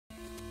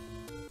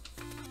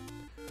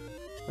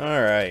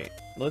Alright,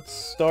 let's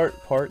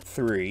start part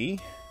 3.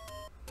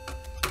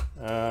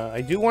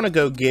 I do want to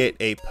go get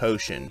a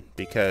potion,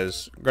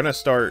 because we're going to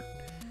start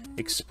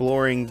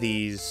exploring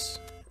these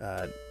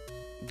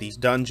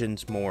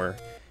dungeons more,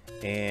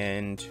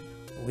 and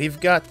we've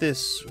got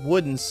this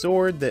wooden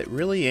sword that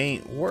really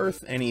ain't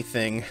worth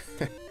anything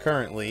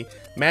currently.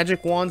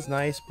 Magic wand's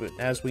nice, but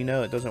as we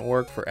know, it doesn't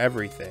work for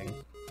everything.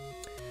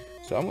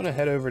 So I'm going to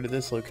head over to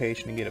this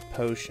location and get a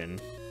potion.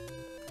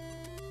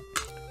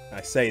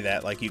 I say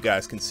that like you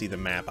guys can see the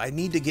map. I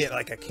need to get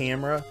like a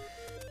camera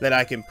that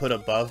I can put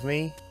above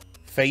me,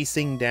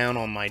 facing down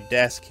on my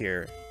desk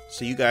here,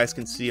 so you guys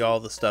can see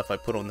all the stuff I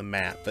put on the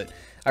map. But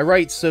I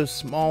write so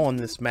small on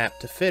this map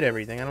to fit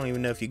everything, I don't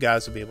even know if you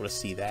guys will be able to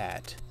see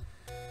that.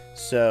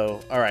 So,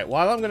 alright,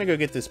 while I'm going to go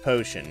get this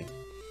potion,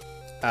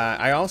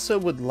 I also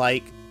would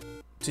like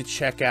to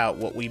check out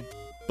what we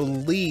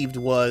believed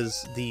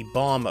was the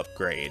bomb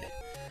upgrade.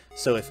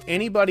 So if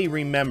anybody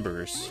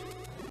remembers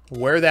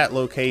where that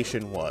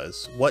location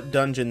was, what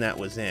dungeon that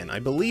was in, I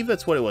believe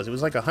that's what it was. It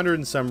was like 100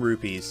 and some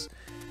rupees.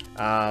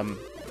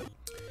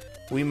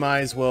 We might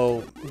as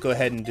well go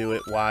ahead and do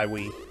it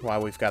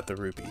while we've got the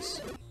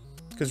rupees.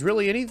 Because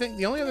really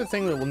the only other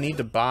thing that we'll need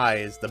to buy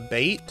is the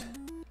bait,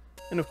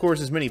 and of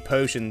course as many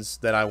potions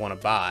that I want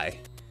to buy.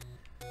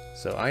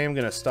 So I am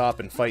going to stop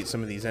and fight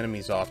some of these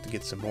enemies off to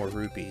get some more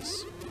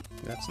rupees.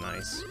 That's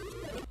nice.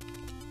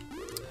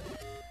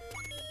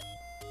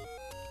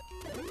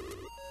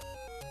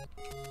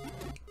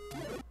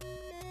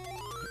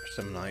 There's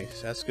some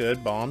nice, that's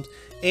good, bombs.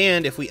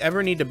 And if we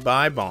ever need to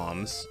buy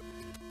bombs,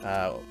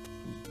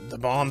 the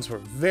bombs were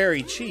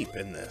very cheap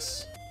in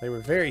this. They were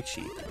very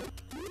cheap.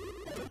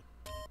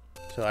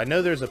 So I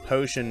know there's a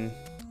potion,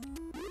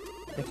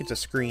 I think it's a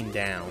screen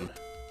down.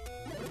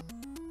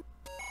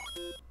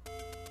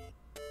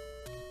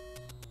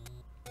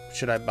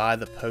 Should I buy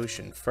the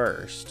potion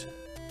first?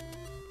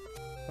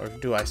 Or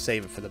do I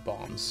save it for the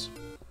bombs?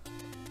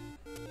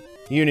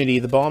 Unity,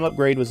 the bomb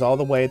upgrade was all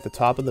the way at the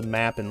top of the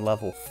map in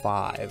level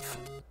 5.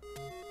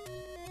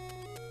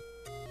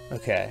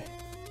 Okay.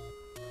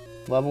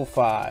 Level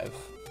 5.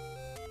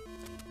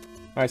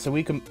 Alright, so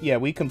we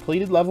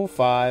completed level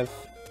 5.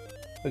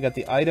 We got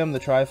the item, the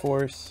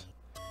Triforce,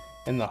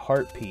 and the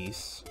heart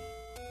piece.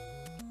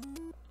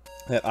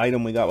 That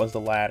item we got was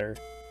the ladder.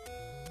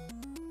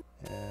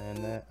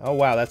 And that, oh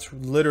wow, that's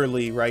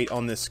literally right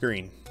on this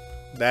screen.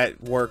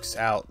 That works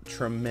out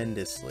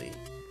tremendously.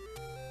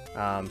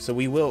 So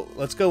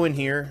let's go in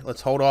here, let's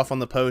hold off on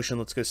the potion,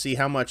 let's go see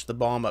how much the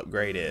bomb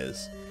upgrade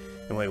is.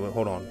 And wait,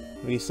 hold on.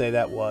 What do you say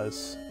that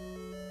was?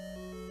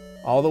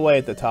 All the way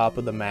at the top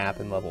of the map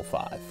in level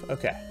 5.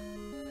 Okay.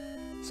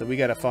 So we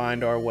gotta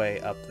find our way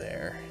up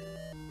there.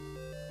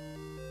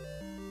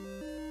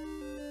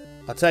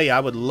 I'll tell you, I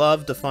would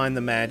love to find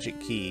the magic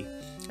key.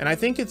 And I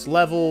think it's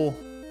level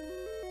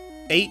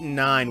 8 and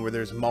 9 where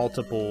there's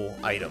multiple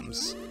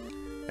items.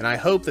 And I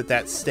hope that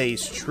that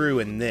stays true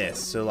in this.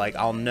 So, like,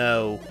 I'll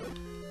know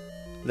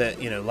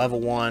that, you know, level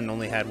 1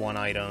 only had 1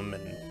 item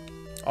and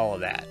all of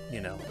that, you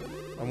know.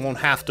 I won't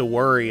have to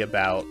worry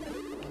about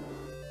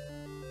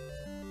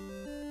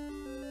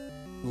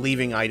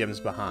leaving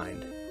items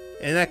behind.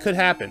 And that could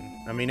happen.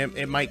 I mean,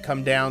 it might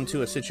come down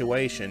to a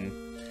situation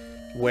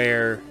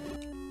where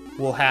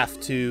we'll have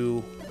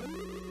to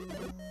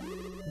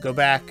go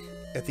back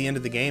at the end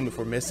of the game if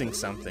we're missing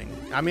something.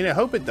 I mean, I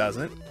hope it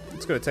doesn't.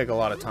 It's going to take a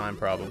lot of time,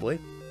 probably.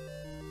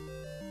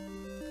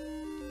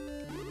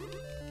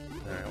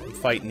 Alright, I'm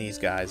fighting these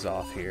guys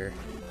off here.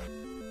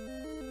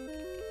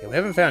 Yeah, we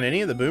haven't found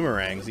any of the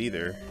boomerangs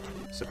either,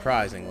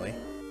 surprisingly.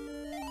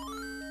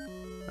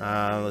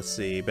 Let's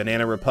see.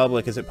 Banana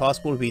Republic, is it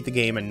possible to beat the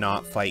game and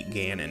not fight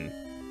Ganon?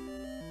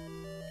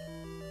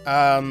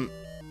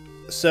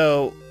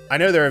 So, I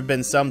know there have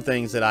been some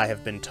things that I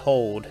have been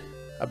told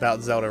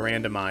about Zelda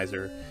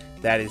Randomizer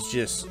that is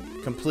just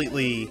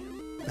completely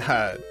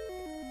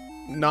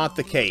not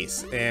the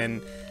case.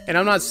 And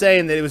I'm not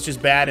saying that it was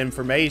just bad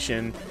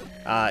information.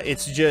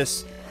 It's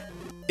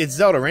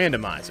Zelda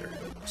Randomizer.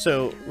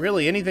 So,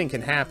 really, anything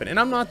can happen. And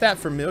I'm not that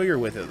familiar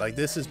with it. Like,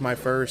 this is my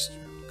first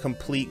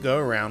complete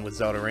go-around with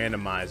Zelda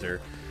Randomizer.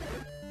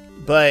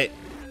 But,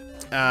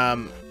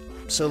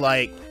 so,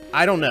 like,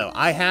 I don't know.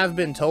 I have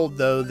been told,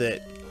 though,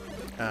 that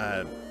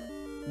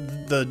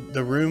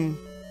the room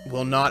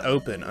will not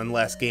open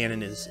unless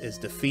Ganon is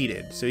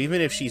defeated. So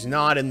even if she's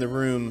not in the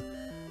room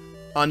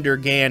under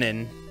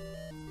Ganon,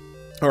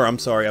 or I'm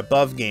sorry,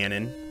 above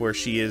Ganon, where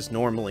she is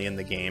normally in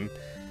the game,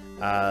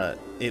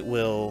 it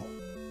won't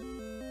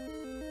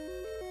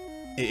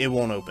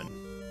open.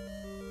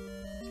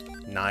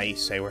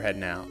 Nice. Hey, we're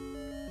heading out.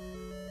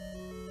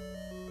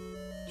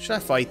 Should I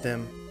fight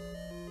them?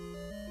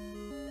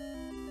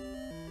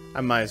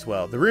 I might as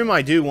well. The room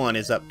I do want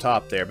is up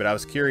top there, but I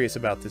was curious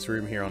about this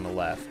room here on the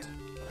left.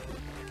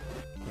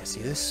 Yeah,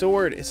 see, this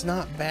sword, it's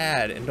not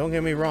bad, and don't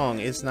get me wrong,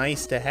 it's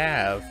nice to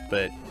have,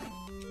 but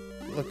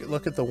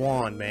look at the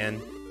wand,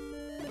 man.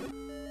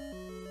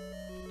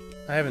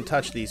 I haven't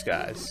touched these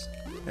guys,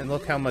 and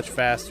look how much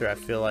faster I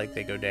feel like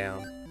they go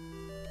down.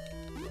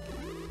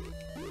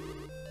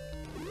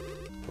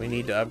 We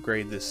need to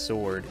upgrade this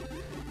sword.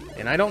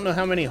 And I don't know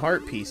how many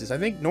heart pieces. I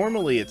think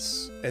normally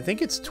it's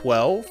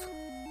 12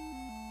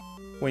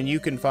 when you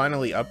can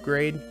finally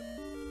upgrade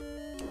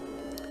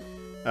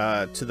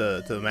to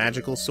the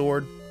magical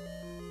sword.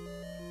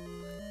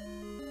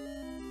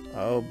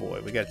 Oh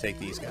boy, we gotta take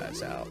these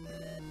guys out.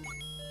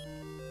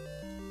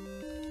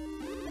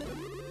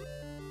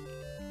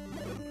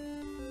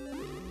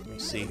 Let me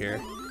see here.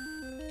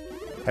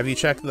 Have you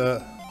checked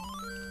the...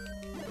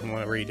 I'm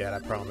gonna read that, I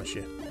promise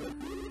you.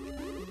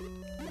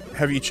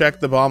 Have you checked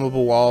the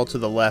bombable wall to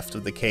the left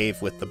of the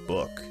cave with the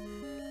book?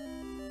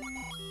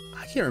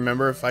 I can't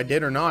remember if I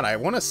did or not. I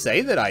want to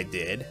say that I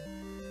did.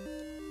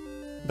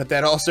 But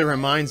that also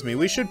reminds me,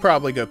 we should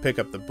probably go pick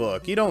up the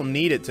book. You don't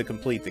need it to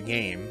complete the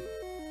game.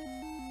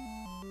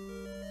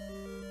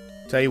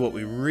 Tell you what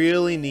we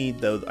really need,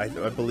 though, I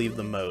believe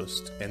the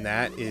most, and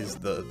that is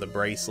the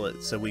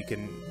bracelet, so we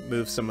can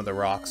move some of the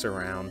rocks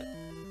around.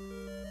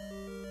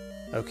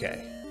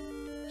 Okay.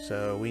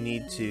 So we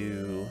need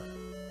to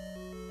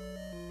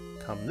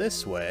come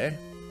this way.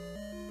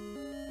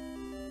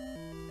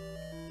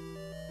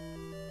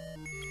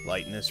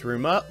 Lighten this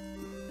room up.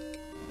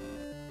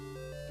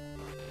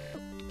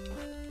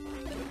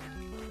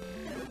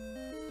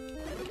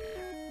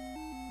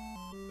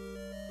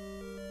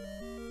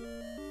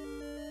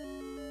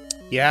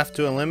 You have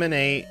to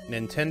eliminate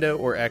Nintendo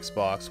or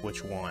Xbox.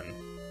 Which one?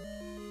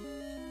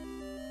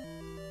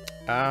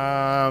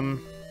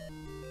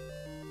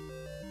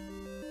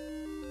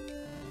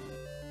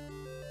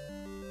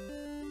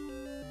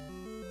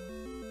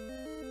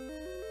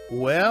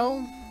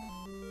 Well,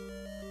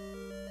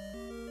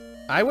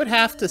 I would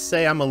have to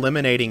say I'm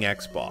eliminating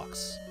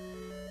Xbox.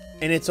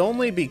 And it's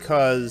only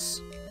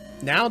because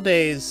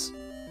nowadays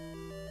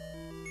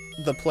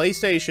the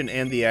PlayStation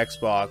and the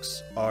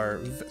Xbox are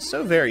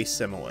so very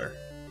similar.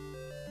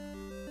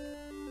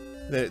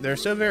 They're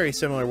so very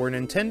similar where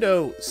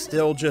Nintendo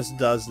still just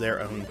does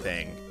their own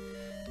thing.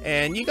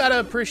 And you gotta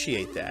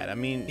appreciate that. I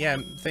mean, yeah,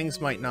 things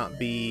might not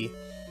be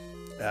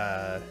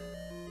as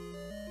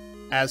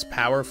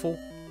powerful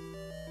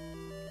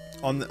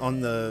on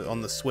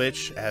the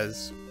Switch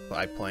as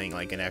by playing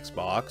like an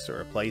Xbox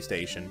or a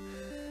PlayStation.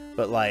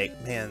 But like,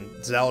 man,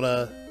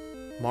 Zelda,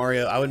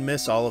 Mario, I would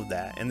miss all of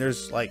that. And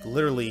there's like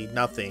literally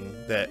nothing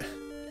that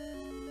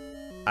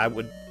I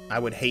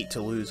would hate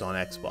to lose on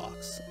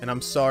Xbox. And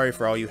I'm sorry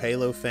for all you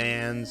Halo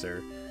fans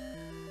or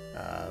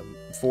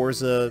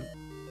Forza.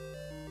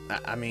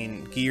 I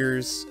mean,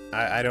 Gears.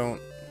 I don't.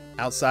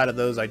 Outside of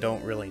those, I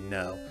don't really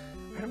know.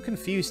 I'm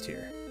confused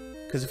here,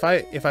 because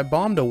if I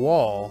bombed a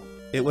wall,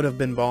 it would have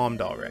been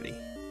bombed already.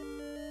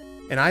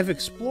 And I've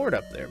explored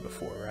up there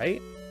before,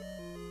 right?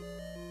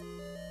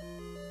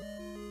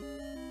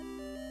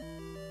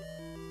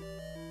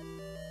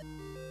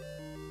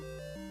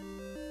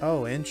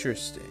 Oh,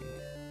 interesting.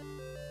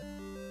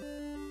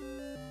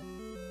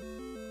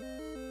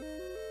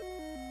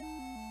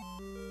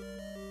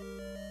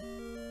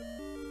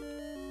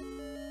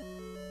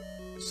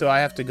 So I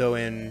have to go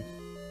in...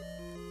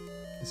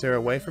 Is there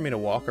a way for me to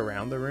walk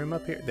around the room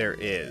up here? There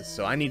is.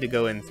 So I need to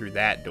go in through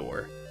that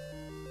door.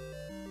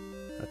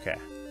 Okay.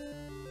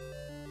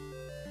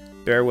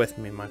 Bear with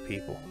me, my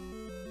people.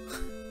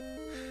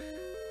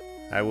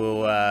 I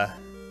will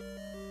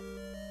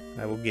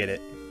get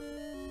it.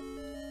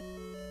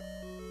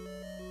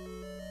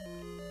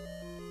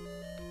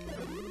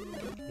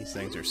 These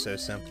things are so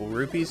simple.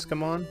 Rupees,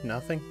 come on.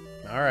 Nothing?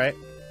 Alright.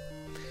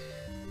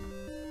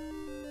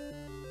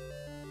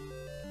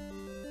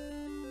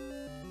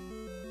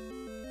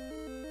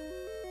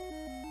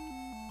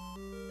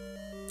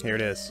 Here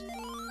it is.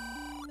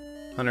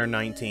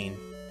 119.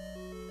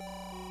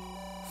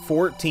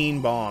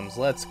 14 bombs.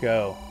 Let's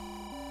go.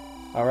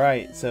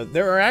 Alright, so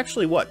there are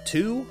actually, what,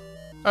 2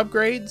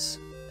 upgrades?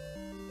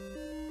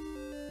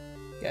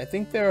 Yeah, I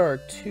think there are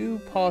 2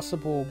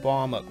 possible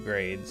bomb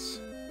upgrades.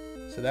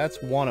 So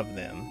that's one of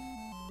them.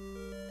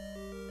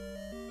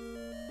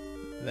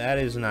 That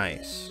is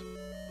nice.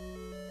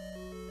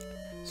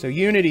 So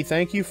Unity,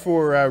 thank you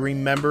for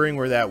remembering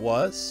where that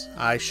was.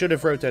 I should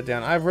have wrote that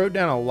down. I've wrote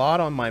down a lot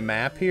on my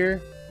map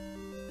here.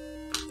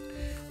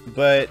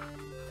 But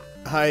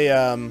I,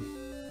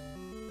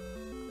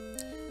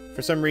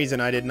 for some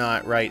reason, I did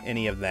not write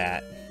any of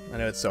that. I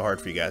know it's so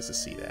hard for you guys to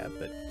see that,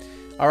 but...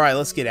 Alright,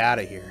 let's get out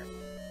of here.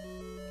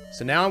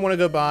 So now I want to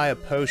go buy a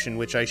potion,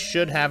 which I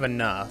should have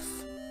enough.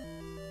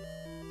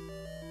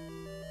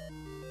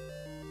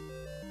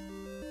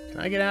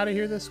 Can I get out of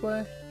here this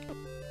way?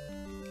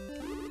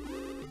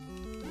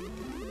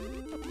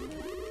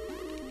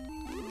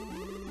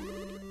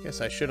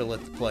 Guess I should have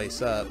lit the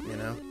place up, you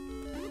know?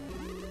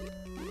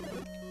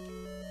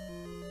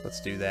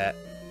 Let's do that.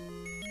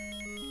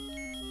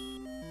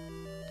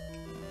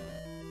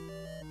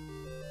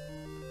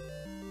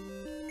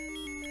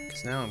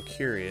 Because now I'm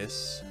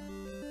curious.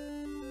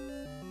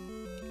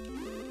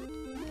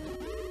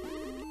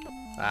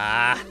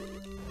 Ah!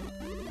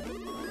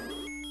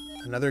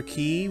 Another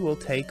key, we'll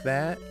take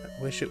that. I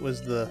wish it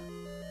was the...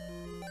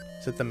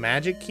 Is it the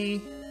magic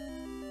key?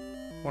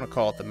 I want to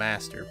call it the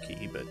master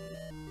key, but...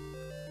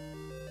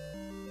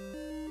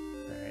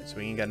 Alright, so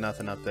we ain't got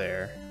nothing up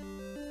there.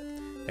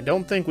 I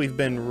don't think we've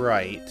been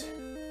right.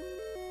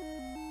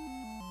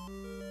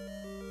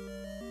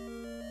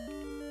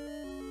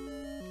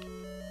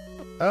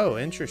 Oh,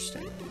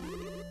 interesting.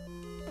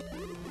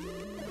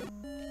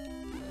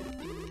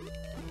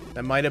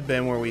 That might have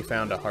been where we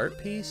found a heart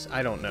piece?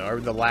 I don't know. Or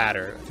the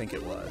ladder, I think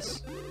it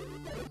was.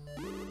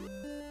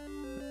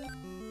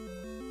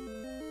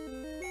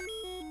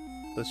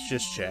 Let's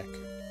just check.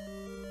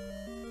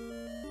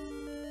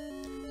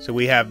 So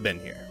we have been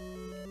here.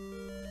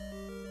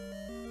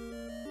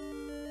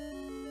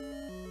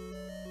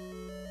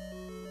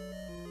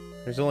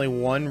 There's only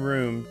one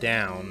room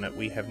down that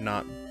we have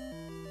not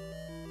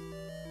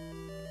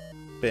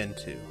been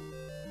to.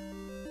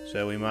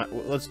 So we might...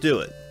 Let's do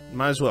it.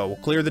 Might as well. We'll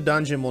clear the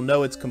dungeon. We'll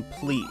know it's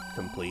complete.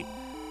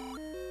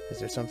 Is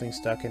there something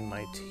stuck in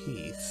my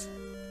teeth?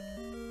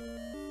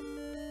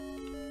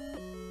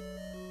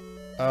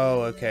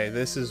 Oh, okay.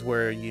 This is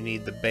where you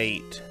need the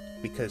bait.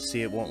 Because,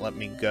 see, it won't let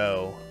me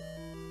go.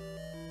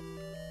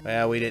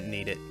 Well, we didn't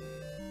need it.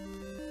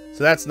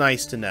 So that's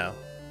nice to know.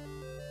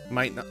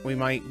 We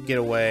might get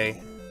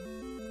away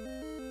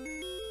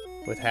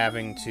with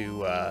having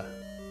to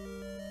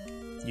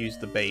use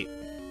the bait.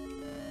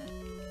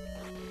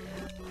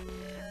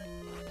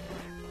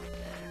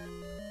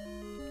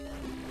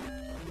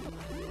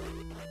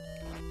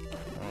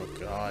 Oh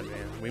god,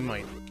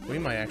 man. We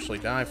might actually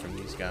die from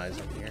these guys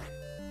in here.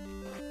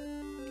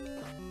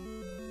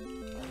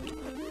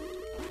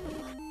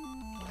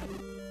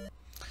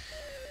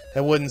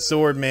 That wooden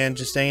sword, man,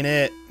 just ain't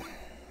it.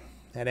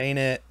 That ain't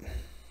it.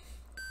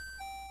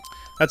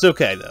 That's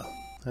okay though.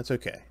 That's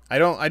okay. I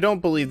don't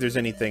believe there's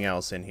anything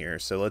else in here,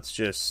 so let's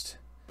just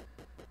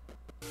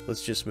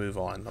move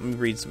on. Let me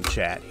read some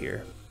chat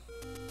here.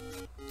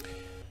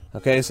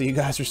 Okay, so you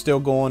guys are still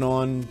going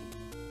on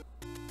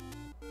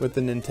with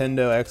the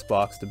Nintendo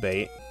Xbox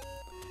debate.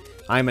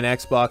 I'm an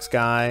Xbox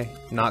guy,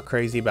 not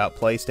crazy about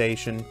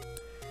PlayStation.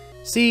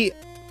 See,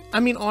 I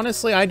mean,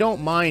 honestly, I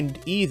don't mind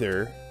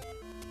either,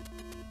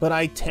 but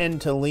I tend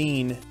to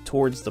lean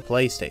towards the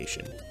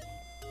PlayStation.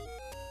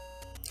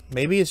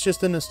 Maybe it's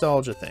just a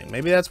nostalgia thing.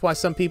 Maybe that's why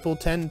some people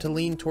tend to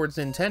lean towards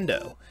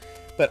Nintendo.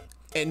 But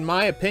in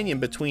my opinion,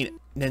 between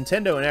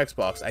Nintendo and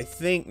Xbox, I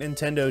think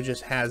Nintendo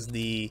just has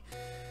the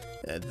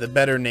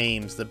better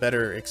names, the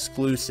better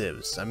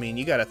exclusives. I mean,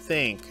 you got to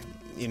think,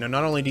 you know,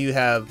 not only do you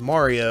have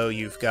Mario,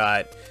 you've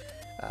got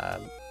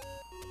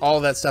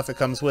all that stuff that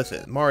comes with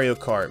it. Mario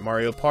Kart,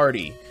 Mario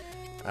Party,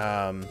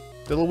 the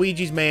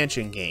Luigi's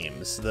Mansion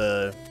games,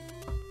 the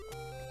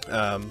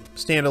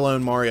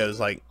standalone Marios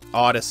like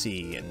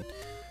Odyssey and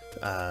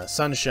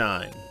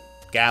Sunshine,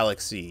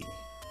 Galaxy.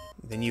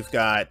 Then you've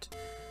got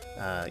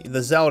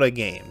the Zelda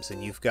games,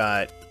 and you've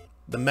got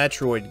the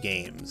Metroid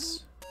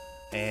games.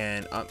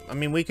 And, I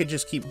mean, we could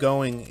just keep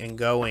going and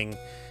going.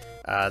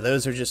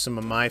 Those are just some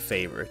of my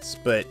favorites.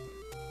 But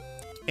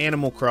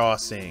Animal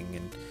Crossing,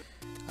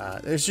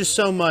 and there's just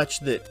so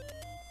much that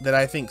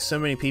I think so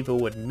many people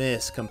would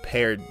miss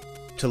compared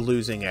to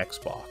losing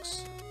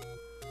Xbox.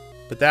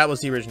 But that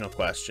was the original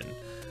question.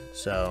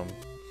 So,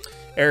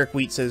 Eric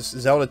Wheat says,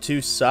 Zelda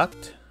 2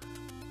 sucked.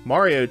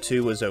 Mario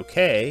 2 was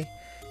okay.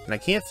 And I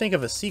can't think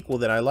of a sequel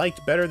that I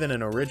liked better than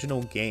an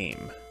original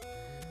game.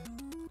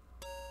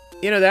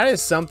 You know, that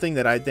is something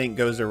that I think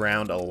goes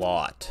around a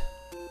lot.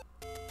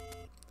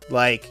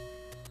 Like,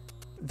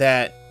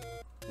 that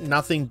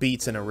nothing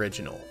beats an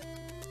original.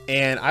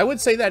 And I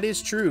would say that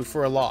is true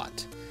for a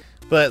lot.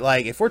 But,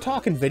 like, if we're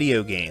talking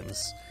video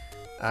games,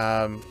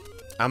 I'm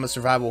a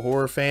survival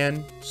horror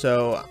fan,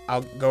 so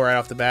I'll go right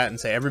off the bat and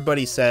say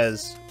everybody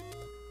says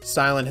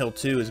Silent Hill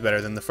 2 is better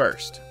than the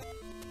first.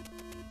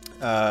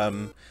 A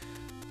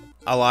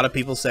lot of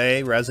people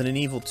say Resident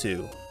Evil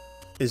 2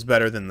 is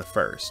better than the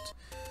first.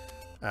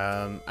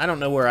 I don't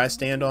know where I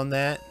stand on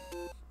that,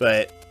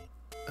 but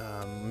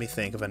let me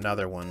think of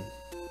another one.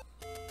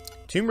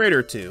 Tomb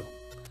Raider 2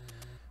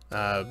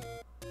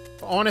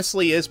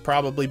 honestly is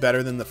probably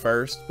better than the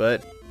first,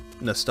 but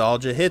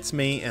nostalgia hits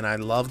me, and I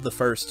love the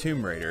first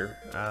Tomb Raider.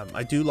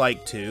 I do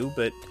like 2,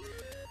 but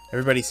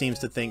everybody seems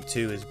to think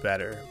 2 is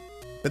better.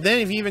 But then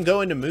if you even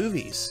go into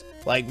movies,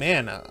 like,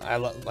 man,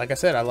 like I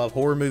said, I love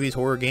horror movies,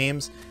 horror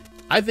games.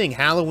 I think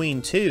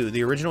Halloween 2,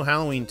 the original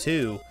Halloween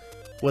 2,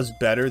 was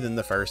better than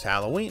the first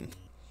Halloween.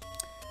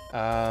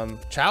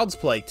 Child's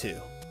Play 2,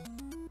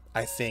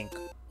 I think,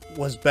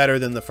 was better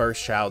than the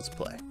first Child's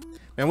Play.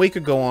 And we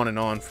could go on and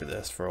on for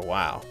this for a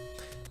while.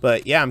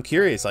 But yeah, I'm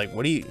curious, like,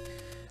 what do you...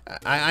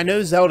 I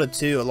know Zelda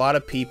 2, a lot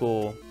of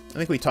people... I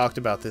think we talked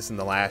about this in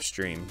the last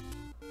stream.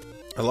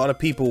 A lot of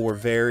people were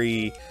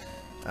very...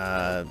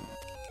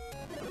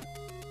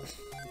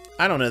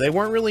 I don't know, they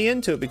weren't really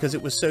into it because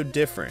it was so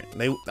different.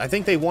 I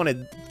think they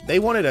wanted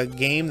a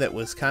game that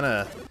was kind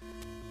of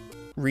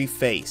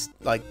refaced,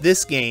 like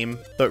this game,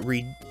 but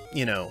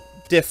you know,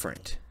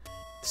 different.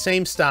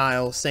 Same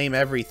style, same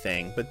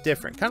everything, but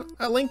different. Kind of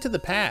a Link to the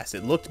Past.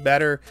 It looked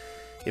better,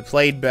 it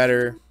played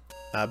better,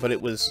 but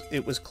it was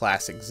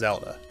classic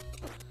Zelda.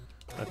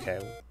 Okay,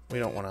 we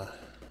don't want to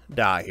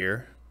die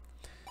here.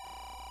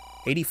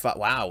 85.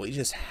 Wow, we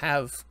just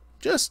have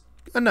just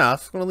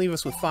enough. Going to leave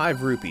us with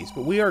 5 rupees,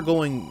 but we are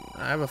going...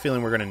 I have a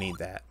feeling we're going to need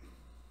that.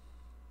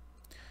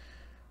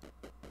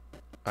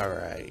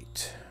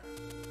 Alright.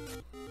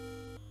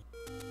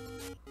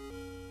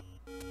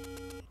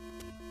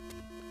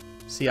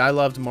 See, I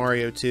loved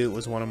Mario 2. It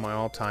was one of my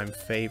all-time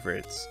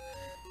favorites.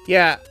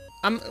 Yeah,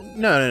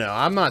 no.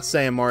 I'm not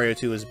saying Mario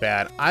 2 is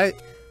bad. I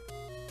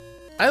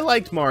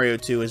liked Mario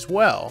 2 as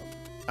well.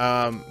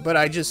 But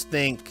I just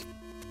think,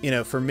 you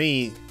know, for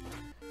me,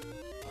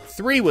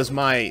 3 was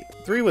my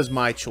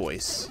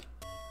choice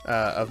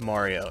of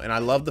Mario, and I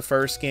love the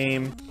first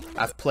game.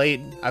 I've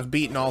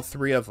beaten all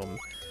 3 of them,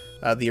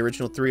 the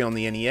original 3 on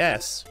the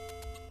NES.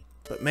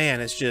 But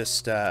man, it's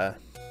just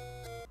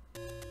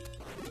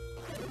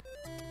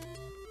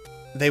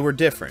they were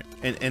different,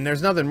 and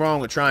there's nothing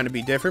wrong with trying to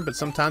be different, but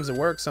sometimes it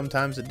works,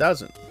 sometimes it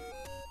doesn't.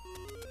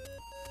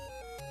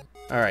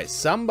 All right,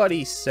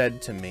 somebody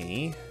said to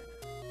me,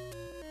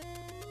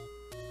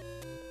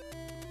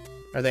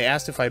 or they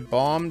asked if I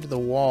bombed the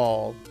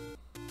wall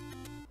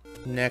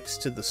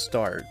next to the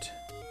start.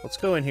 Let's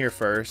go in here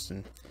first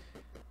and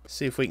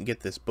see if we can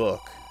get this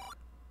book.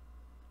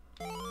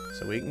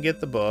 So we can get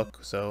the book,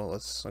 so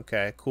let's...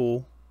 Okay,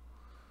 cool.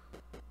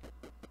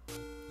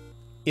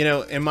 You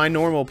know, in my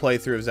normal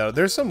playthrough of Zelda,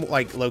 there's some,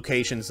 like,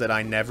 locations that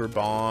I never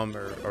bomb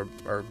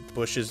or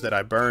bushes that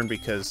I burn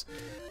because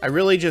I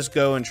really just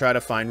go and try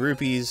to find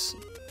rupees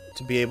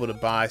to be able to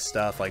buy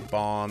stuff like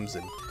bombs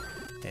and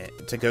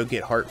to go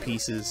get heart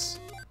pieces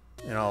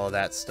and all of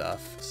that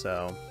stuff.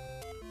 So,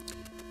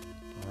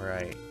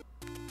 alright.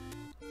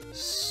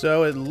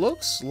 So it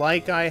looks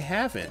like I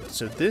haven't.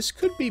 So this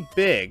could be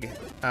big.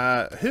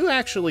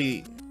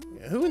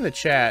 Who in the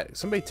chat,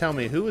 somebody tell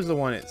me who was the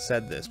one that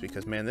said this,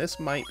 because man, this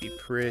might be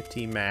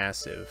pretty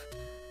massive.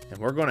 And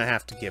we're going to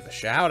have to give a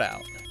shout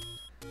out.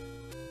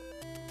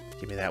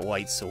 Give me that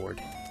white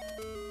sword.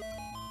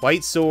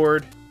 White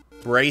sword,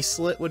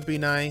 bracelet would be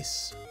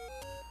nice.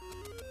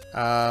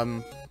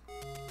 What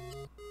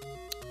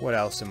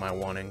else am I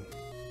wanting?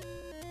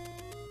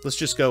 Let's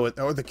just go with,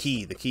 or the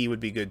key. The key would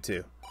be good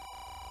too.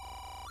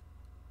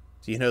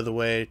 Do you know the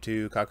way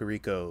to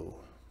Kakariko?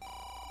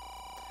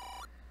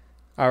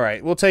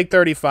 Alright, we'll take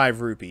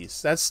 35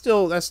 rupees. That's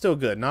still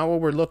good. Not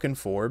what we're looking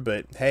for,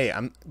 but hey,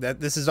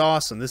 this is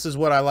awesome. This is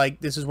what I like.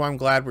 This is why I'm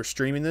glad we're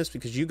streaming this,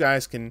 because you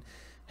guys can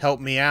help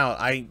me out.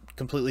 I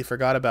completely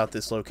forgot about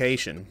this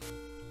location.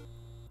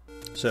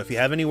 So if you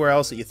have anywhere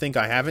else that you think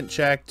I haven't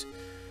checked,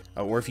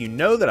 or if you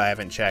know that I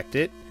haven't checked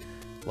it,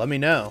 let me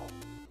know.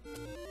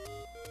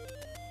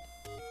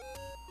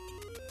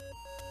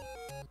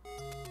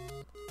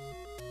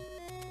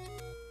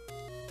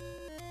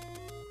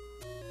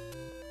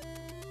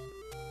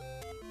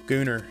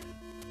 Gunnar.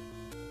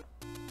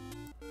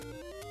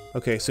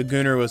 Okay, so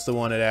Gunnar was the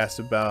one that asked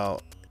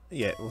about...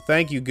 Yeah, well,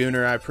 thank you,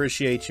 Gunnar. I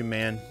appreciate you,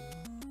 man.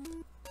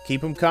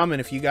 Keep them coming.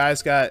 If you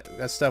guys got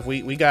that stuff,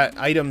 we got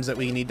items that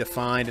we need to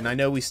find, and I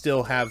know we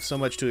still have so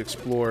much to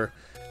explore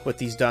with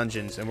these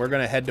dungeons, and we're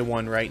going to head to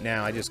one right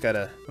now. I just got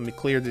to... Let me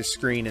clear this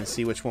screen and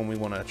see which one we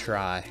want to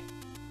try.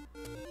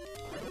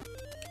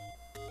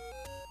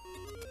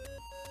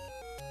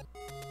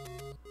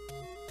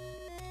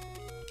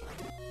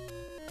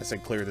 I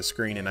said clear the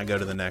screen and I go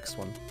to the next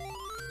one.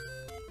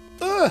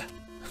 Ugh!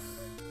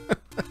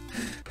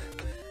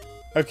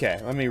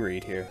 Okay, let me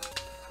read here.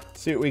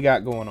 See what we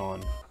got going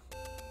on.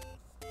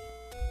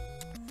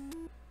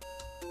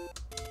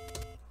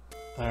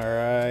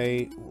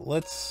 Alright,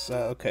 let's...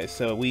 okay,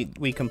 so we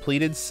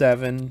completed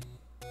 7.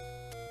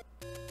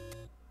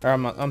 Or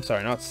I'm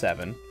sorry, not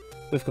 7.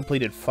 We've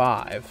completed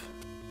 5.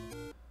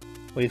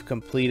 We've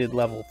completed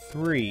level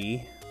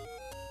 3.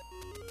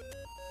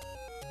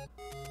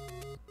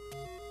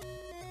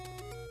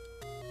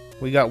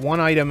 We got 1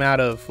 item out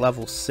of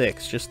level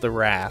 6, just the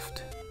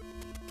raft.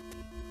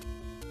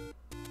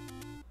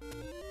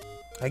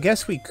 I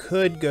guess we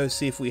could go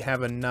see if we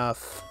have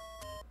enough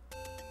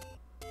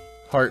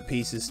heart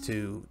pieces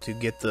to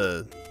get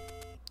the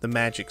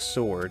magic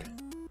sword.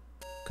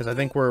 Because I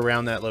think we're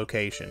around that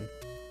location.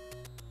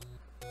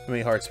 How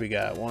many hearts we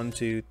got? 1,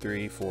 2,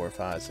 3, 4,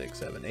 5, 6,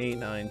 7, 8,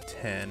 9,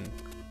 10.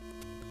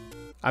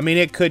 I mean,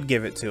 it could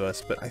give it to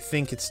us, but I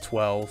think it's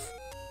 12.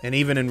 And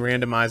even in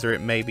Randomizer, it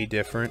may be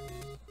different.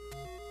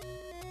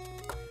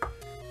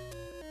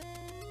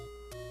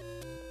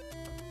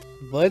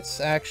 Let's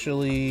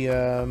actually,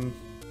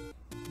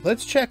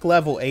 let's check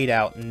level 8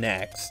 out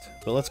next.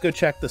 But let's go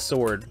check the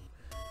sword,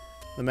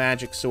 the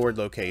magic sword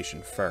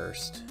location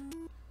first.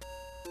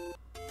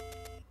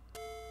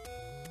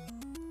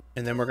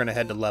 And then we're going to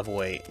head to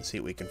level 8 and see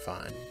what we can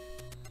find.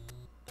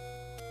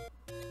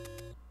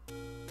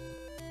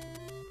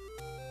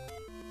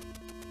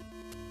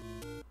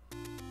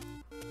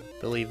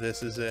 Believe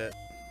this is it.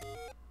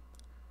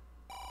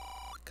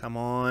 Come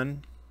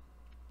on.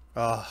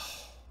 Oh.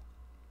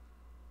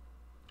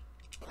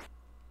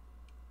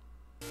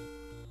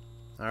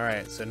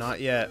 Alright, so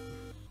not yet.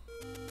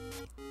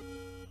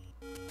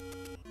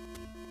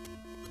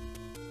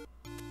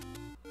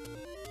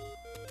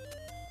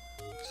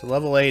 So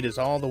level 8 is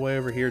all the way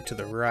over here to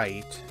the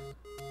right.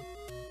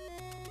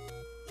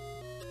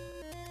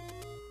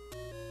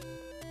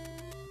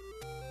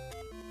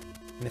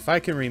 And if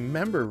I can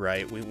remember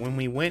right, when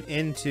we went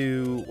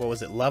into, what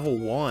was it, level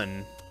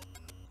 1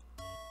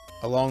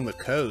 along the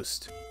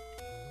coast.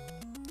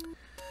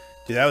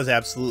 Dude, that was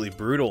absolutely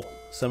brutal.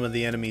 Some of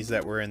the enemies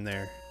that were in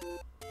there.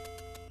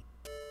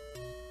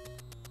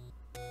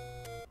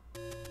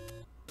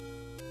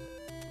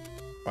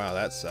 Wow,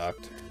 that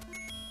sucked.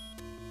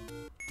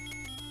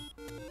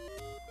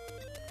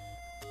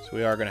 So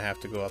we are going to have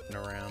to go up and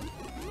around.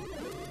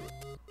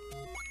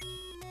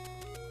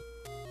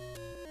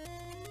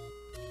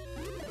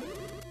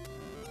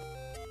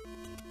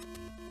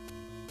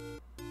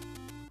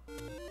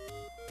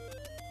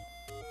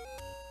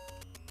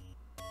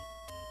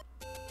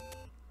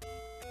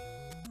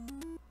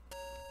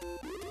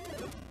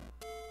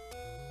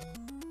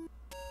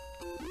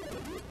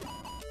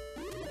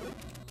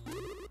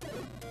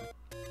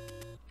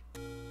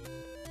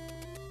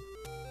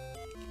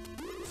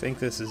 I think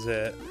this is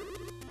it.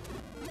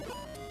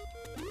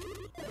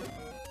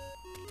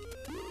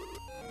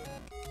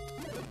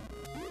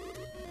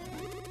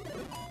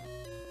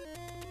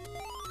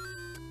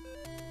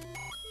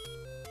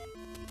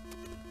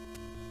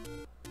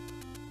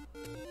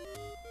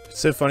 It's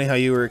so funny how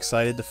you were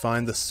excited to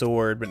find the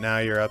sword, but now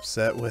you're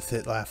upset with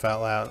it. Laugh out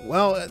loud.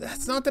 Well,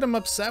 it's not that I'm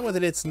upset with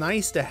it. It's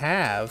nice to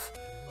have,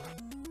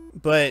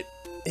 but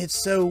it's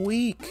so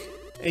weak.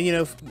 And, you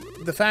know,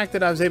 the fact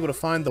that I was able to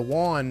find the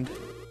wand,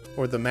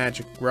 or the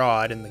magic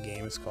rod in the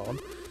game is called,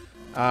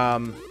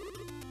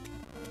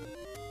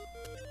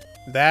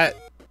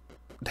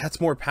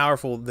 that's more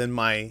powerful than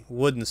my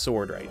wooden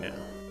sword right now.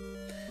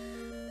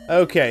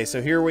 Okay,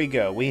 so here we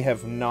go. We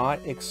have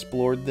not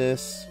explored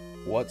this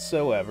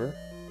whatsoever.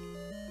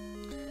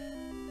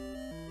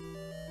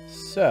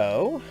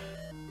 So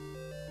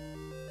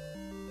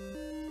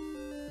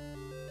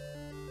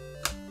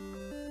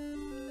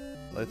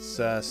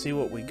let's see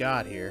what we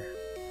got here.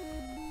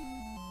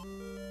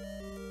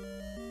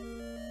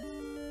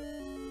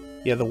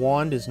 Yeah, the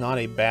wand is not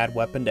a bad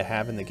weapon to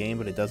have in the game,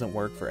 but it doesn't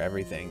work for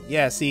everything.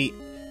 Yeah, see,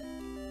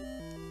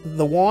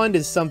 the wand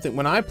is something,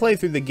 when I play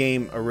through the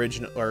game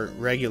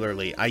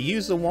regularly, I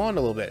use the wand a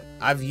little bit.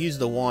 I've used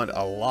the wand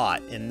a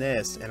lot in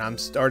this, and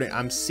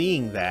I'm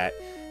seeing that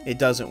it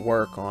doesn't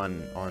work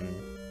on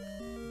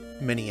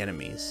many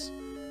enemies.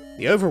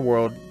 The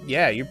overworld,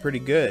 yeah, you're pretty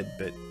good,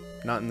 but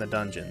not in the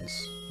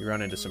dungeons. You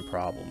run into some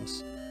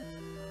problems.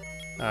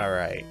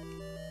 Alright.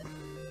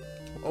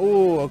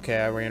 Oh, okay,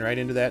 I ran right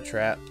into that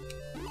trap.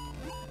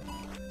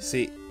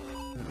 See,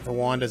 the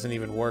wand isn't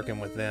even working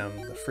with them.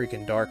 The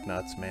freaking dark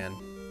nuts, man.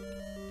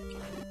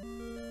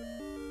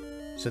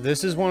 So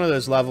this is one of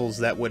those levels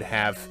that would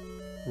have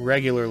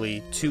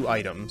regularly 2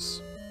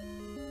 items.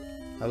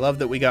 I love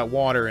that we got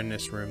water in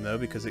this room, though,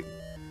 because it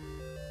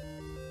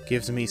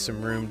gives me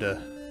some room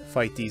to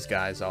fight these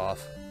guys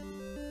off.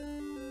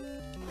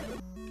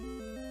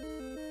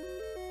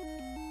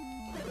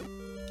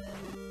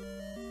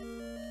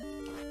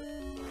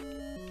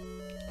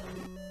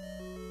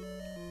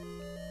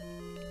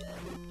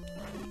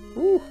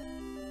 Whew.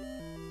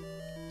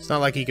 It's not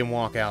like he can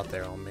walk out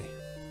there on me.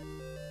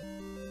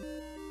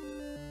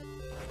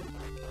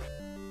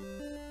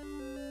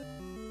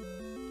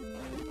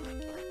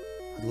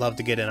 I'd love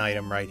to get an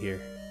item right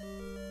here.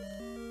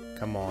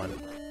 Come on.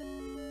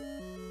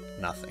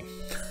 Nothing.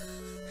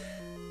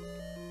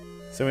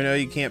 So we know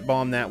you can't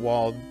bomb that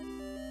wall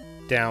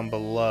down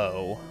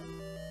below.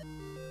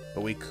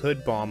 But we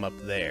could bomb up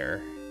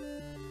there.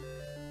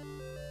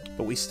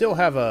 But we still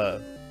have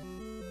a...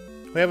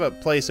 We have a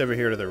place over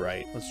here to the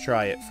right. Let's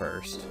try it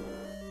first.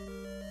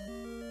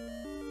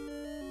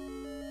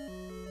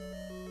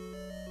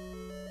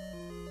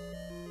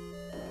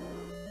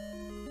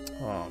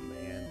 Oh,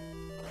 man.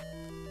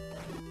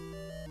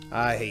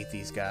 I hate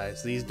these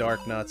guys. These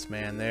dark nuts,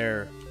 man.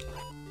 They're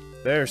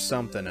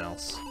something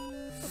else.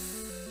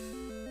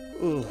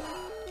 Ooh.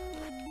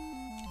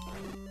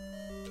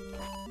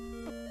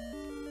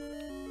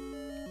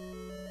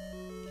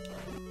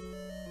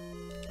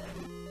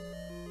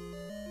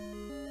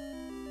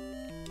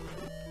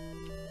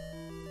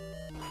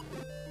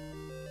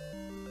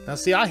 Now,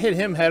 see, I hit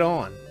him head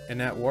on, and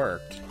that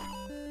worked.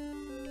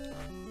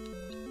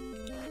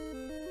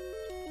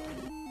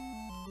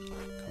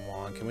 Come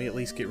on, can we at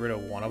least get rid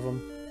of one of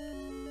them?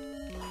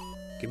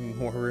 Give me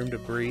more room to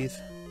breathe.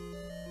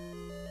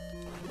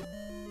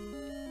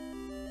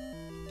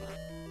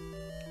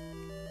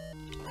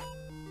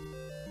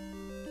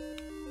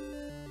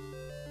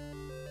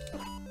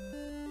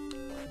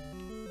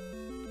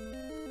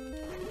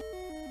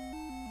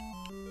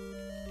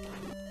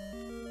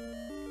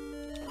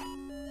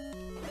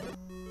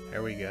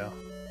 There we go.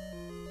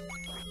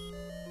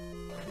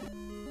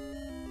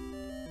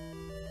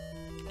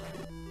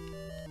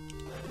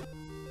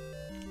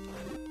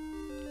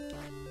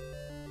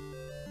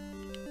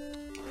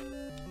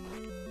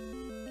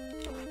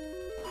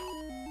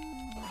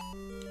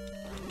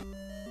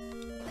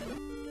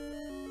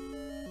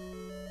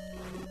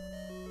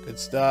 Good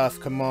stuff,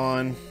 come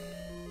on.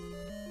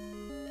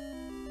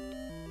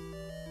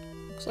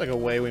 Looks like a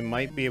way we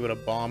might be able to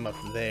bomb up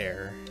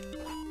there.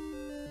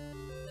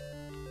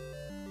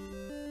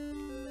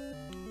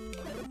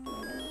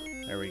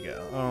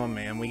 go. Oh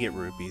man, we get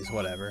rupees,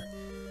 whatever.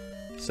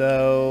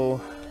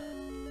 So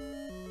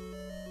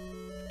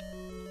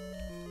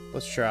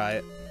let's try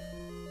it.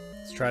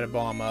 Let's try to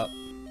bomb up.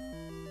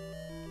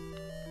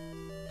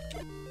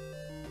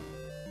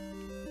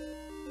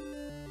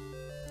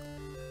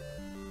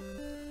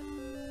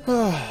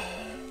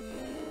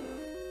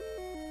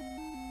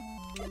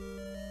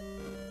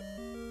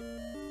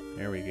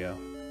 There we go.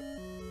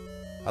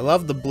 I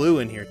love the blue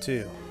in here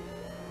too.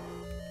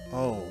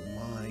 Oh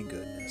my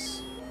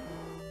goodness.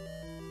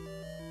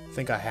 I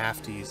think I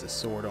have to use the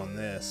sword on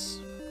this.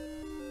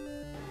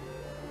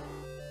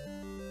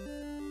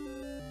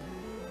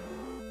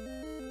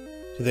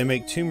 Do they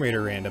make Tomb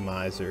Raider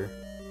Randomizer?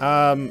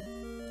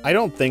 I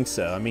don't think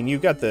so. I mean,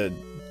 you've got the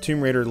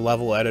Tomb Raider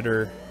level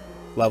editor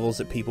levels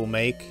that people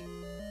make.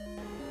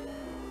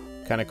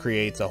 Kind of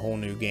creates a whole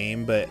new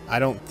game, but I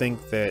don't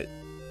think that...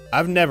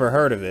 I've never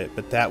heard of it,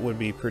 but that would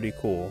be pretty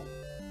cool.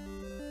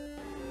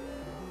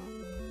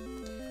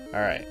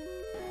 Alright.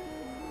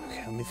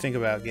 Okay, let me think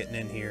about getting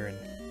in here and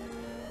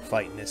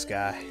fighting this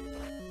guy.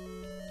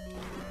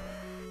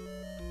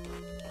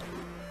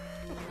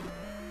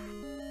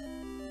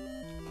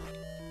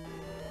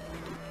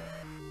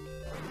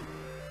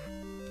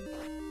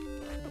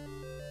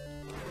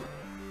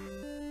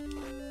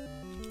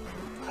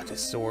 God,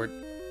 this sword.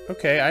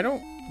 Okay, I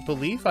don't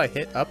believe I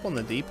hit up on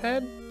the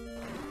D-pad.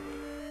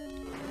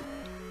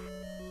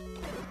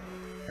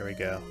 There we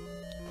go.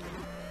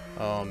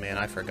 Oh man,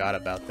 I forgot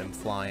about them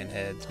flying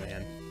heads,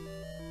 man.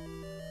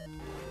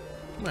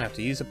 I'm gonna have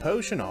to use a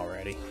potion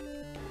already.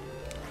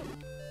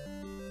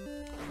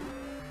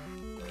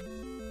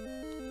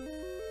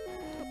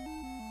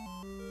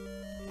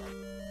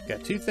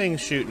 Got two things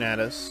shooting at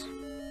us.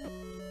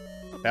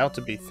 About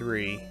to be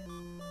three.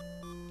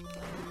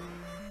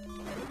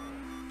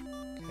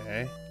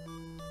 Okay.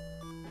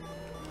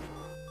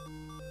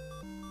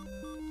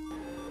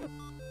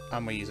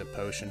 I'm gonna use a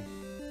potion.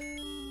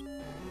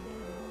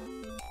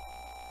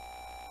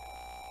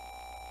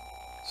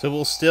 So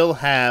we'll still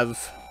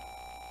have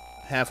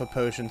half a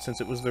potion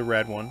since it was the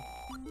red one.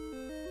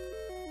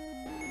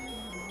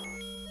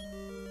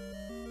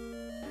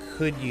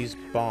 Could use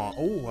bomb.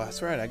 Oh,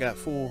 that's right. I got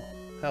full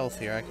health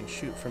here. I can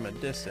shoot from a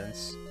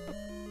distance.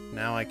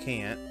 Now I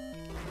can't.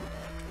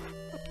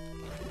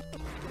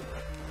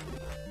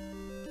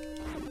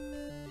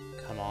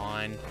 Come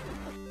on.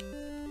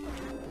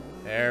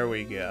 There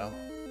we go.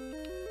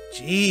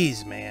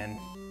 Jeez, man.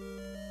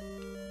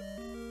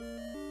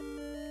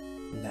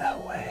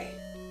 No way.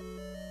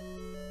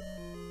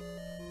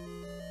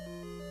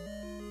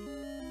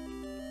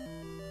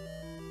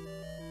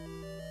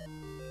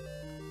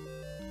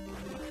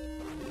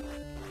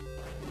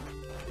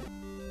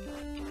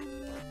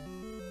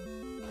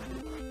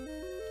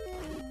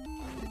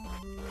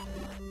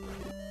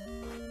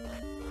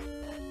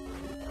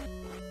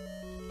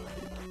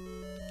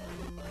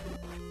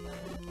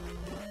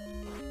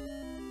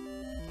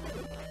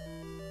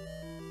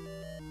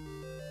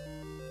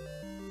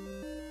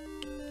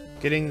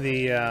 Getting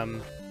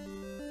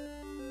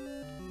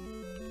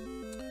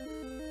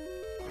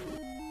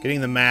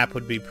the map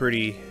would be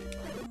pretty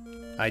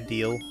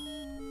ideal.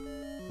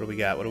 What do we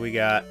got? What do we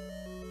got?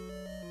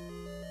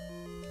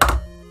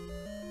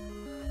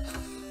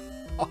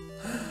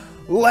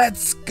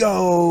 Let's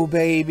go,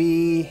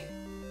 baby!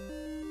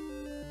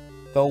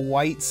 The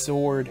white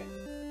sword.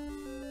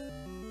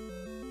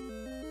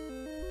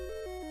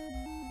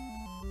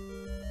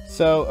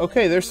 So,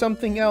 okay, there's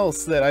something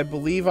else that I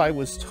believe I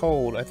was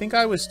told. I think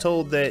I was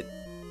told that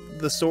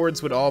the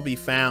swords would all be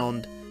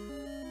found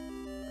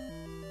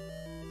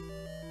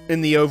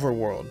in the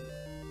overworld.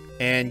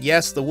 And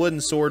yes, the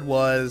wooden sword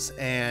was,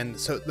 and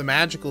so the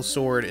magical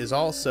sword is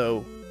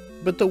also...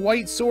 But the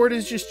white sword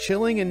is just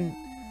chilling in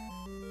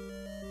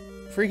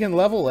freaking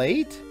level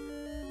 8?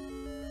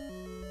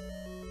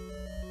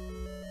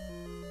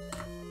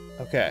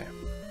 Okay.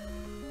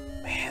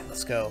 Man,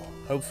 let's go.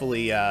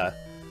 Hopefully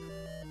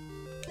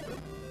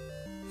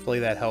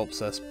that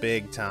helps us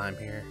big time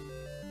here.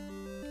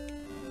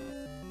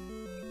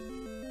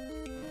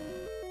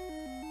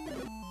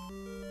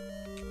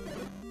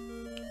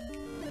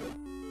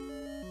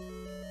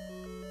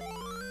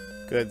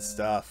 Good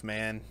stuff,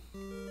 man.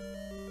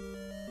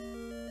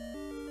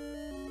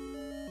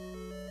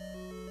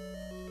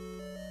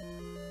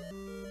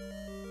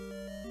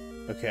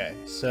 Okay,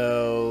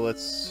 so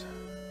let's...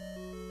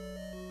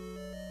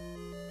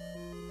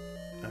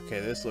 Okay,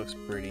 this looks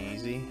pretty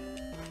easy.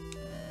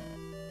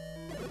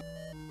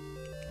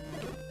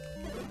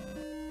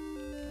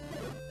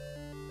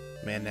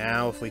 Man,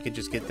 now if we could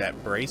just get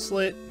that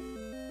bracelet,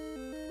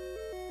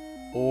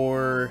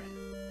 or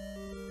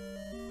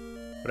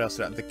what else?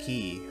 The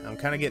key. I'm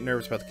kind of getting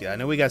nervous about the key. I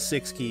know we got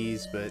 6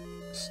 keys, but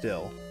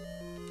still.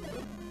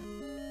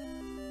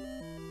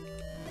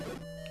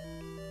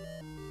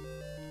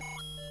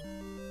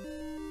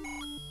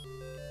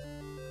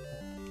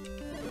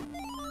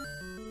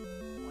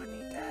 I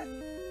need that.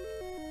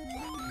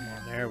 Come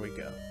on, there we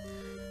go.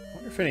 I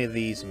wonder if any of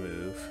these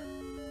move.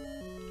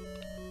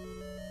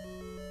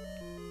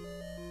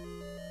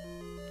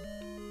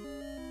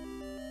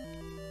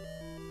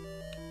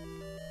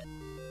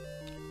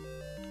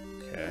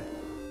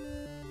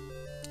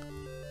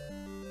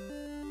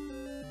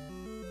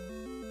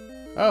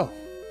 Oh.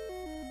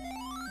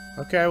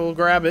 Okay, we'll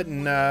grab it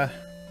and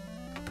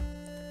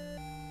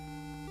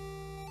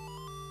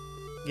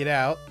get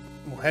out.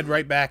 We'll head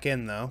right back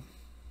in, though.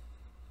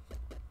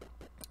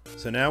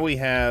 So now we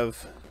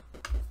have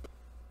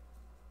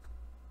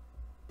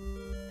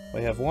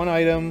one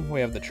item.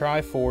 We have the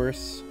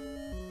Triforce.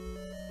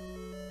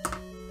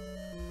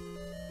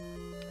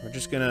 We're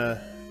just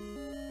gonna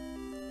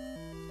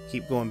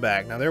keep going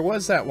back. Now there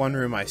was that one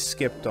room I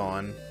skipped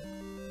on.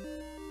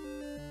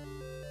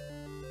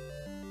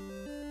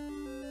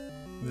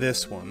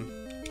 This one.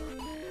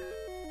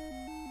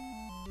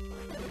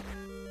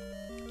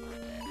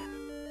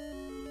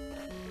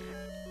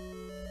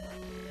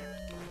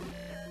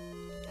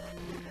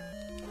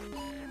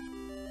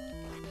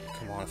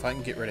 Come on, if I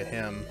can get rid of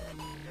him.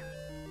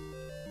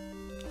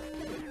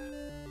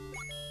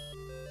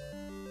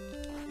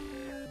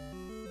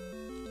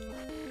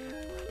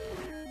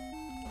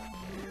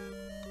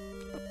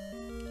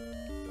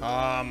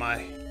 Ah,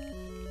 my...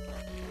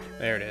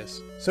 There it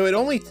is. So it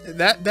only...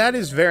 That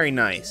is very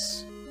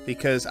nice.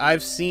 Because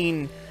I've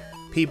seen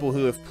people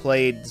who have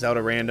played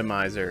Zelda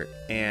Randomizer,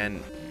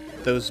 and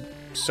those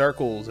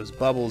circles, those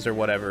bubbles or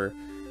whatever,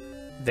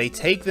 they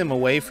take them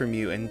away from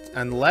you, and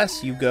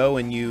unless you go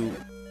and you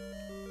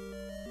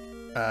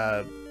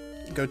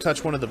go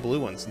touch one of the blue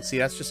ones. And see,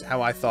 that's just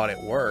how I thought it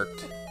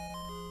worked.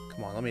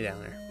 Come on, let me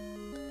down there.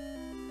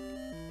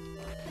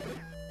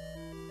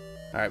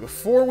 Alright,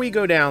 before we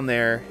go down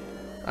there,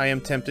 I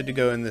am tempted to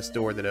go in this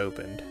door that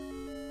opened.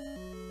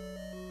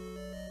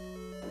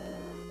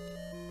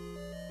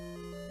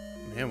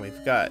 Man,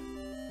 we've got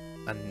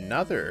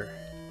another...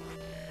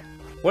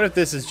 What if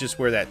this is just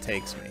where that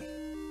takes me?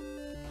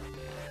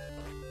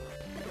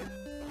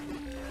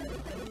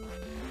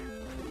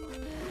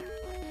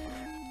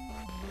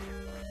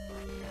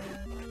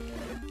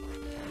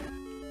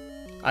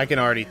 I can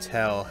already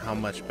tell how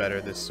much better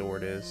this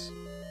sword is.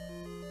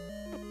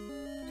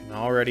 I can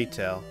already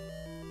tell.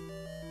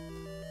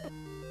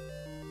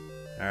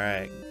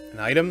 Alright, an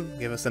item?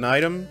 Give us an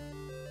item.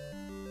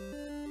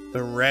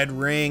 The red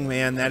ring,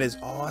 man, that is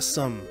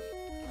awesome.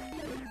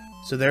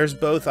 So there's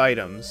both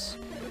items.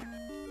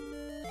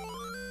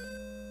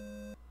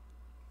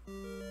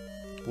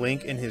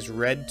 Link in his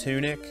red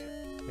tunic.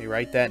 Let me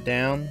write that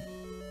down.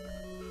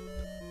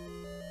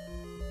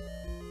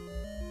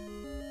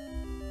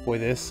 Boy,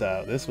 this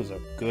was a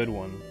good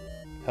one.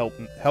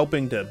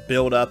 Helping to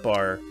build up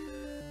our,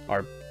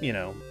 you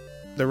know,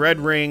 the red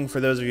ring, for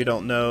those of you who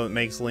don't know, it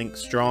makes Link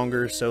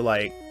stronger, so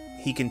like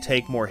he can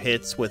take more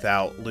hits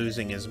without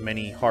losing as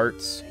many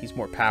hearts. He's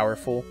more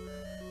powerful.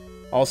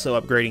 Also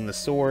upgrading the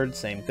sword,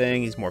 same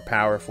thing. He's more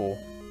powerful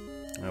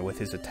with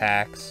his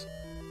attacks.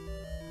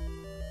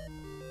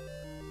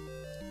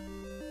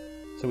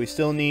 So we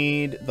still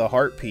need the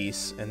heart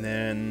piece, and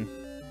then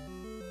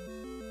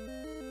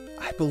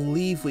I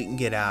believe we can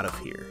get out of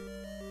here.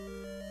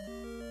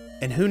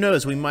 And who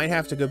knows, we might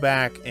have to go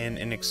back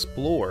and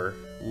explore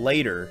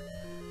later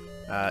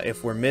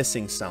if we're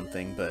missing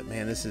something. But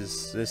man, this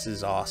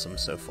is awesome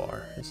so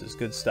far. This is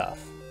good stuff.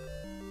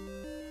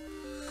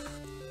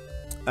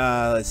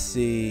 Let's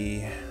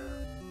see.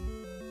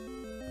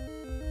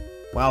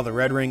 Wow, the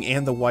red ring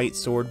and the white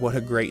sword. What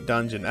a great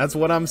dungeon. That's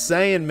what I'm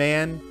saying,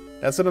 man.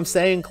 That's what I'm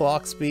saying,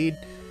 Clock Speed.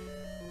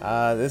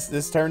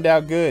 This turned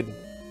out good.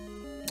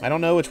 I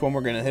don't know which one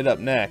we're gonna hit up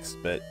next,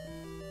 but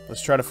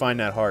let's try to find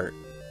that heart.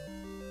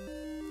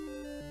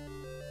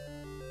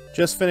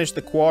 Just finished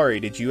the Quarry.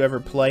 Did you ever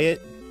play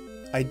it?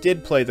 I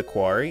did play the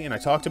Quarry, and I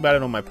talked about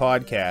it on my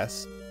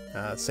podcast,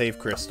 Save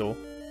Crystal,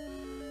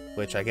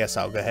 which I guess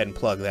I'll go ahead and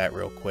plug that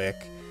real quick.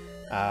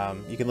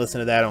 You can listen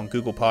to that on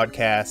Google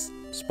Podcasts,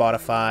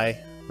 Spotify,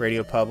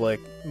 Radio Public,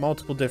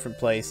 multiple different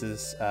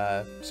places.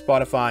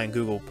 Spotify and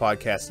Google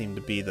Podcasts seem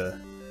to be the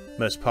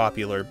most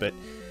popular, but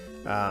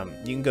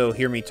you can go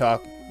hear me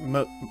talk.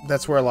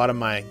 That's where a lot of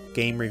my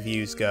game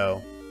reviews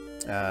go.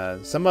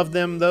 Some of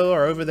them, though,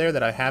 are over there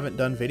that I haven't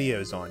done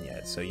videos on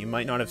yet, so you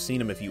might not have seen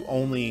them if you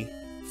only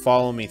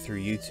follow me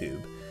through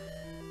YouTube.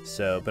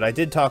 So, but I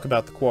did talk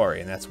about the Quarry,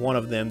 and that's one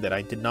of them that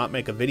I did not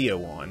make a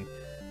video on.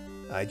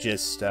 I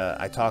just,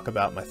 I talk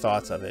about my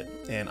thoughts of it,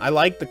 and I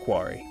like the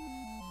Quarry.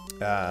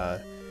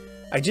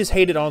 I just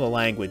hated all the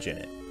language in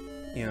it.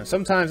 You know,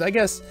 sometimes, I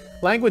guess,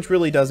 language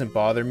really doesn't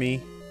bother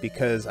me,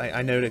 because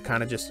I know to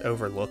kind of just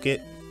overlook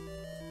it.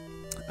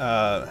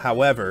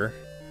 However,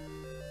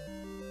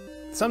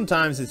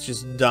 sometimes it's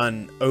just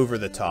done over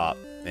the top,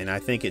 and I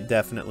think it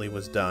definitely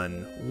was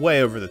done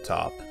way over the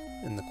top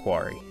in the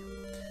Quarry.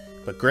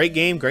 But great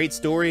game, great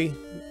story,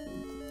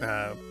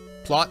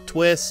 plot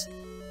twist,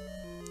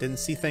 didn't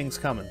see things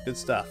coming, good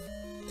stuff.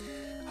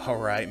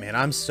 Alright, man,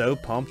 I'm so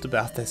pumped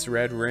about this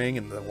red ring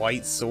and the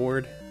white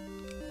sword.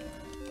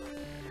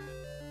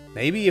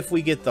 Maybe if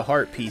we get the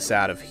heart piece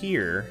out of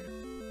here,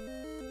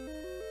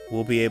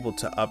 we'll be able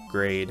to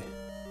upgrade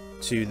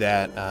to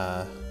that,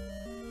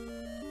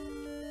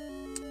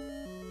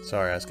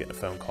 sorry, I was getting a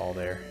phone call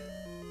there.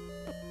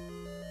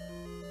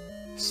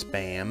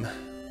 Spam.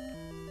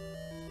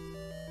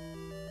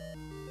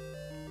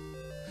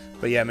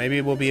 But yeah, maybe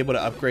we'll be able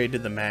to upgrade to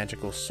the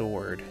magical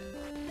sword.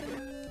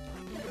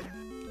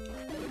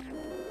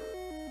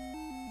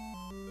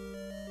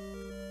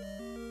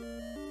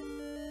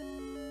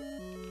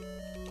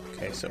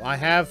 Okay, so I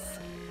have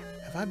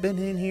I been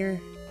in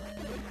here?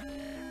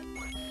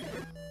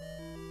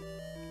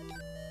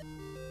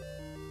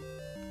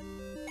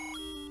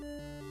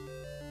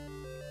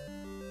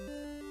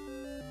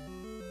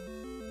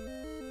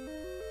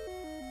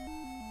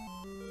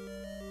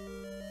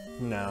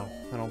 No,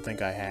 I don't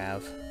think I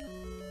have.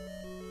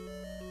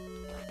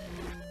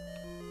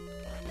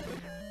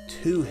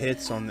 2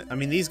 hits on the... I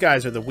mean, these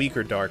guys are the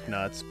weaker Dark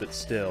Nuts, but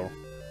still.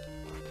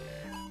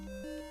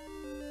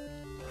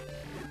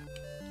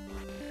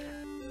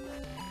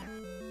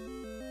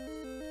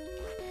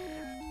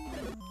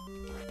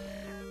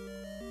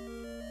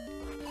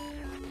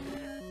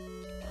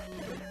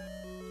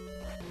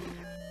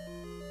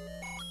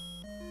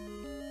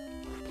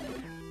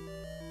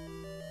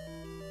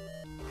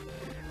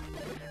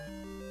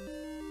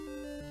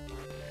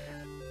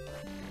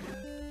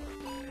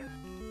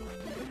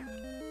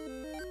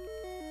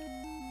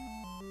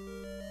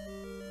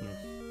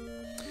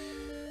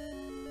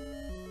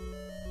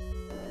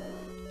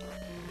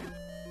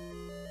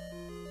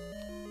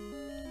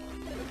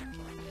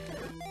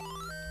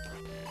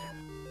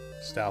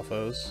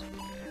 Stalfos.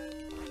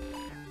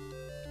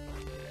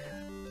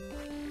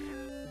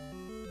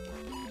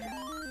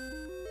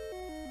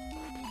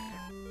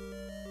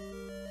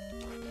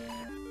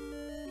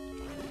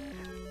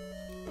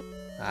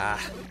 Ah.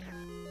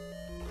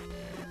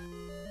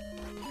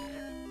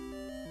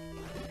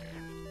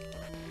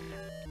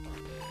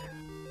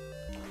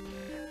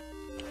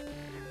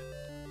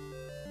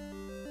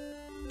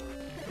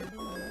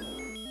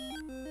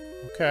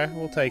 Okay,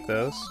 we'll take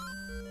those.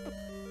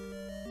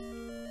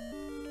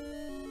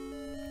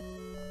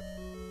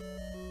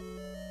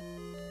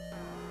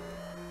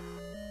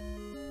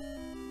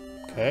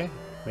 Okay,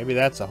 maybe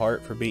that's a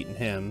heart for beating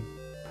him.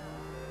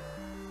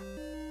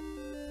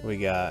 We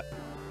got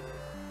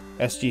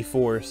SG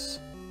Force.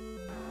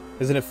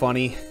 Isn't it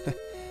funny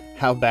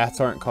how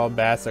bats aren't called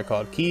bats? They're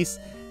called keys,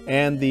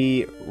 and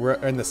the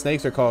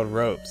snakes are called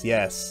ropes.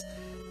 Yes,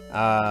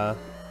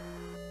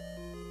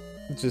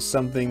 just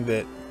something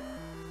that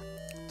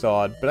it's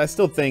odd, but I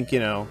still think, you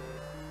know,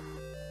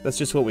 that's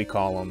just what we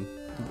call them.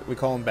 We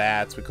call them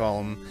bats. We call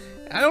them.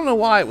 I don't know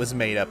why it was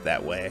made up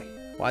that way.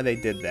 Why they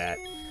did that.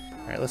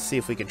 Alright, let's see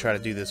if we can try to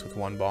do this with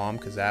 1 bomb,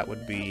 because that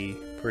would be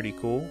pretty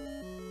cool.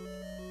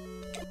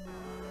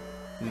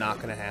 Not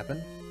gonna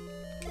happen.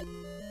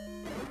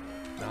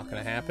 Not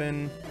gonna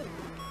happen.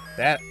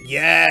 That,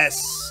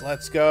 yes!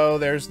 Let's go,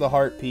 there's the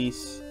heart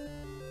piece.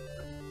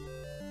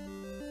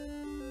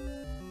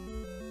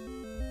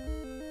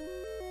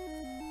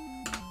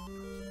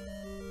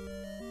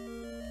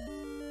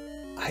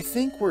 I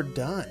think we're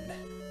done.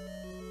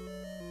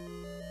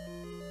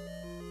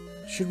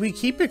 Should we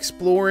keep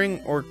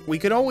exploring, or we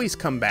could always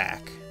come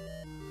back?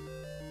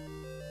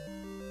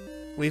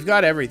 We've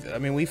got everything. I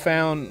mean, we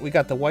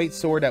got the white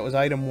sword, that was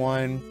item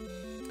 1,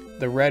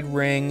 the red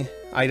ring,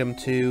 item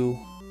 2,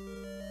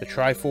 the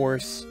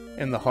Triforce,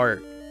 and the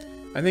heart.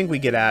 I think we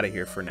get out of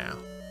here for now.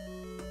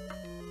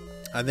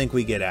 I think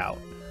we get out.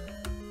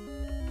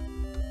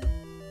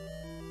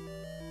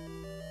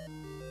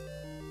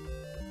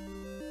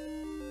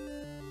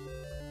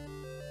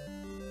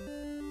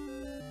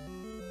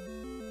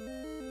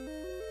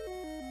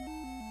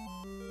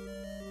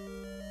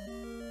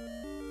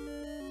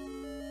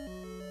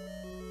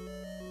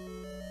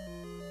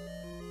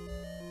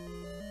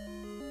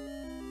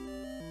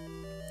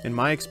 In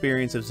my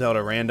experience of Zelda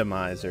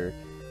Randomizer,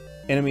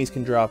 enemies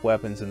can drop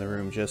weapons in the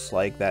room just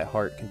like that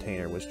heart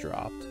container was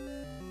dropped.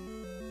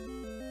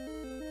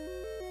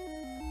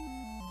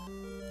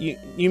 You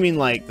mean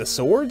like the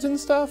swords and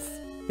stuff?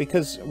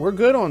 Because we're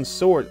good on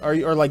sword,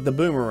 or like the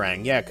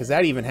boomerang, yeah, because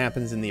that even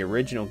happens in the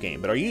original game.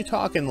 But are you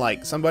talking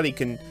like somebody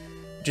can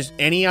just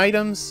any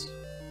items?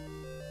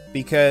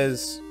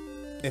 Because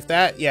if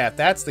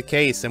that's the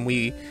case, then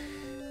we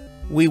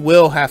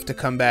will have to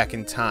come back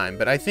in time.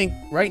 But I think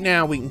right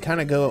now we can kind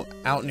of go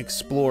out and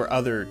explore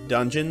other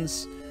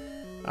dungeons.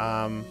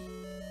 But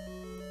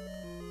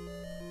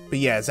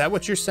yeah, is that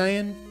what you're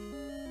saying?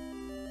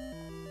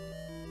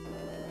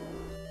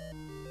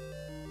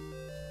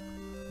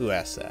 Who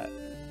asked that?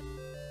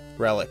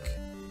 Relic.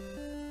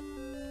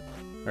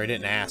 Or I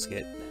didn't ask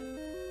it.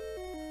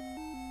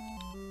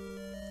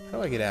 How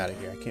do I get out of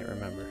here? I can't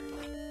remember.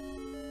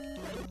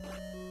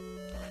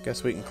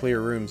 Guess we can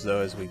clear rooms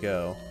though as we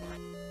go.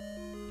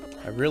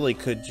 I really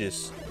could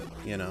just,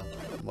 you know,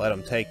 let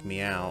them take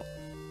me out.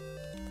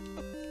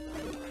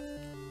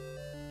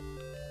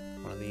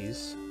 One of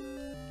these.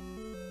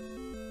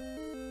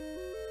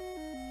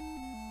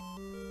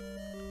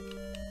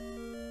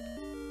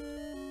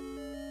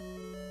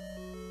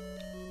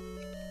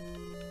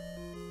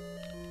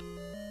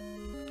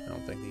 I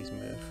don't think these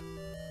move.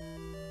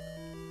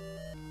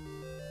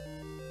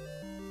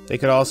 They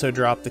could also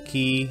drop the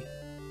key.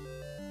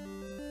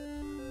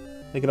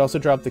 They could also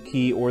drop the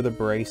key or the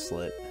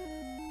bracelet.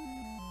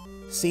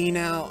 See,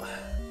 now,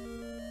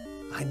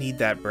 I need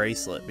that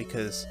bracelet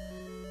because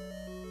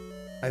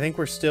I think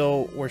we're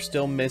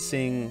still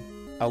missing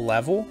a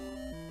level,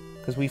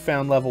 because we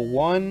found level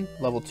 1,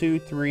 level 2,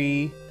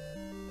 3.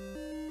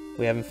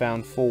 We haven't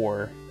found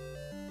 4.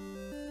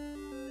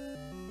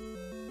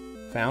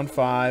 Found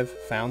 5,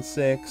 found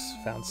 6,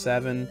 found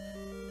 7,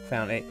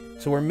 found 8.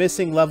 So we're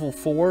missing level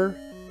 4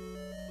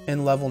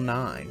 and level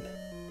 9.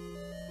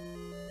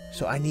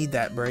 So I need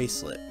that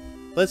bracelet.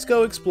 Let's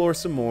go explore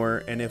some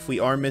more, and if we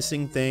are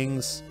missing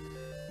things,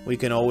 we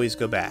can always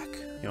go back. You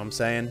know what I'm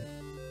saying?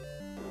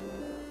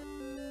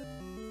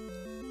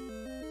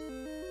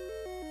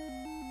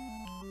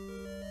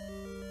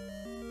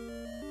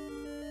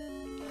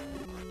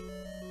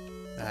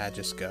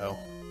 Just go.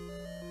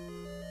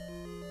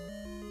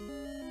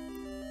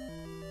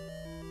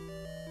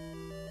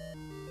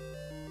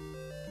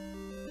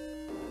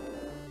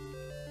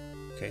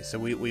 Okay, so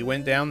we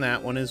went down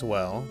that one as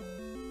well.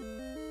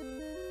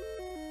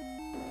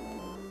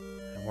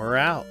 And we're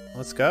out.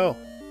 Let's go.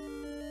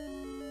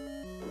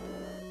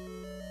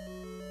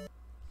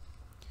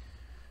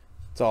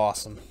 It's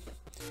awesome.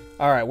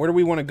 Alright, where do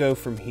we want to go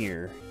from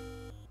here?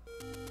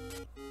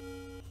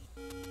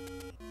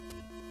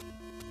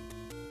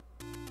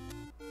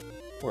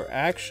 We're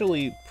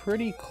actually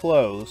pretty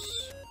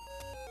close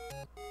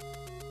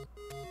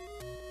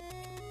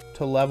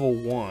to level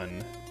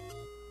 1.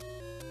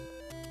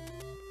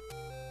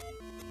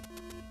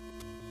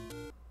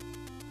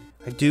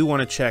 I do want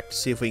to check to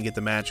see if we can get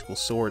the magical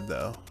sword,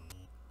 though.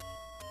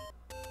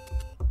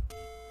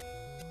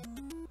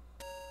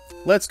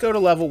 Let's go to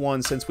level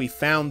 1 since we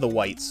found the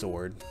white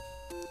sword.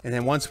 And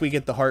then once we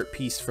get the heart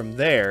piece from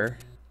there,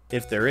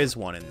 if there is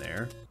one in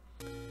there,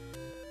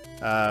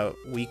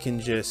 we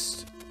can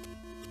just...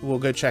 We'll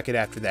go check it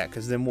after that,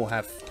 because then we'll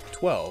have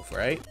 12,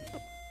 right?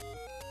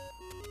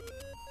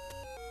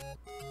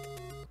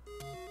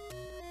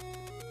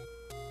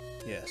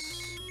 Yes.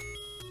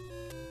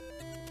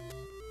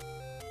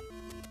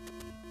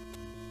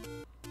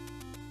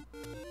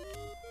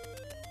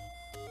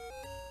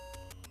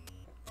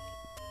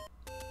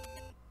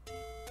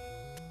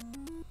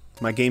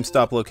 My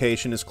GameStop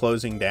location is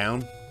closing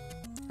down.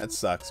 That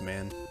sucks,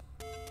 man.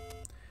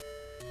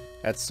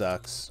 That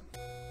sucks.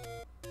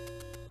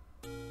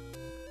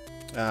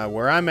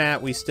 Where I'm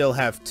at, we still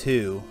have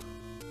 2.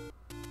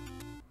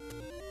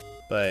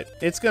 But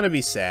it's gonna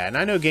be sad. And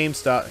I know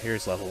GameStop...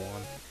 Here's level 1.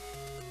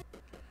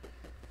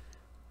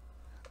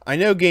 I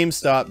know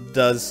GameStop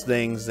does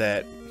things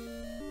that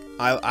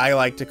I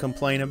like to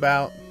complain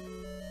about.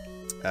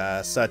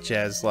 Such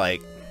as,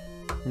 like,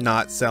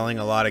 not selling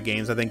a lot of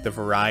games. I think the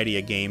variety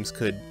of games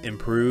could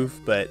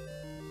improve, but...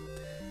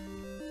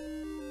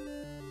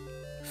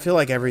 I feel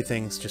like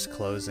everything's just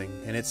closing,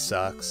 and it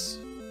sucks.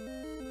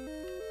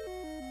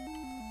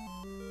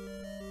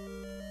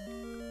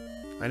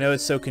 I know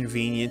it's so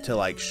convenient to,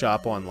 like,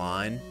 shop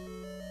online,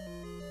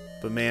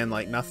 but man,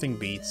 like, nothing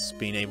beats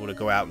being able to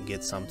go out and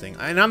get something.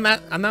 And I'm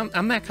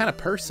that kind of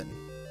person.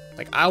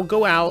 Like, I'll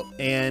go out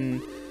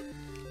and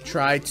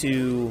try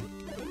to,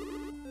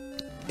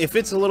 if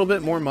it's a little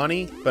bit more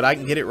money, but I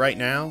can get it right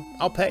now,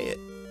 I'll pay it.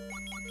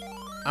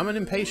 I'm an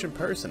impatient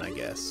person, I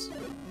guess.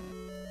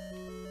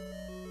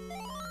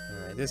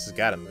 Alright, this has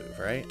got to move,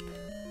 right?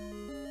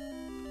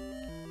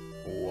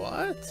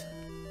 What?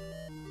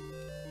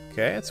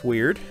 Okay, that's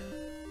weird.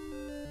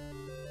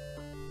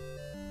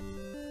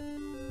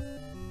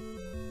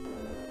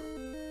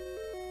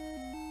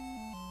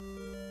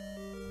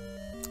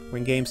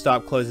 When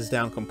GameStop closes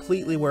down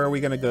completely, where are we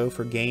going to go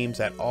for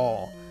games at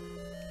all?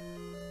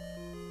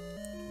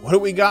 What do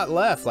we got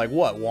left? Like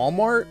what,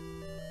 Walmart?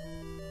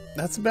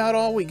 That's about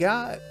all we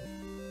got.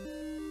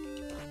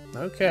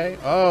 Okay.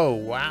 Oh,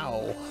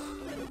 wow.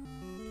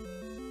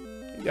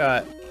 We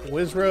got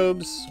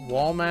Wizrobes,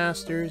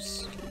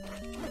 Wallmasters.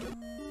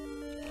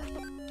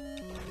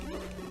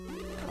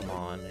 Come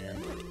on,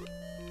 man.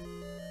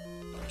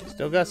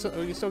 Still got some,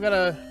 we still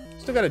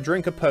gotta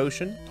drink a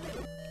potion.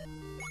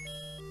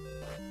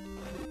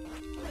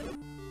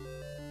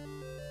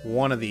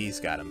 One of these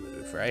gotta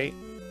move, right?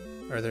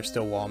 Or are there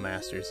still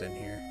Wallmasters in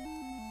here?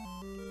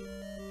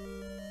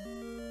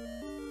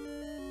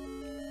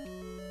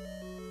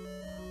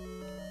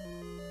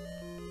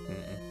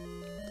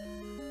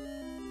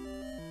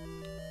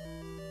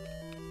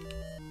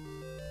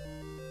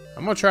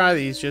 I'm gonna try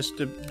these just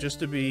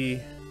to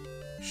be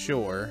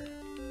sure.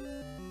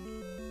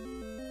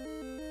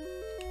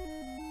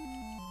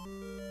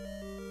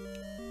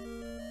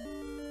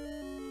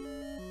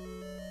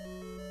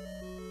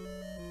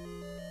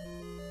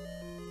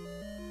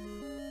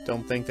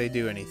 Don't think they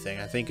do anything.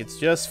 I think it's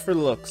just for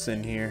looks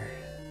in here.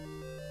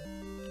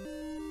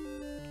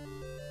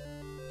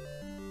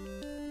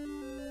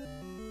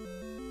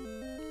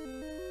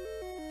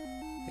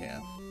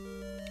 Yeah.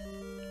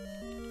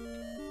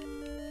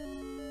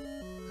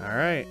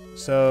 Alright,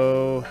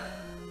 so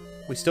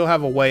we still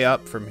have a way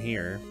up from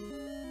here.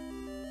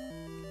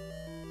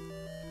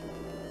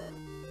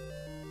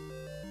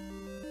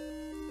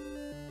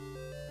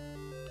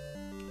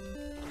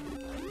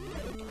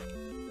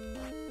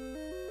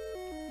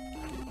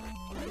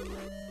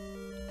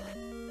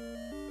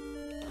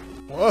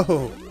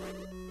 Whoa!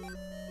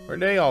 Where'd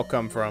they all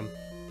come from?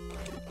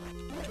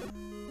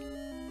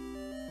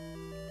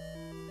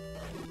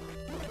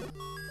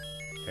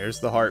 There's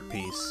the heart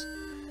piece.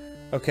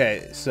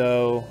 Okay,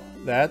 so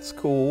that's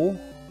cool.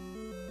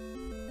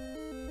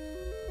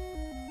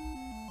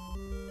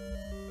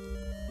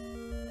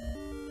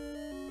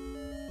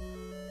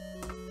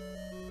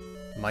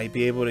 Might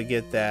be able to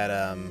get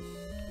that,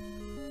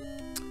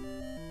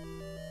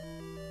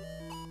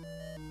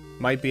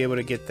 might be able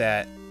to get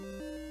that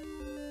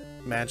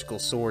magical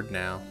sword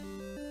now.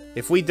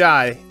 If we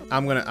die,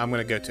 I'm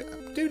gonna go to...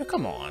 Dude,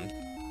 come on.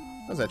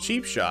 That was a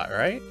cheap shot,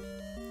 right?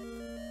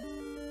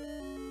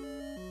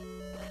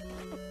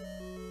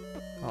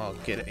 Oh,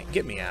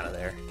 get me out of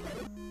there.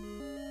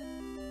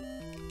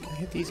 Can I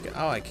hit these guys?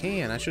 Oh, I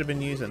can. I should have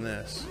been using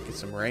this. Get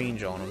some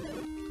range on them.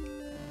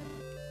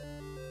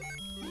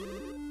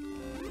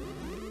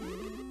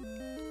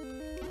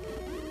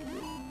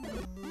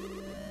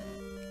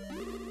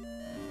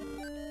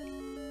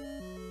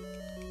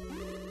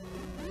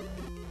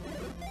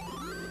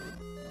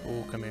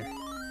 Oh, come here.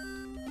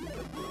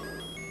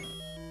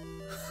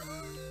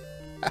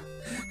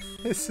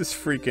 This is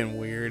freaking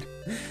weird.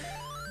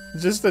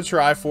 Just a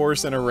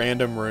Triforce in a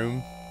random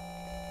room.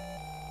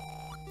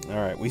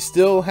 Alright, we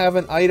still have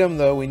an item,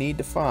 though, we need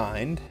to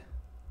find.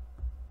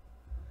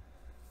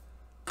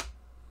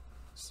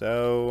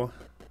 So,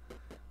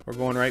 we're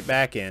going right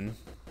back in.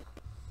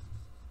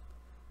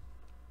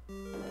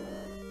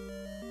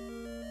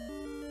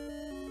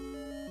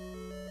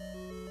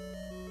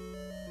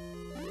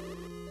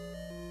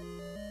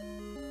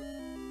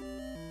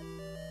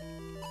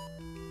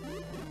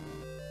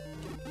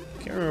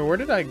 Can't remember, where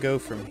did I go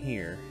from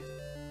here?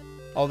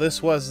 Oh,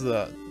 this was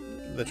the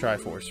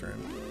Triforce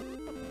room.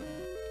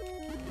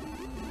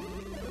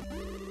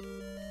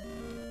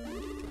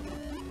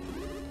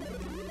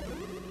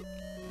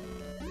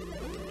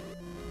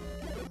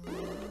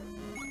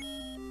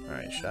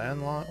 Alright, should I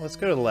unlock? Let's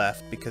go to the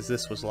left, because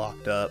this was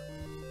locked up.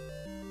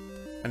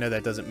 I know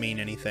that doesn't mean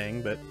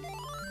anything, but...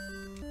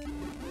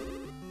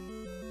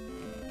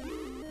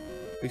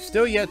 We've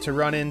still yet to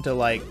run into,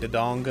 like,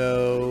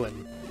 Dodongo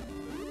and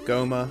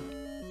Goma.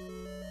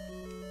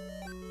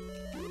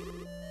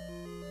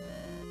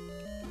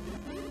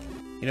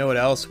 You know what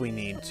else we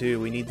need, too?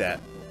 We need that.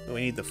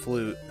 We need the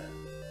flute.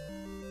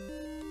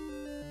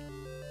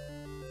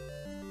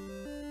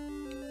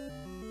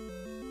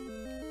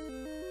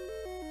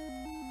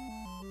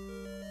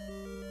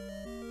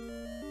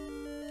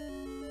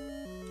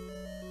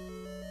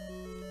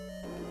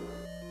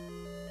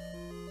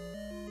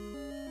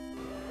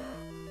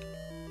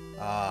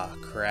 Ah,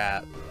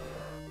 crap.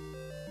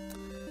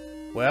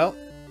 Well,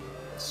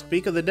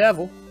 speak of the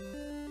devil.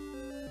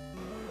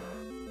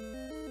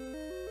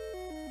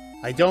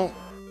 I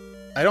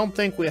don't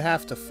think we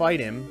have to fight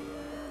him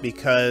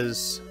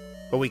because,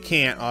 but we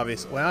can't,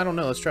 obviously. Well, I don't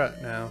know. Let's try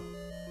it now.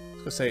 I was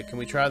gonna say, can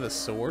we try the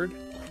sword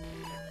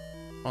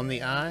on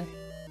the eye?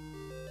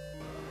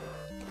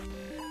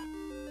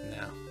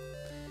 No.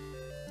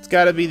 It's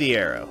got to be the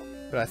arrow.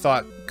 But I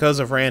thought because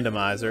of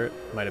Randomizer,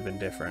 it might have been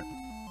different.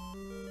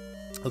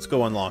 Let's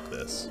go unlock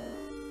this.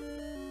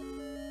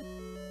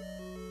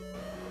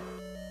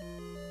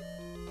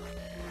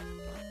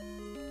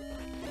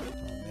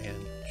 Oh man,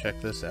 check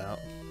this out.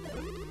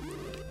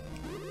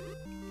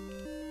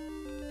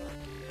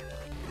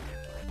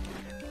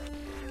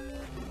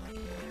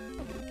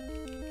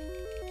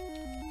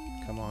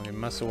 Come on, give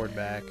my sword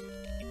back.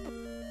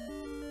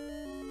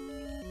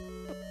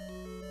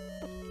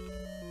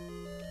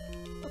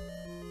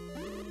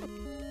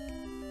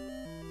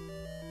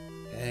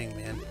 Dang,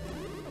 man.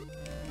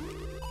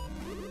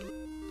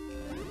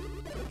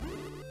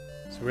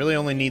 So really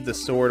only need the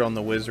sword on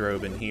the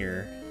Wizrobe in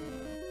here.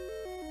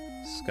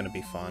 This is gonna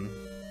be fun.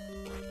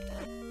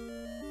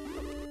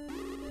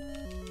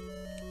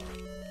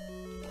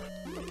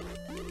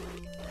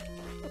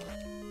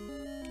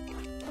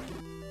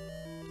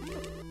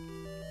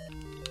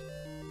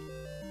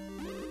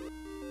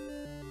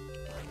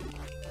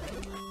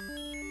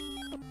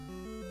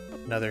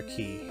 Another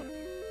key.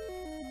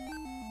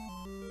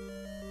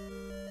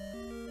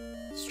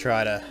 Let's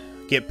try to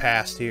get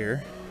past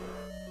here.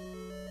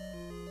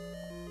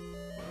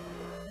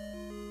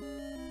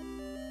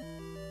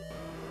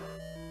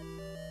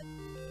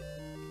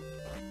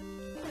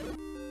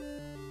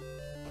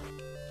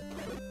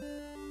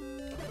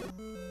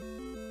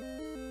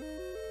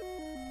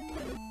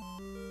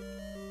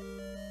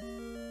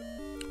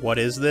 What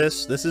is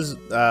this? This is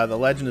the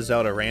Legend of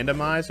Zelda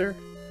Randomizer,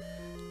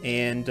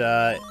 and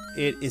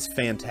it is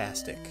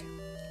fantastic.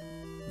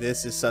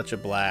 This is such a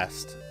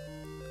blast.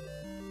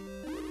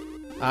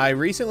 I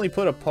recently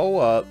put a poll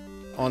up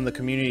on the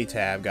community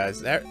tab,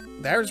 guys.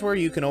 There's where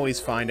you can always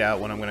find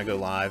out when I'm going to go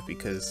live,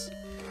 because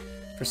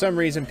for some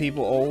reason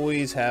people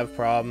always have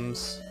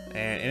problems,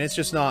 and it's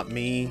just not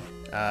me.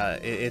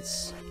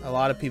 It's a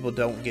lot of people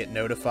don't get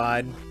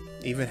notified,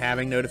 even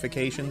having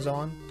notifications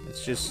on.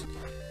 It's just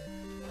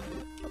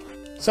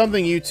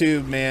something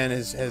YouTube, man,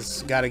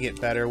 has got to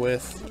get better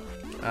with.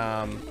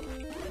 Oh,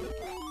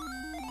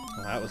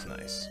 that was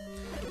nice.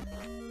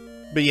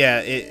 But yeah,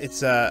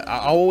 it's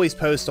I'll always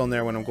post on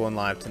there when I'm going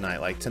live tonight.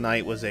 Like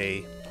tonight was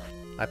I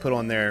put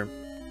on there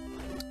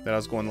that I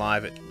was going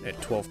live at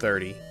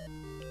 12:30.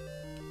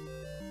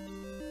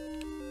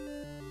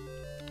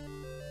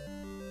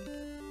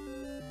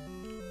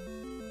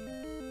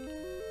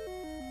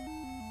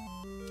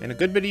 And a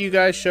good bit of you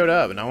guys showed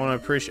up, and I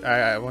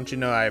want you to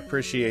know I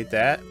appreciate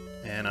that,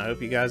 and I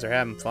hope you guys are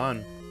having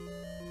fun.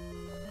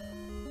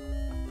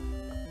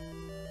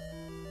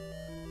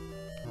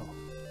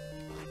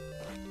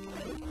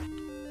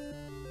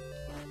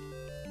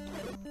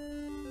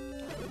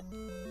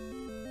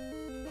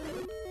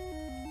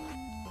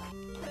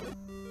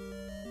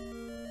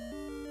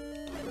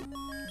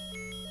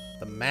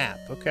 The map,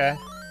 okay.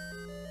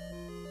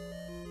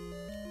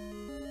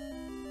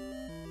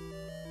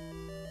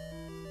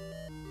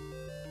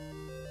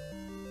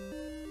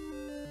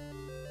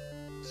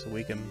 So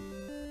we can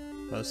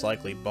most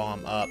likely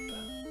bomb up.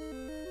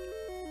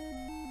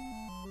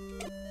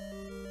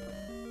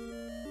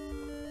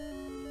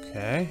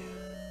 Okay.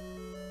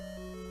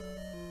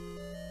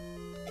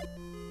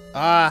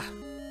 Ah!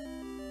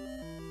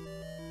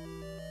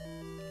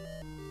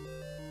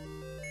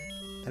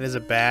 That is a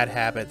bad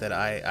habit that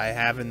I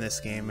have in this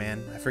game,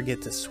 man. I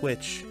forget to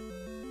switch.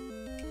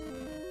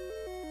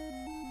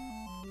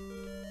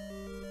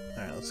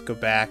 Alright, let's go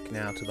back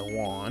now to the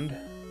wand.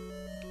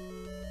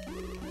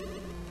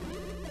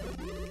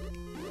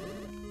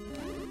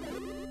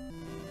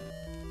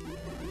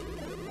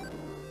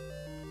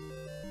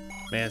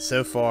 Man,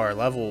 so far,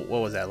 level,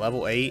 what was that,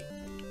 level 8?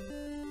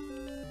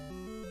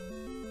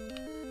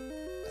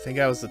 I think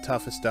that was the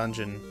toughest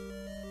dungeon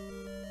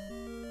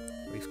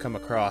we've come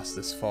across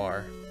this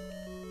far.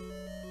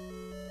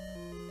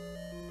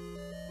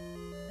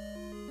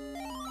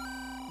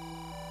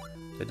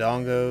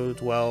 Dodongo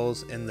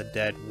dwells in the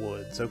dead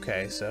woods.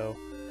 Okay, so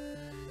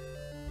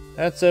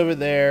that's over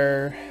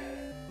there.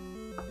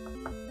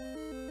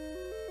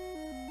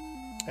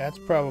 That's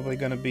probably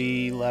going to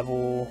be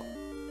level...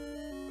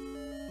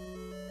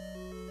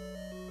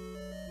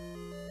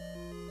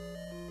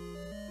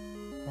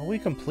 Well, we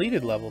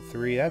completed level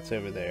 3. That's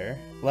over there.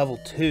 Level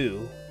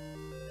 2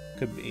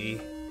 could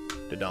be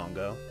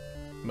Dodongo,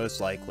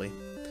 most likely.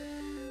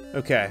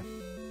 Okay.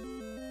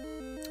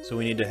 So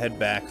we need to head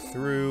back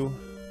through.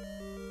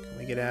 Can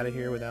we get out of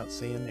here without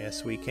seeing?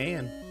 Yes, we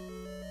can.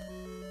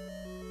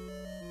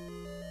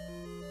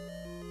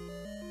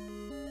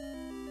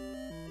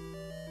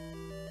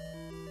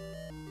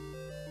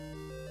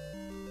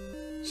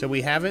 So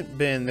we haven't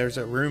been... There's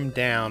a room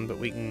down, but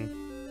we can...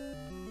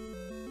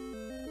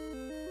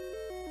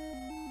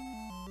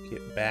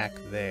 get back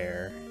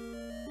there.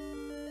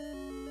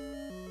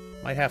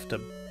 Might have to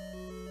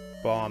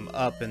bomb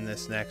up in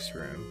this next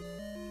room.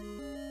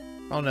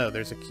 Oh no,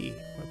 there's a key.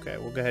 Okay,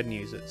 we'll go ahead and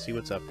use it. See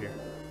what's up here.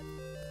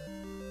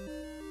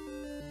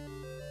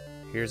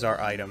 Here's our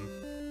item.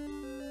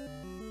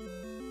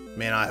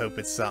 Man, I hope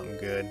it's something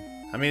good.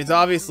 I mean, it's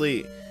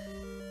obviously...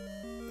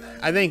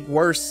 I think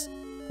worst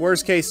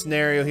case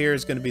scenario here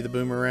is going to be the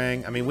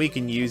boomerang. I mean, we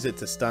can use it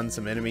to stun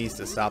some enemies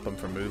to stop them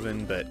from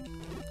moving, but...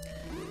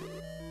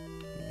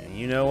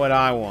 You know what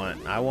I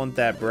want. I want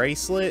that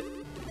bracelet.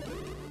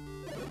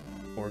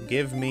 Or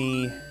give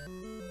me...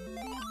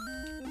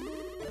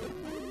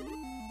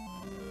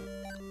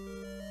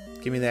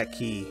 Give me that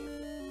key.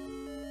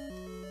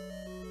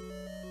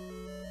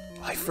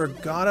 I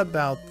forgot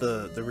about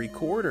the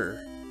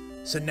recorder.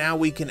 So now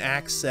we can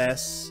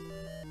access...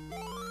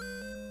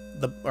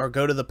 or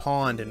go to the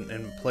pond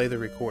and play the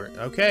recorder.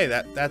 Okay,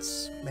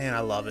 that's... Man, I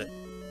love it.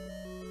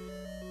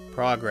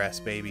 Progress,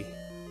 baby.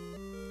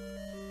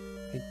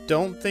 I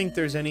don't think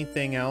there's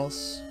anything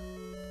else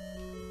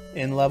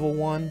in level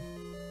 1.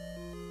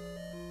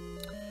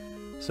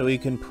 So we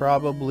can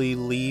probably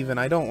leave, and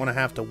I don't want to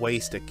have to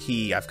waste a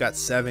key. I've got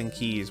 7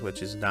 keys,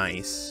 which is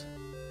nice.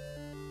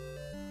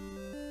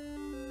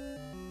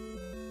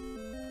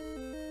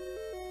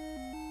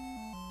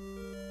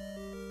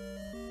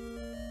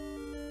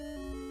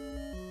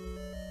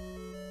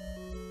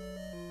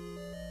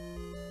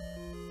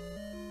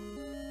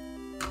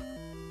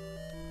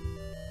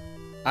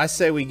 I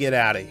say we get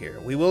out of here.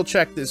 We will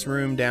check this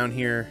room down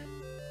here.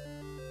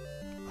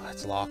 Oh,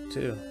 it's locked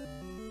too.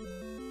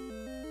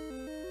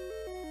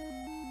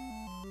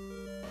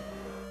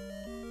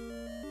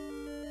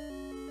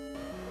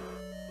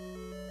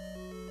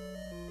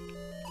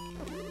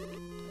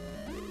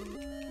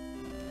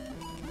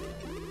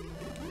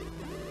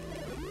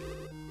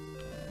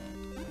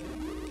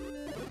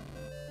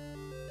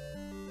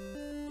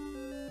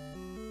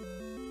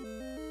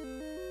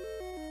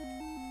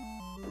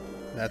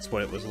 That's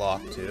what it was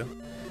locked to.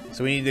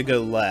 So we need to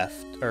go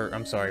left. Or,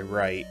 I'm sorry,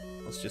 right.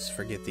 Let's just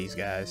forget these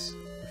guys.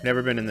 We've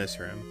never been in this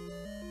room.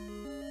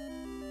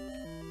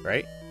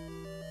 Right?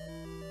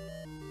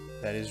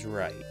 That is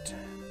right.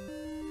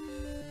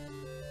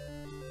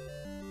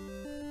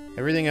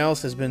 Everything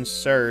else has been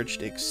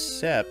searched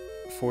except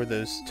for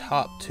those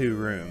top 2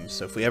 rooms.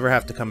 So if we ever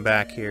have to come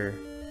back here...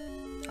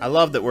 I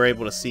love that we're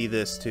able to see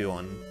this too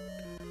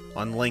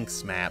on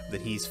Link's map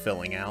that he's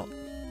filling out.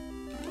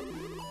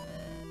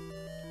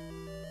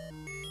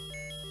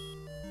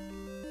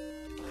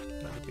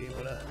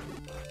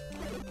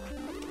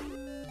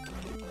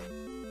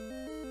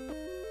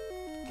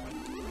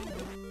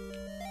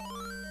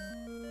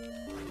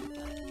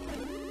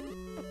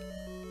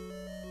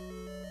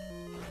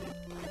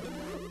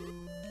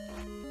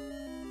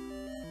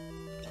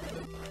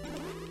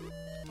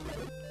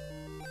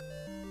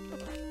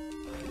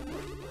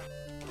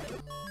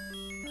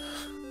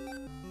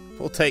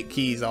 We'll take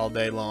keys all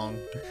day long.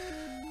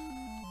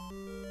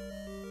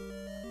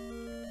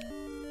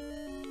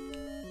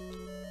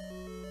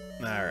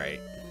 Alright.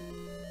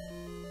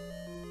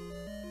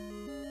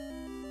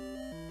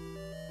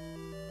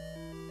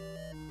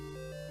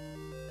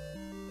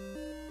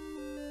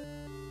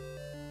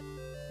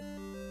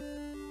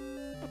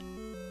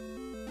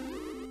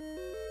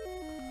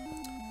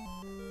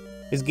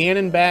 Is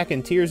Ganon back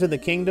in Tears of the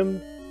Kingdom?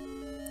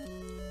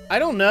 I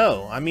don't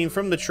know. I mean,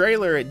 from the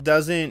trailer, it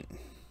doesn't...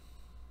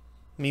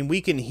 I mean,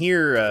 we can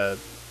hear...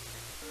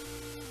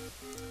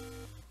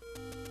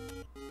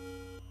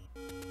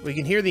 we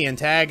can hear the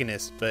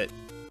antagonist, but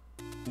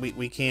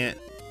we can't,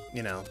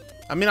 you know...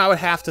 I mean, I would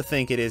have to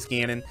think it is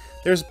Ganon.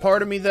 There's a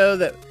part of me, though,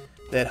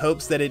 that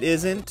hopes that it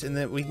isn't, and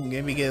that we can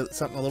maybe get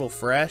something a little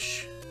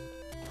fresh.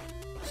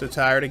 So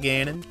tired of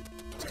Ganon.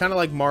 It's kind of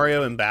like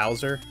Mario and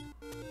Bowser.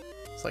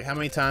 It's like, how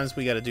many times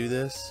we gotta do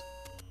this?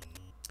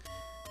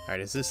 Alright,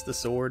 is this the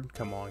sword?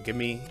 Come on, give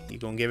me... You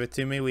gonna give it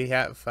to me? We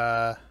have,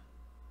 oh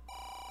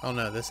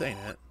no, this ain't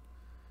it.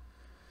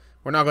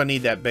 We're not gonna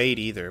need that bait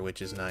either,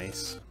 which is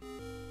nice.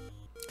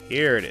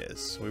 Here it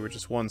is. We were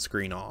just one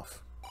screen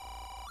off.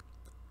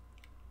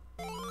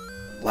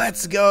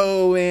 Let's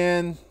go,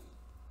 man!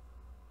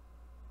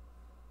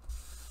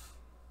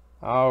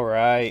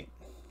 Alright.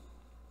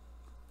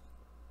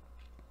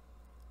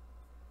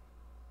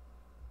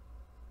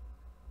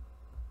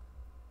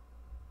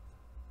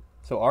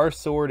 So our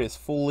sword is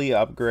fully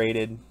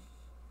upgraded.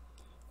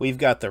 We've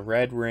got the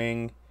red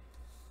ring.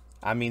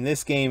 I mean,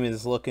 this game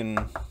is looking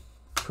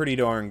pretty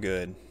darn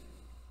good.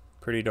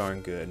 Pretty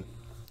darn good.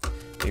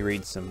 Let me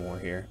read some more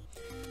here.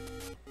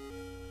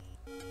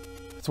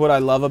 It's what I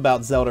love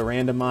about Zelda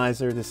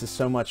Randomizer. This is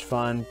so much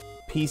fun.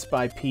 Piece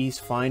by piece,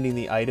 finding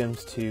the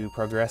items to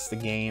progress the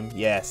game.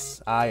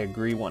 Yes, I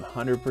agree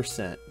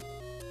 100%.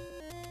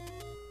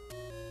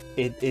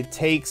 It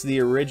takes the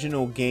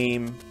original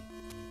game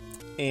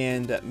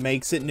and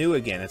makes it new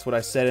again. It's what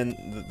I said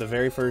in the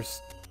very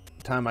first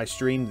time I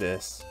streamed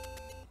this.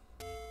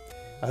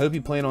 I hope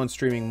you plan on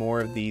streaming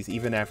more of these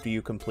even after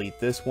you complete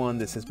this one.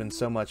 This has been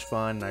so much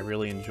fun, and I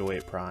really enjoy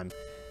it, Prime.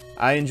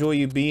 I enjoy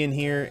you being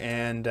here,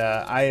 and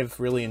I have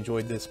really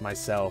enjoyed this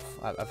myself.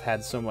 I've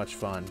had so much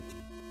fun.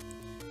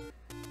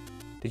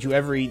 Did you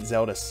ever eat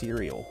Zelda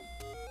cereal?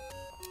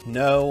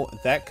 No,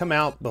 that came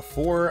out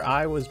before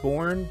I was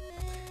born,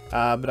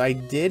 but I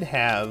did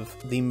have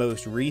the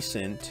most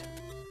recent...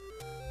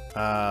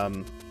 I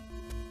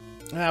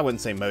wouldn't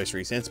say most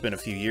recent. It's been a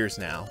few years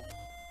now.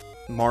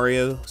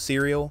 Mario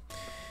cereal.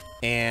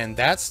 And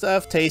that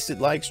stuff tasted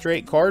like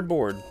straight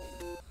cardboard.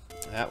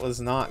 That was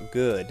not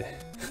good.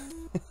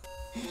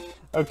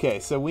 Okay,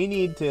 so we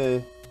need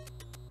to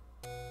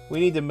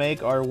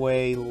make our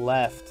way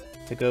left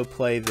to go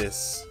play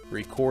this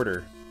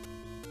recorder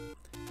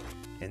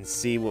and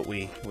see what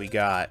we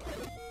got.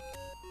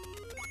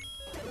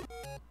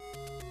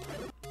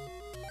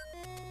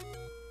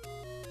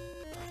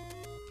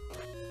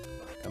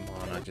 Come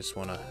on, I just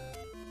want to...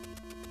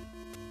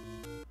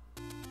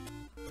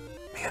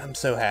 Man, I'm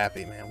so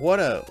happy, man. What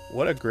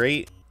a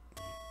great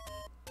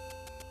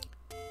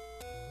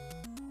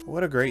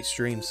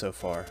stream so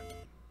far.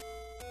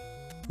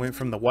 Went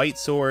from the white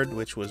sword,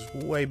 which was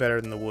way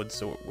better than the wood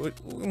sword.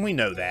 We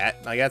know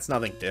that. Like, that's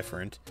nothing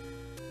different.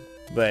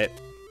 But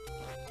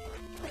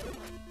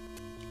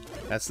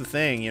that's the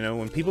thing, you know,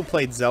 when people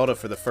played Zelda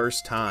for the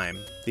first time,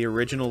 the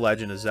original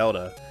Legend of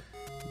Zelda,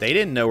 they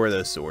didn't know where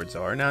those swords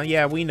are. Now,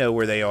 yeah, we know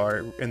where they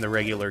are in the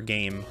regular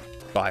game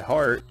by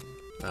heart,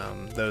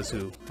 those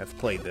who have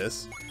played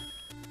this.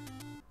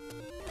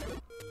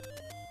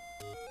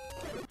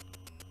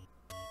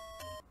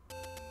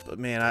 But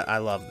man, I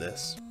love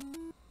this.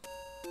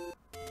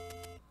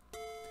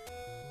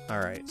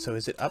 Alright, so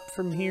is it up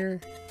from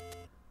here?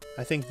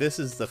 I think this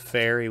is the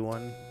fairy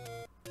one.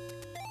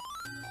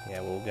 Yeah,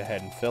 we'll go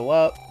ahead and fill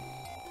up.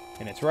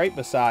 And it's right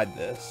beside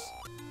this.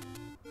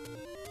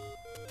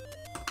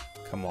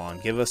 Come on,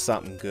 give us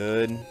something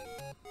good.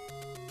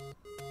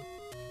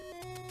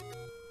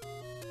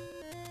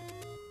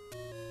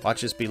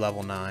 Watch this be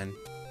level 9.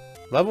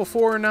 Level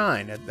 4 or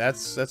 9.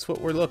 That's what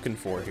we're looking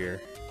for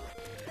here.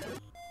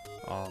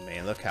 Oh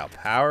man, look how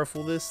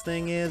powerful this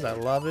thing is. I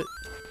love it.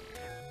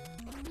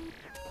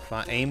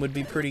 My aim would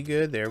be pretty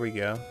good. There we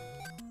go.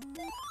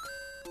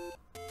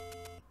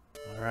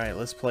 Alright,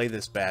 let's play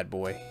this bad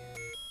boy.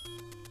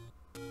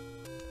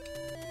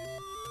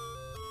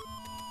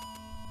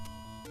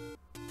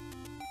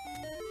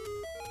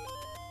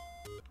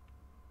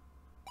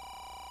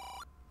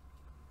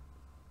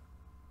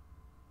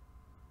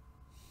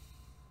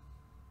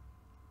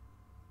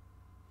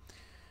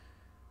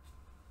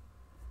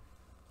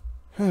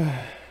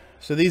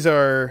 So these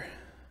are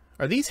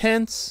these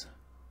hints?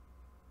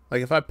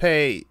 Like if I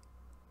pay...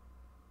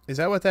 Is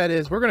that what that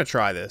is? We're going to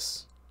try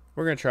this.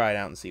 We're going to try it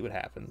out and see what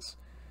happens.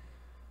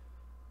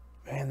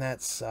 Man,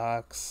 that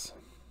sucks.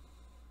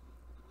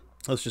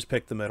 Let's just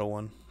pick the middle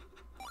one.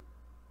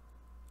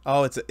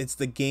 Oh, it's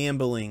the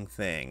gambling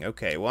thing.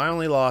 Okay, well I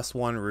only lost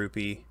 1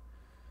 rupee.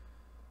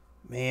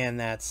 Man,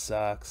 that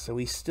sucks. So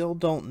we still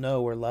don't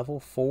know. We're level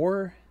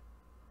 4?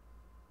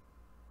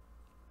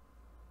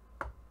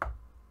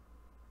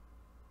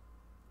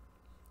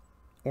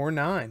 Or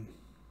 9.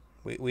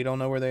 We don't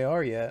know where they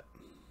are yet.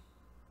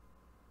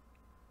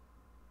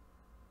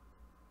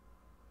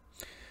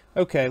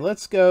 Okay,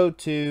 let's go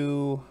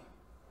to...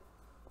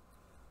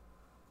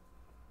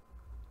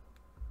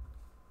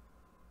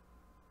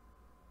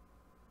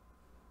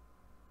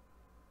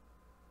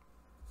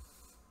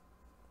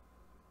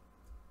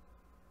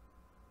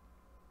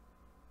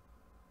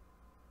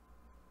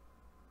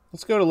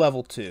 Let's go to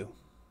level 2.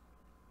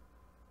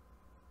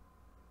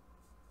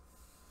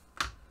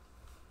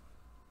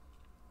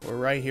 We're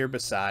right here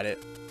beside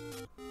it.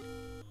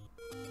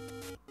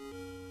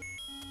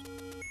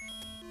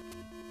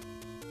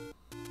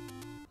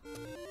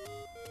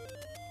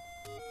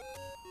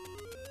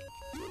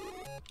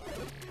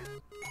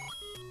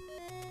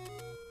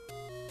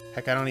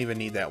 Heck, I don't even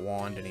need that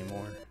wand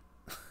anymore.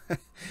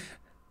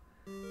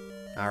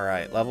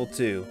 Alright, level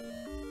 2.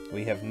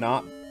 We have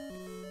not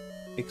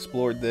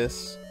explored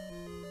this.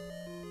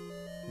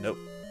 Nope.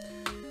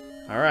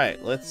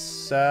 Alright,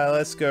 let's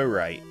go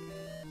right.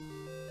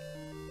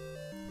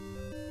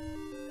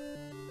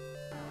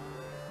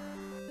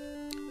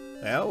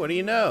 Well, what do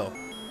you know?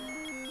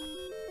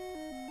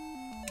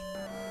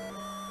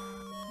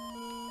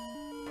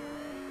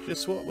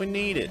 Just what we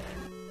needed.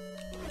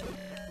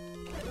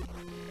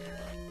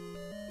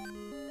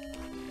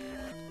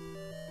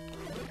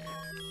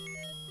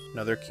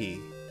 Another key.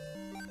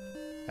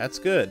 That's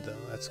good, though.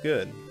 That's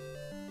good.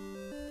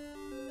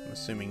 I'm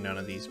assuming none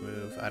of these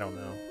move. I don't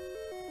know.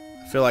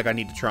 I feel like I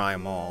need to try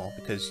them all,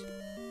 because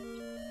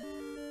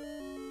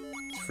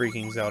it's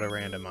freaking Zelda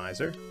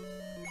Randomizer.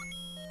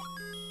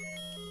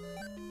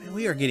 Man,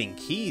 we are getting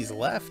keys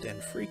left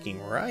and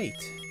freaking right.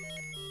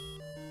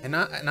 And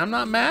I'm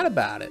not mad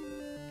about it.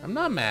 I'm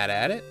not mad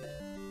at it.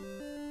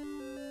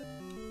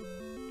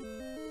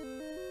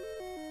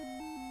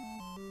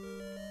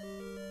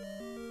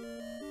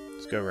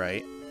 Let's go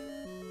right.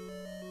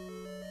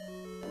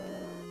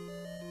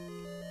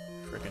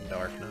 Freaking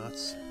dark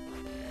nuts.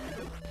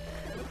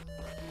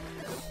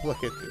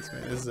 Look at this,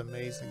 man. This is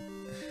amazing.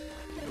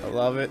 I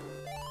love it.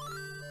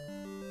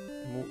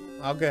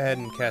 I'll go ahead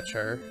and catch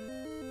her.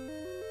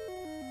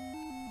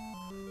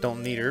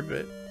 Don't need her,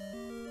 but...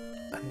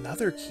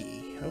 Another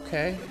key.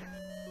 Okay.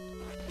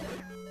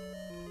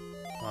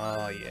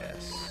 Oh,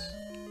 yes.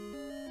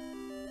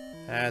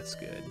 That's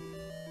good.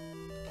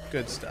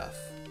 Good stuff.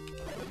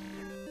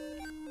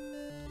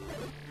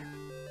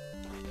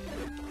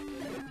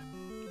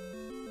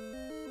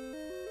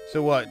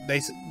 So what?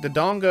 The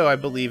dongo, I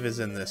believe, is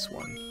in this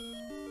one.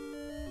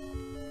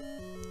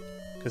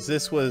 Because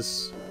this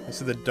is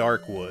the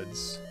Dark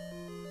Woods.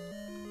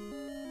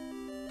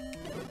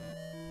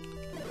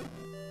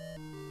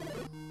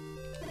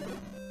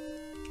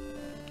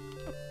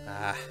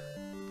 Ah.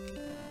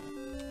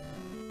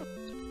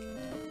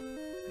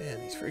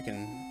 Man, these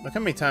freaking... Look how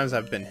many times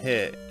I've been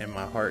hit and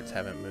my hearts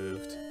haven't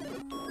moved.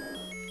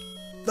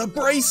 The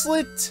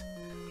bracelet!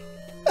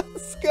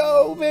 Let's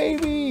go,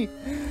 baby!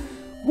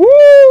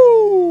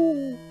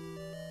 Woo!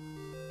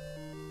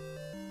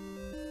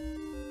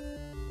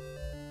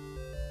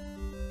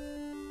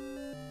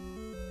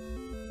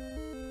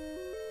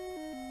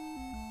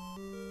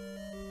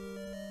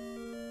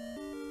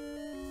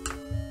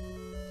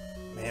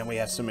 Man, we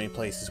have so many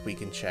places we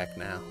can check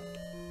now.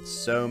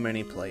 So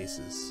many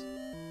places.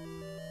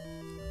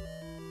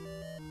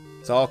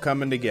 It's all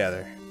coming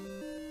together.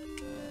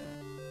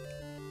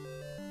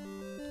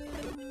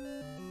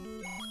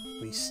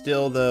 We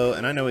still, though,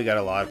 and I know we got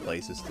a lot of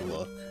places to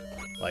look,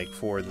 like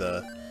for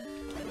the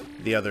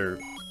other,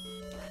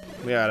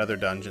 we got other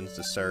dungeons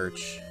to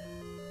search,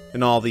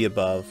 and all the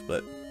above,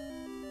 but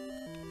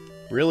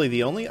really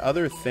the only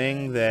other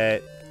thing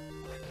that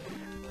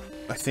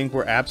I think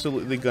we're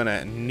absolutely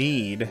gonna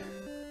need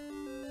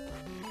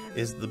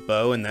is the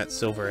bow and that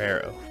silver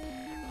arrow.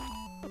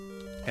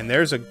 And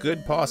there's a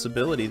good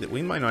possibility that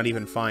we might not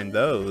even find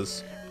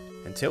those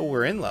until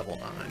we're in level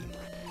 9.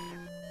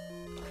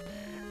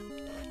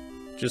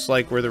 Just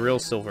like where the real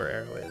silver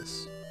arrow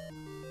is.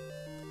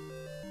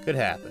 Could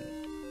happen.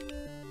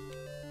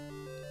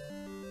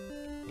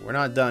 We're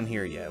not done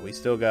here yet. We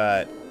still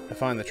got to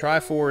find the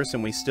Triforce,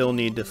 and we still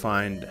need to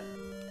find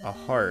a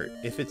heart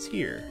if it's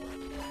here.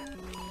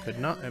 Could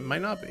not, it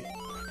might not be.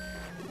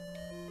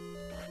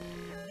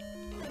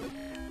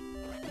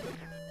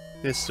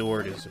 This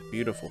sword is a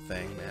beautiful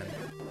thing, man.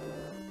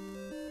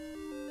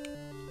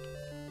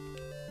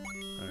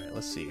 Alright,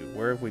 let's see.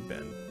 Where have we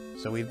been?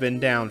 So we've been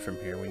down from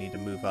here. We need to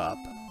move up.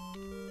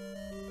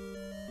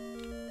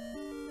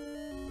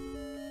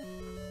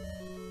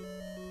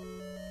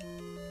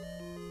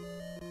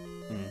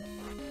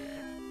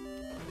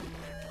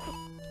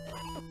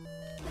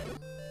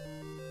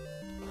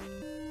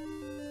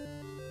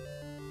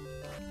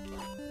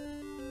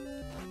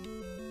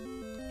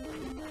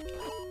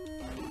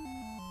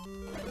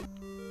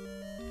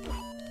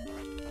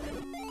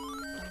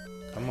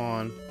 Come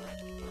on.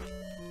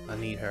 I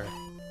need her.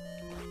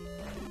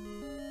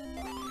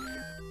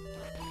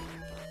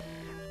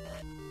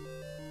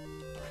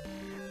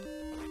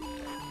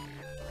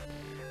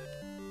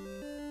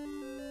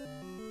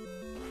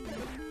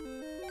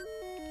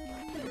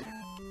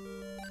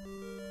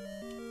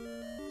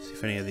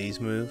 if any of these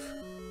move.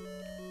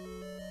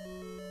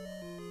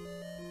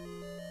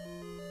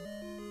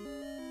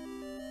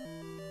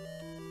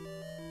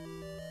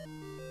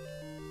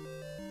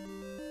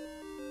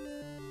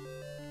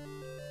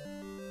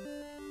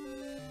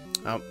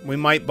 We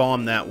might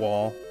bomb that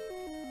wall.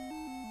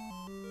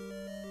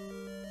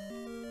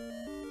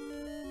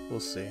 We'll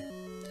see.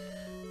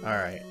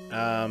 Alright,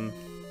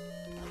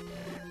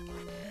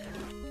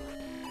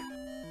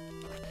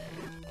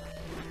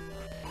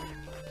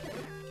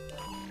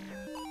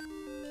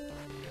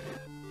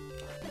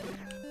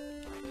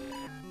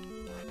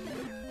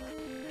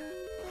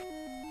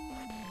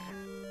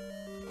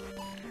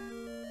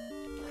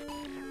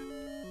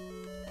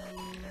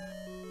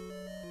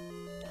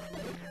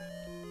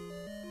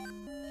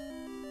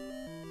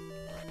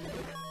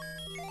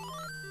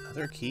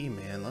 another key,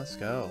 man. Let's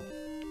go.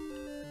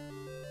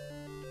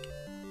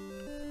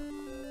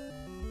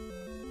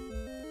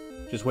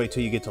 Just wait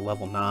till you get to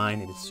level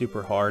 9. It is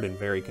super hard and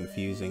very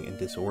confusing and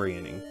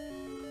disorienting.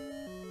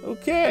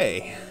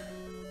 Okay.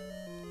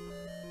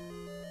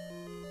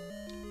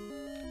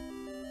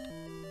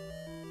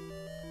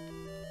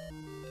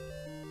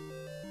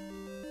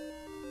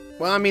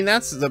 Well, I mean,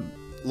 that's the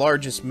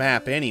largest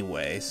map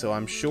anyway, so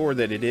I'm sure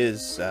that it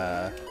is,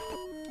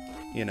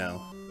 you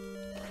know,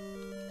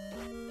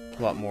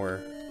 a lot more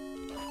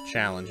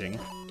challenging.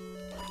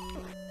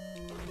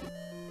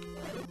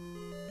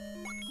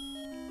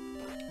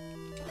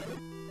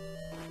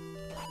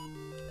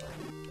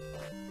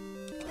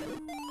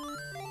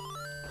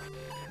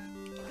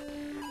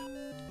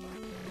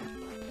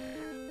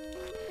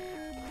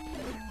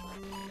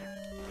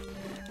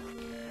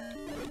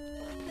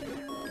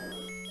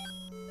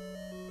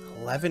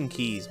 Eleven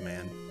keys,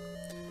 man.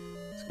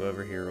 Let's go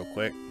over here real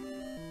quick.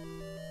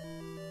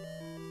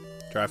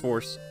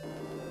 Triforce.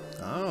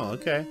 Oh,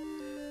 okay.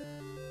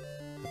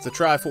 It's a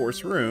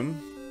Triforce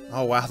room.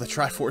 Oh, wow, the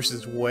Triforce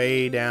is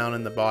way down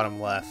in the bottom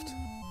left.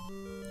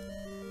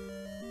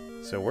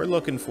 So we're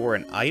looking for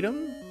an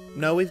item?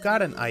 No, we've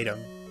got an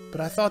item. But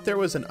I thought there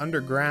was an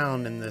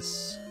underground in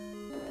this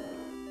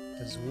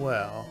as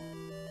well.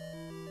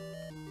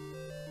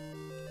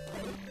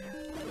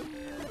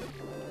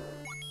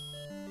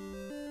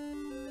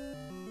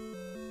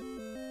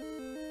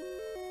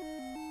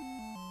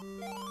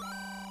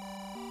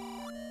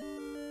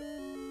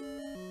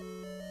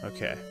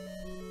 Okay.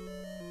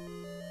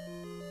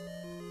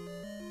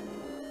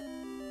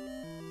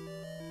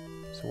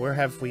 So where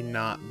have we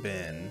not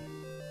been?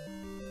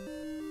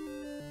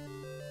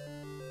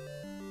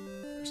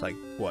 There's like,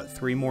 what,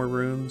 3 more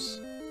rooms?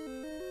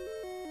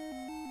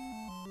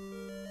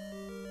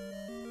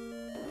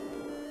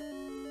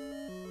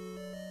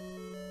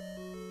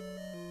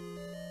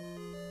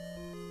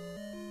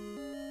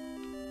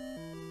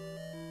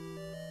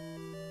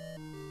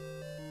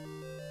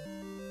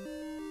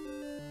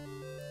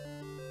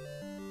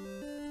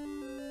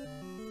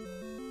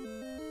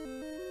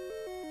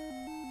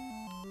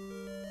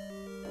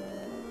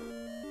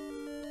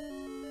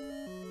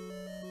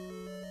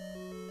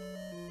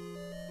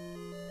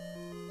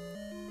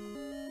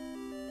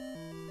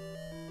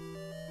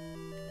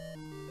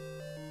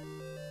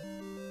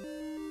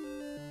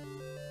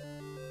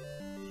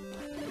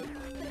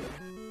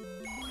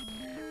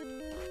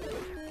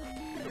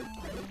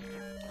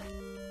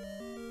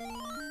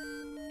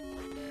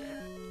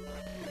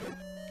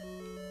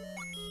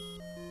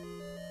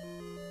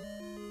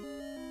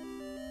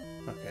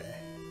 Okay.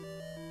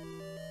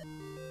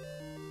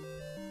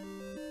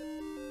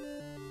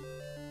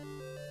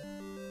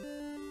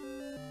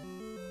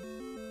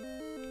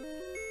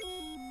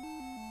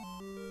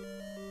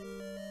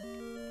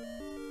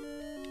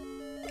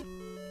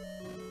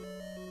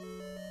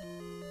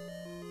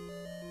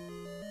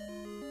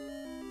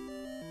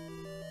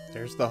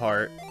 There's the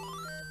heart.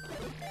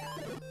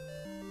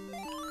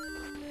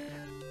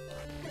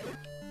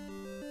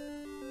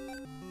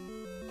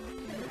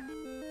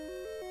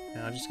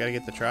 Now I just gotta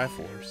get the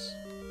Triforce.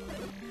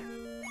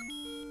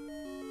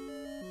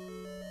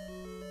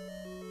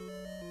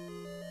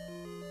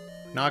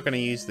 Not gonna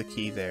use the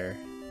key there.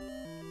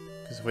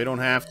 Because if we don't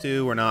have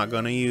to, we're not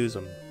gonna use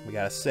them. We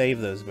gotta save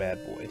those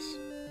bad boys.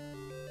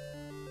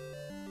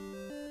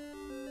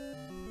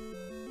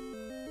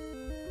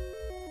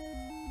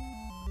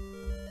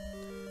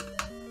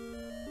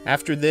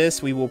 After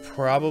this, we will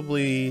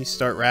probably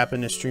start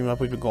wrapping this stream up.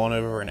 We've been going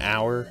over an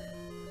hour.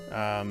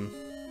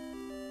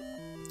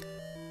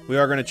 We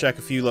are going to check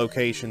a few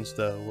locations,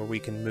 though, where we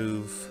can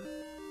move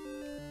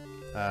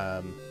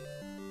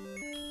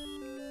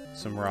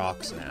some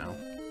rocks now.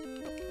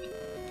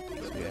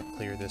 So we gotta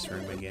clear this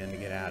room again to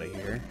get out of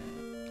here.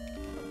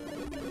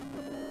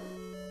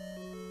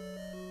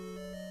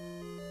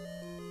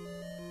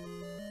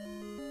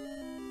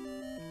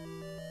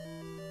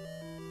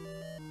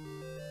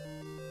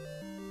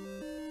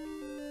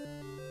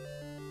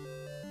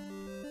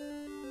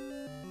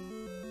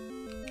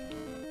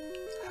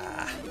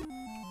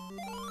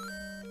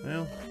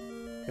 Well,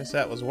 guess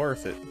that was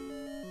worth it.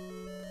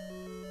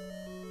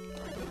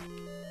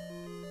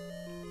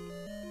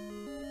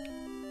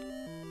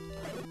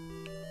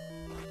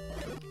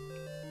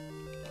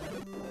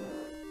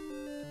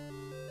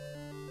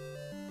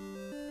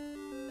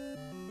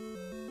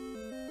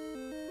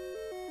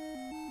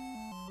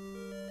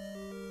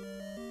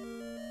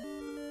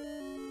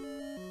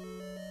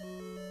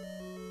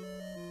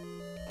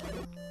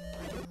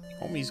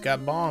 enemy's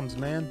got bombs,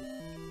 man.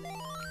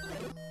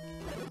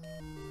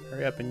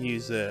 Hurry up and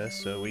use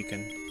this so we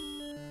can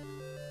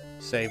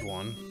save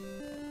one.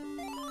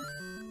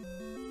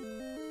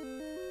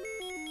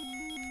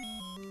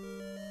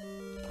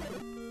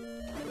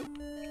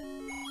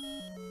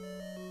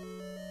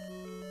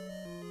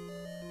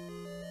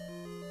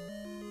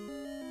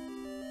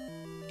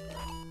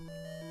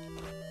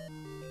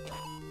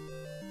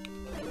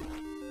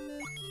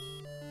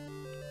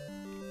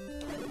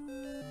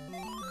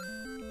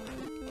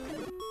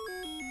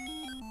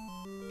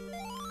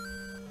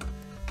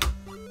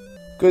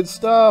 Good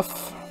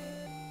stuff.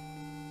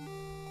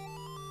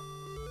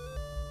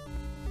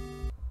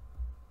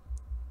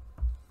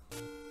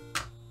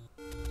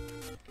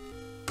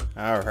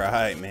 All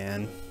right,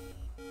 man.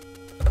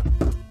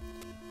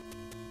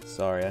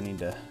 Sorry, I need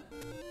to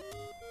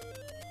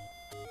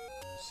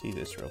see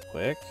this real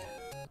quick.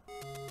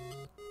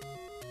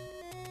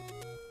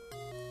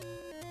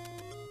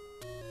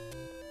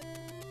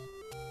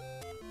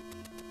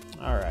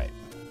 All right.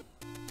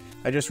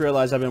 I just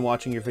realized I've been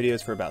watching your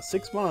videos for about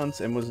 6 months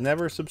and was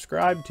never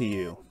subscribed to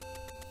you.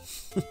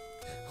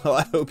 Well,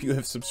 I hope you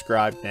have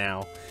subscribed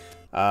now.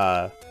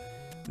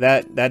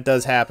 That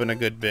does happen a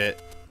good bit.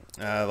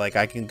 Like,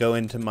 I can go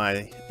into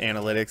my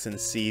analytics and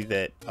see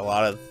that a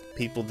lot of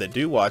people that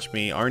do watch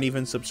me aren't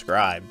even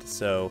subscribed.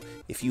 So,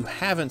 if you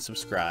haven't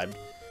subscribed,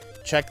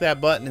 check that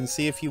button and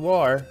see if you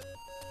are.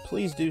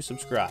 Please do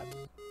subscribe.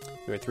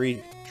 We are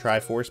 3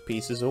 Triforce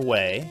pieces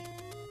away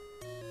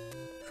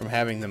from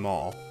having them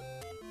all.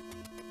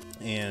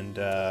 And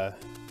let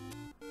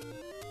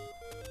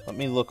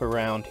me look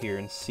around here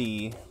and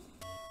see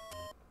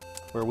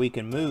where we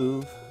can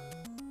move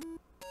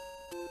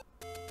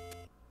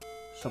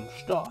some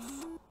stuff.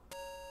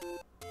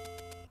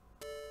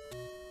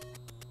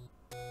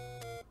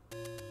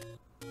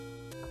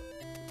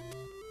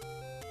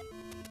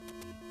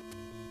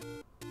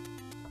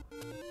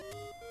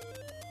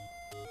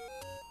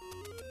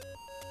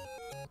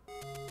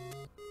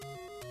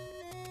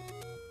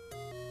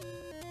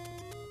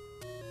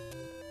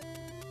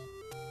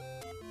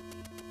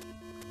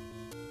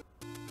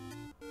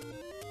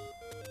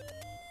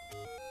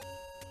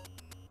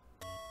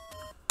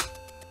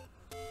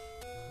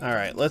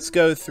 Alright, let's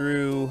go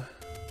through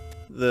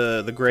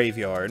the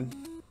graveyard.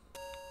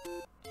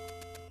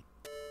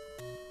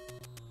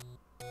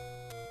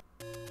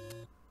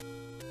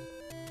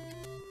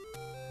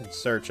 And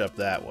search up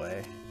that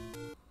way.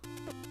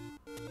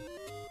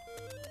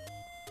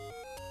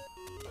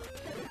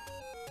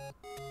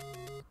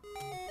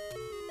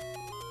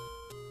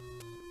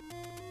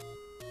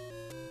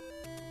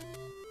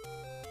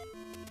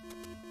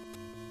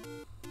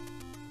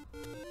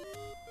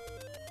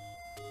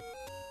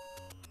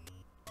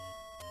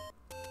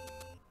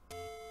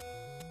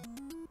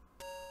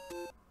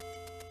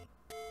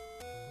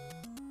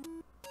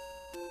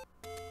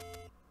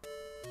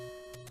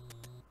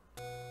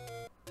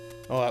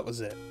 Oh, that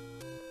was it.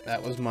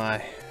 That was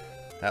my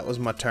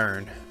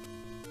turn.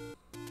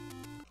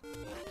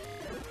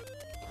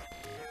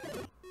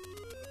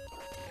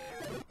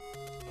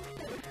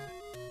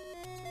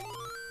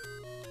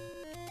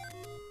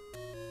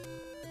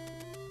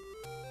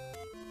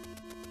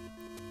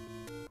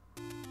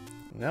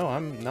 No,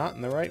 I'm not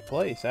in the right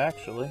place,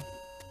 actually.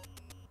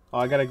 Oh,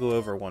 I gotta go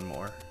over one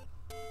more.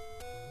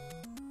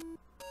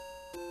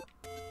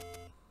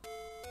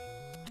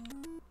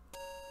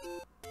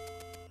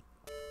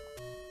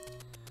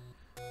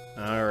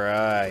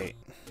 Alright.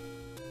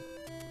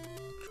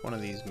 Which one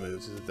of these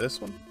moves? Is it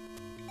this one?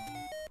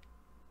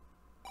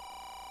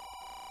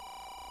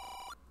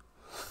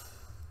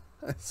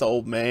 This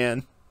old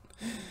man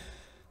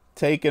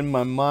taking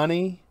my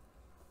money.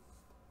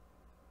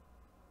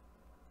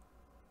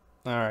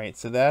 Alright,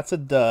 so that's a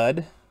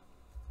dud.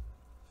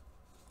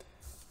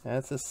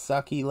 That's a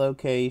sucky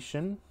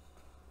location.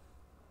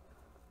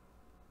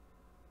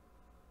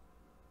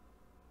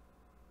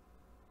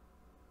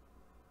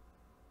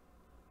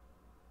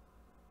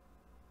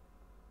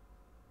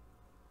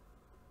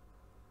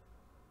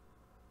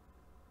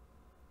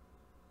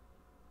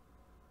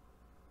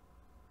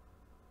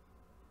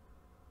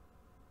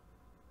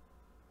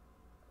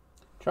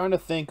 Trying to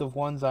think of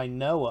ones I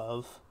know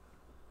of.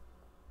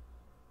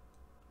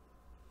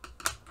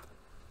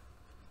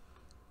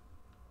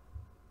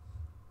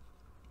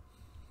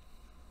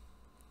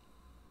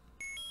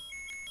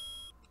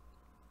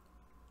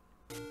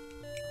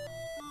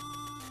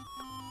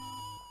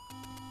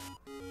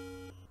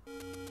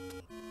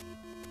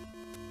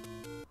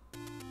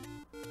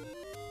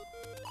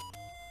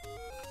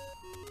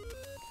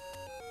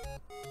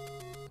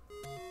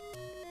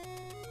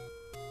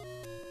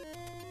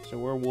 So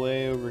we're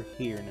way over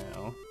here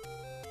now.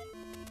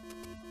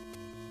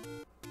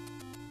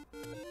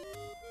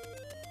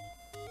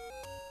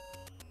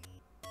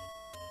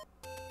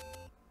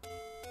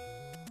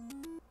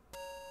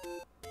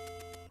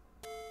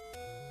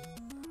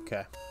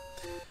 Okay.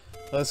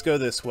 Let's go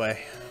this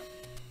way.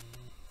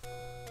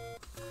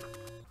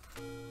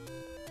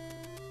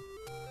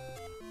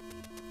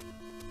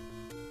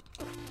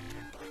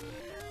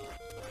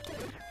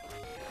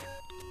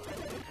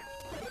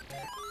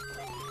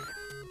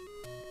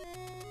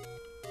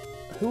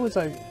 Who was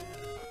I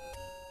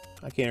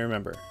can't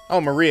remember.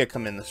 Oh, Maria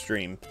come in the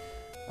stream.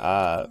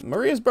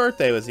 Maria's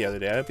birthday was the other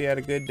day. I hope you had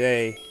a good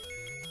day.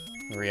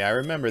 Maria, I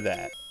remember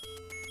that.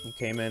 You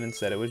came in and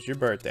said it was your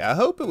birthday. I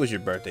hope it was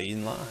your birthday. You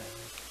didn't lie.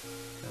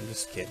 I'm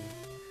just kidding.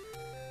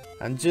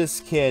 I'm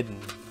just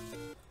kidding.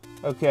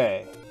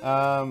 Okay.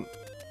 Oh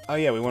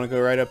yeah, we want to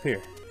go right up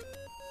here.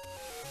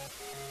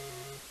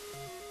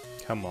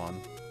 Come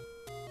on.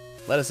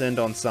 Let us end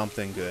on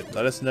something good.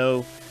 Let us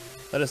know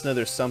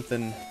there's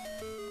something.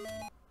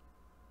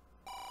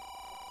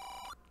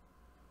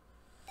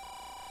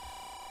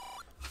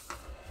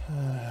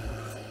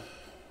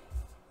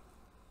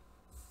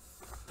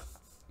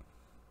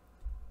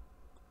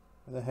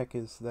 Where the heck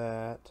is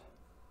that?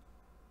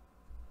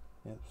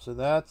 Yep, so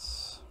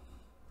that's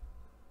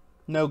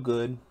no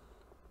good.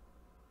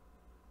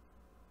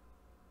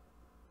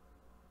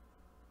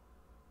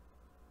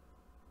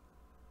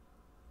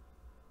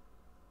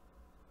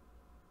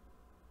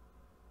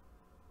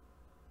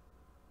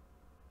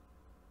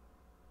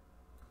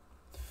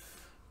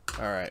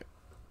 Alright.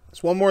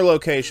 There's one more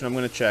location I'm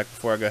going to check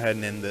before I go ahead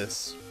and end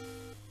this.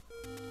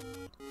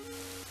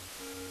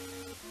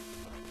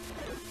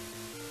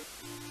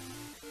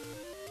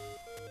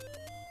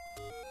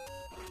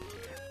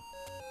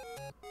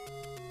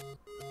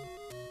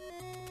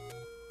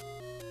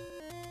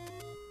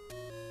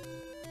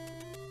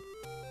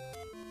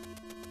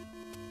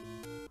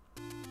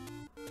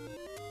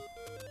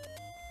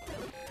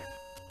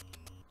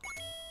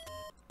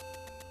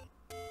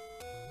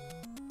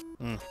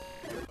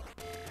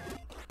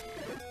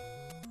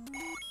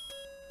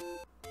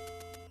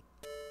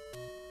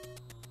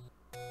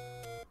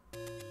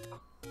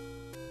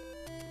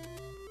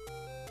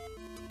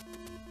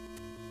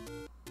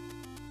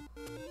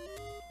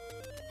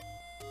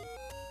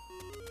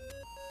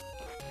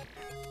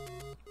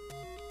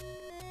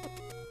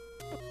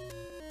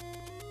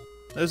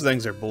 Those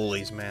things are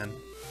bullies, man.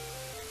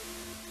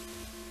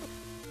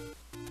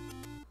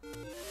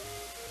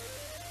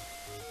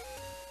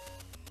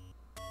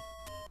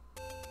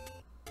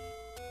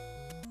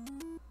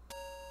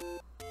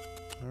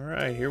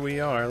 Alright, here we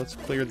are. Let's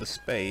clear the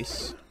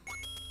space.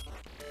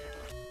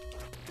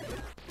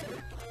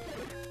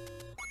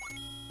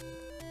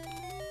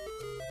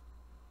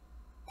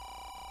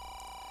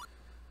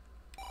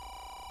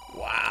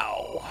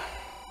 Wow.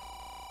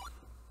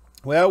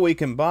 Well, we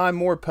can buy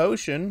more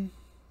potion.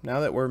 Now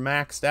that we're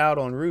maxed out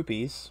on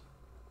rupees.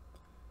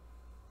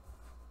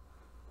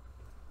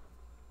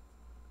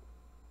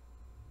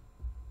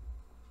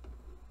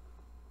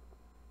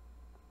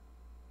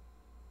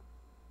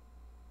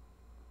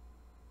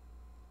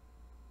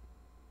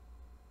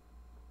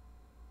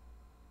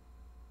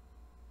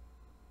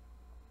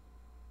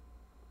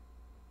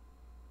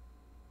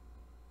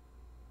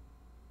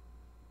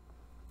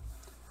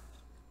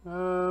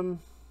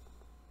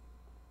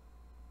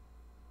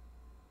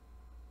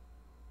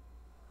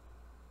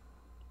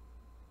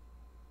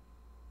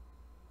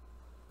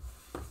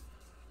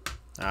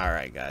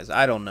 Alright guys,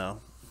 I don't know.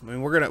 I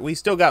mean we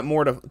still got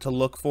more to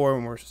look for,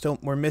 and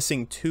we're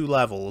missing 2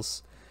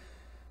 levels.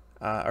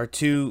 Or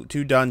two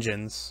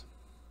dungeons.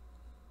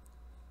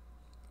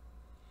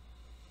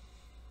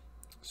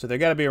 So they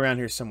gotta be around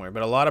here somewhere,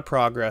 but a lot of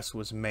progress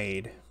was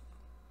made.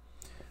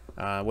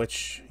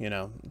 Which, you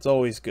know, it's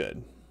always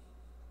good.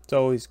 It's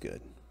always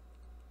good.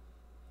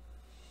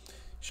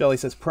 Shelly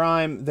says,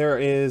 Prime, there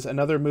is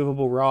another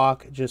movable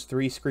rock just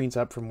 3 screens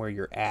up from where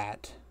you're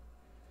at.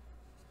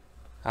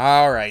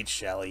 Alright,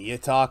 Shelly, you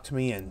talked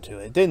me into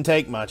it. Didn't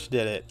take much,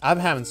 did it? I'm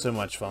having so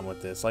much fun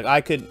with this. Like, I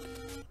could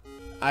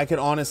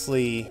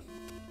honestly...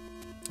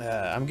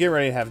 I'm getting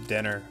ready to have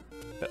dinner,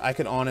 but I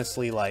could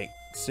honestly, like,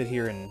 sit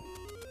here and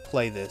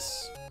play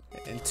this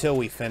until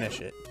we finish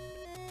it.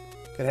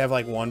 Could have,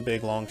 like, one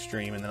big long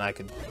stream, and then I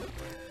could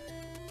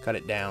cut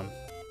it down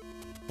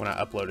when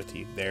I upload it to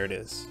you. There it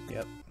is.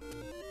 Yep.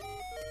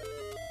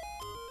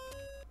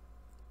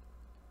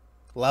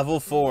 Level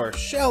 4.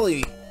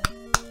 Shelly!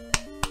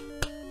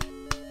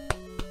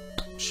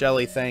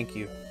 Shelly, thank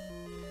you.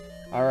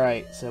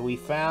 Alright, so we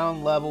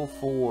found level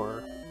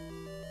 4.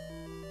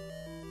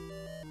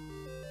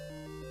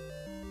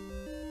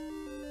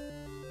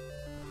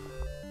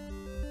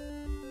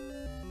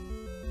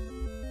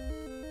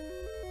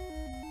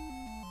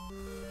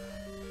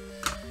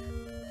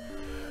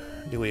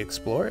 Do we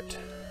explore it?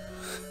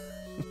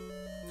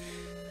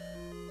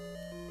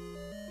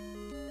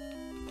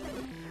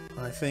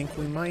 I think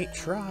we might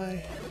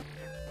try.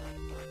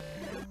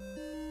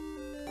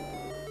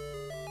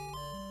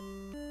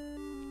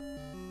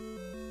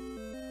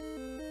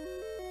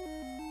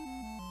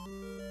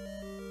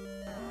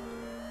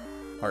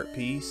 Heart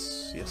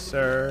piece, yes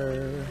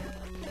sir.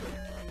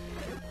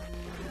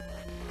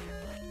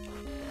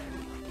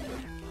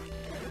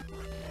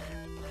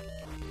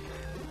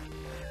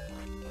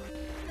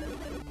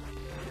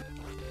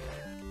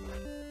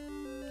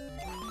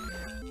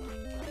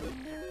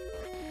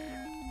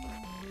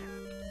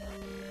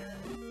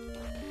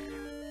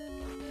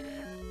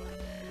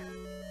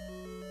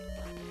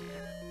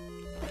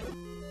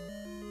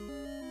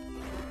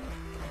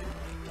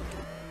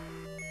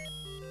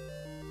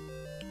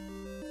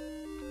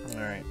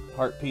 Alright,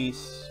 heart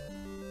piece.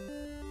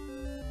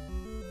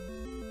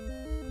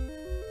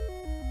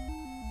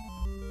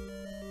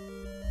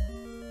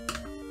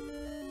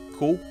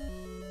 Cool.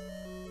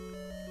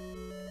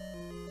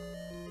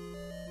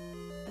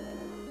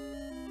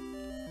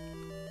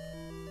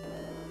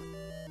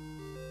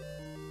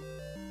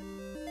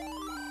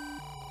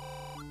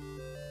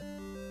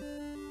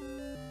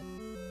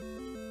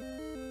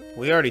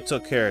 We already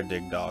took care of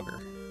Dig Dogger.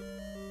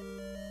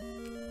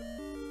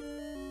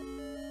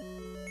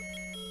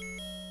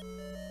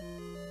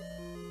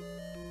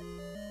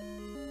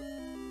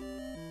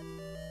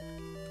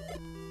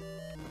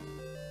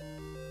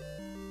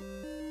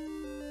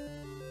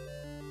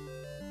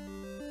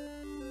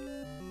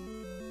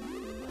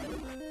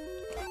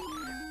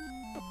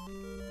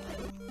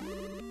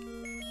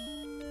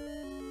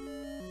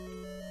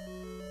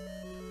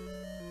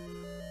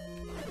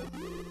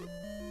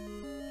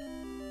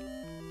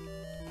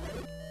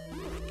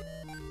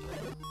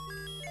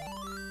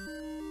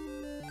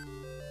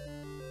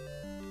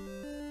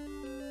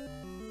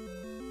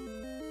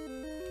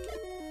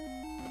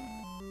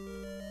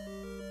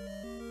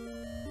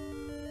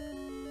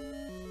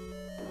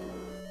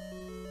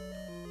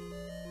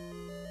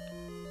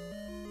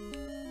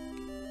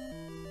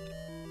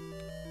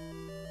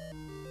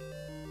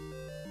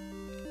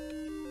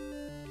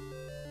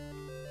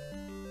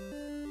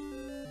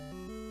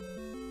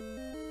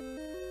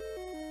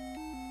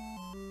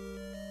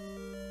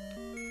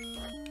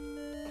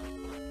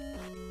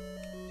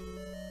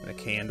 A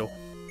candle.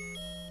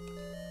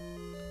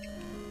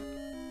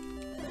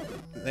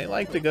 They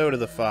like to go to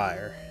the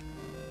fire.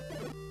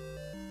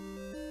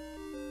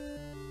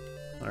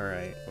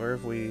 Alright, where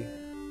have we...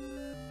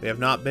 We have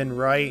not been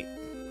right,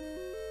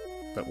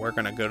 but we're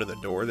gonna go to the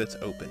door that's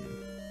open.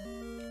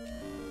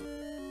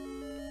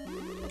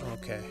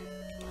 Okay.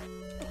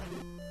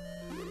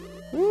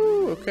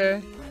 Woo,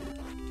 okay.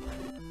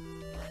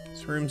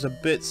 This room's a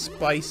bit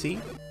spicy.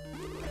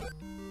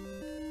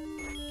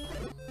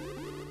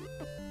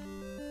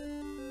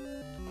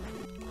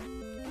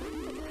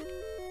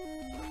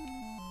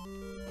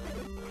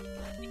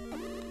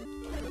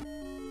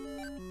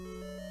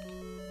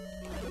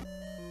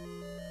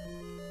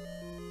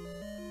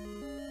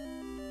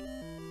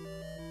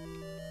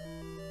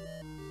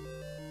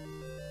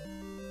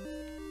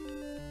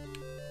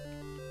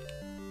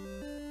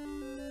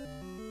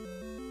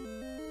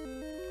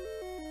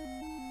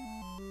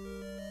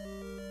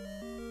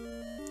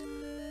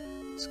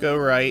 Let's go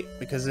right,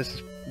 because this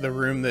is the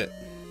room that...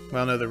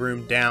 Well, no, the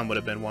room down would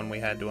have been one we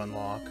had to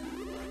unlock.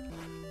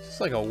 This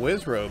is like a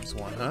Wizrobes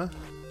one, huh?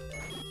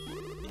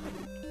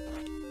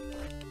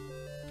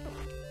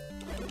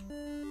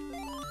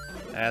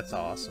 That's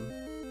awesome.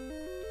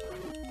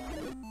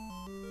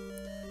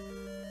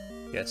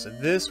 Yeah, so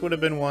this would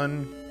have been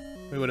one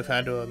we would have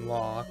had to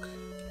unlock.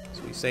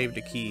 So we saved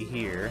a key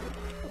here.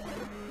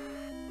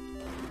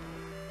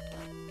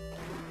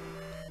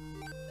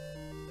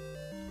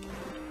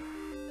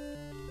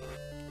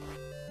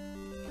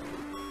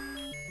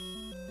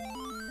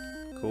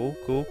 Cool,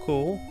 cool,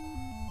 cool.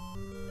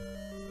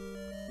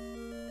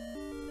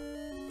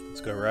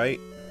 Let's go right.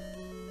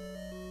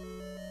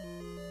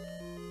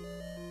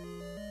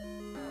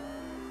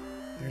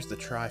 There's the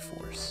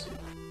Triforce.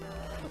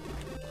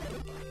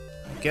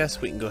 I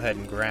guess we can go ahead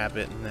and grab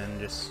it and then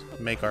just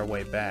make our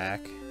way back.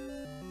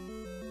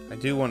 I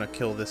do want to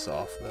kill this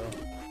off, though.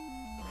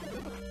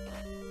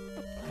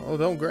 Oh,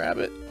 don't grab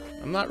it.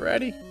 I'm not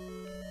ready.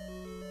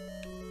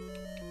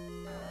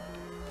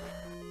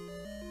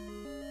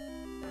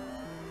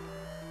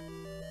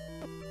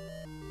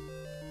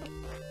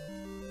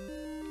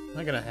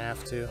 I'm gonna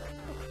have to.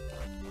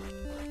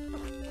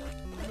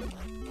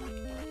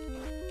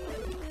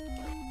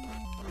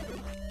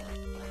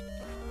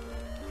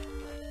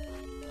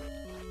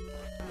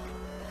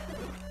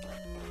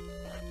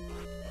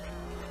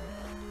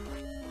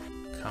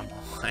 Come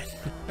on.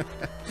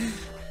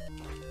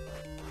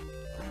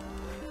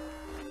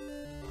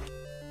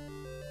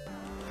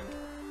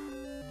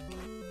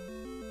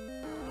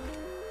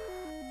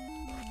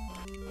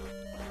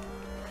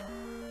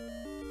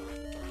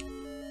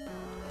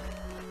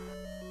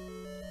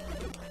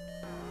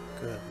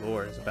 Good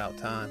lord, it's about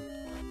time.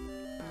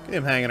 Look at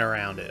him hanging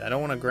around it. I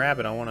don't want to grab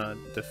it, I want to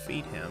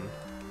defeat him.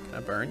 Can I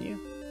burn you?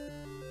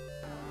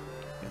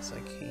 Guess I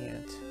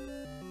can't.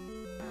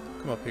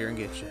 Come up here and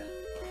get you.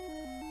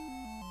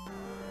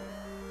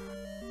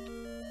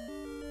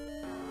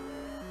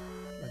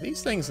 Are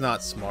these things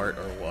not smart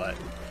or what?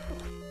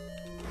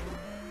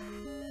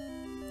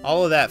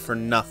 All of that for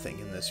nothing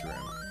in this room.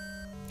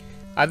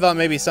 I thought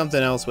maybe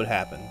something else would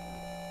happen.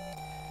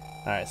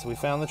 Alright, so we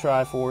found the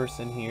Triforce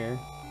in here.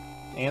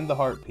 And the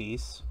heart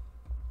piece.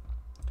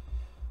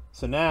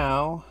 So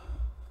now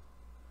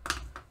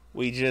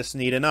we just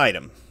need an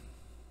item.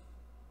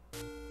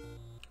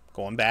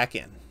 Going back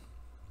in.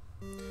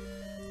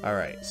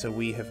 Alright, so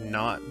we have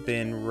not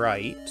been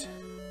right.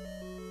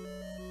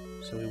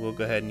 So we will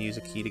go ahead and use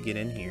a key to get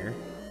in here.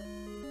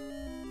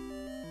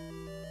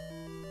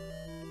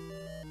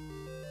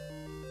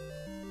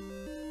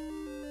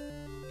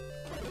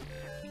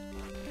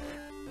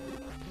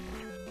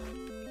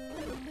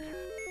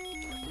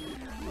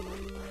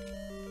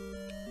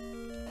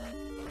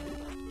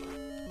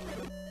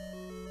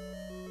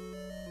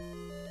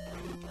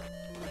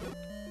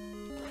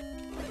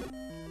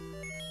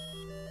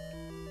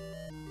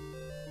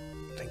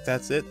 think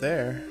that's it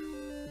there.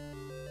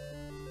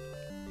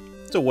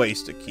 It's a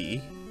wasted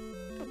key.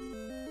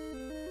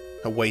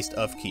 A waste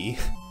of key.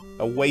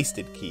 A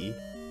wasted key.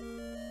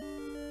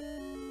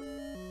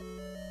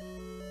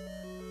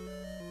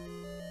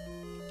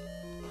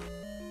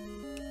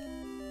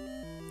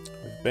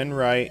 We've been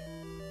right.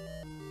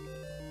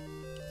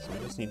 So we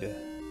just need to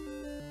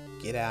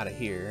get out of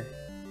here.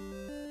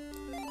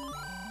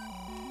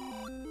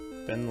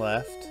 Been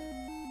left.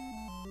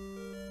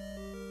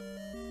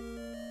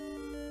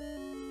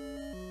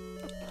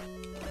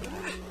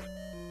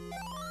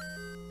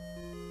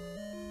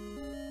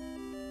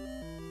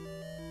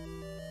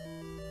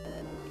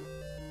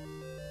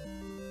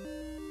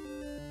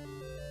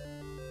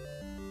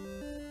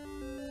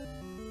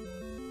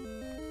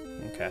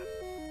 Okay.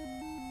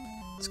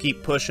 Let's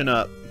keep pushing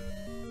up.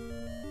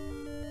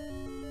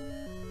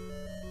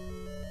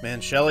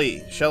 Man,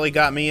 Shelly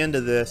got me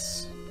into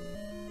this.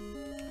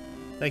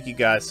 Thank you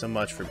guys so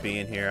much for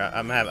being here.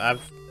 I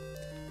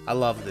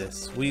love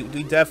this. We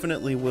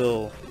definitely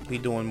will be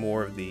doing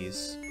more of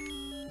these.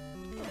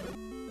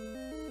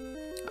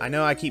 I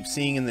know I keep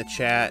seeing in the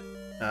chat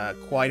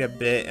quite a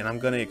bit, and I'm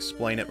going to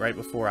explain it right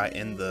before I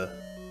end the...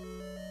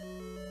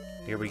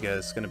 Here we go.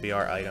 It's going to be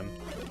our item.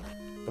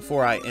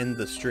 Before I end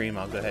the stream,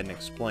 I'll go ahead and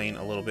explain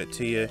a little bit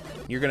to you.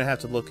 You're going to have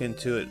to look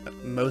into it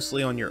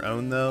mostly on your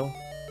own, though.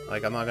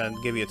 Like, I'm not going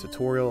to give you a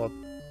tutorial.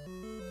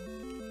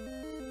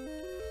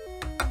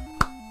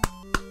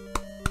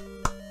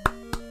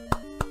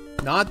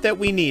 Not that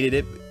we needed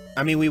it.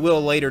 I mean, we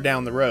will later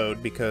down the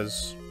road,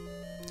 because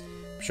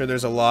I'm sure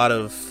there's a lot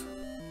of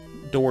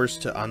doors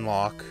to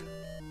unlock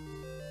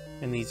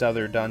in these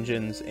other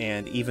dungeons,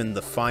 and even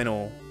the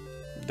final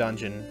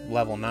dungeon,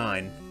 level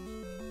 9.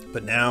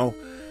 But now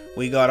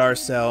we got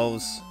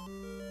ourselves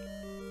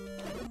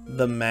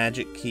the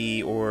magic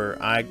key, or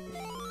I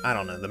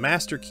don't know, the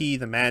master key,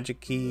 the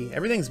magic key.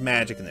 Everything's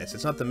magic in this.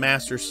 It's not the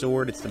master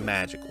sword, it's the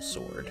magical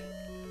sword.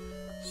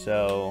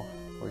 So,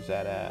 where's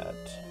that at?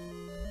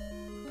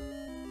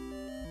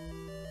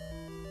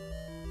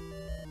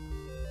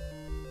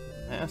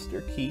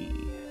 Master key.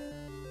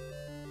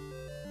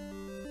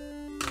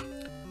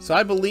 So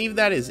I believe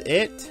that is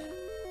it,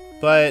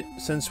 but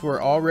since we're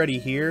already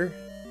here,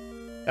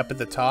 up at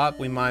the top,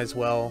 we might as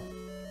well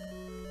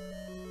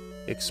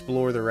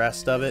explore the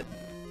rest of it.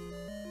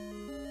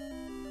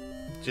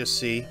 Just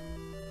see.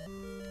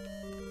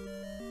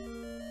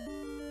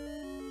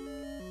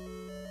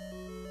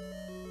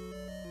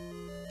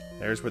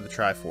 There's where the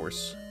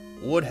Triforce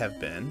would have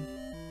been.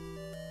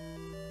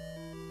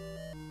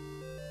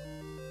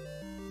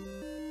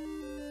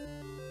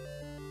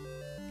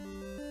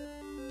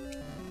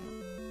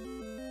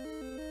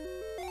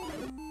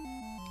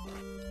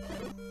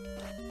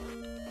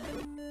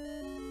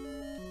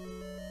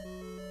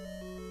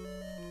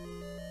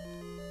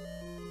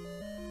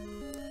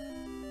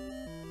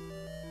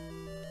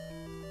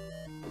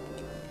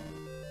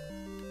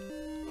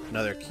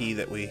 Another key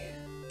that we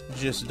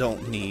just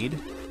don't need.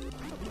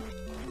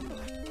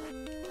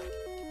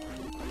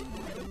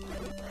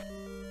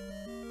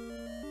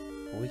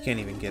 We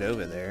can't even get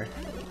over there.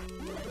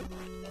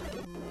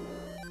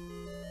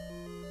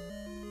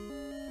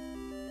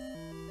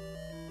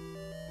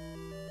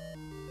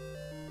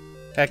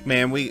 Heck,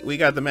 man, we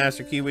got the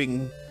master key. We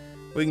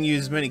can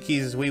use as many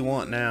keys as we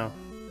want now.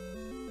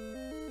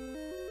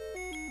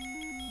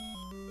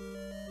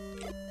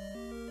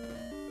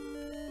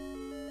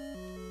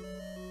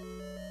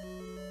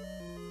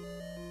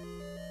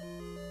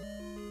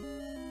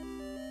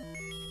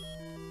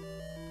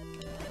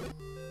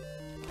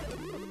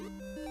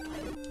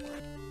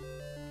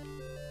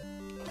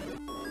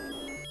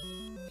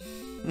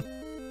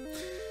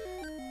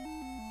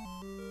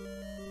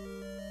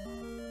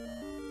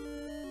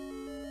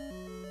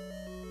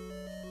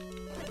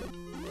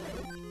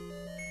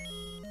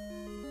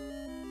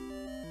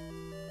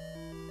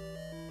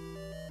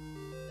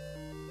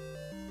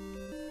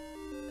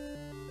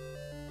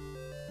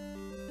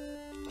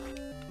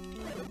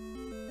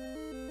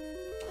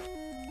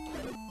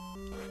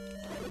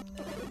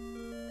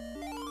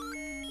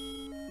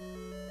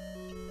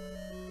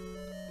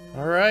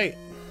 Alright,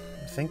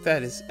 I think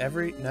that is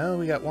no,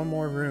 we got one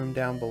more room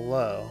down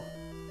below.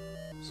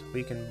 So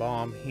we can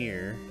bomb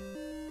here.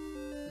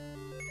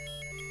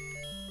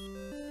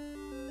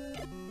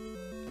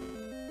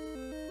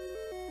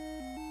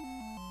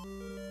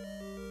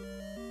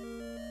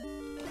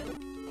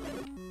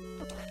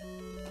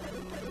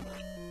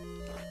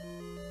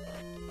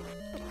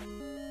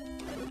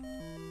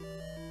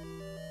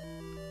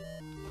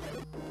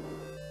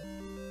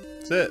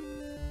 That's it.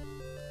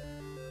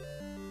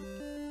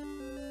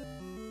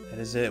 That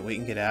is it. We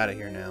can get out of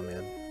here now,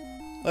 man.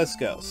 Let's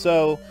go.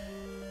 So,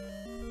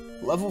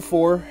 level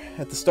 4,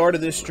 at the start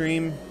of this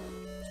stream,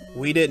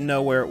 we didn't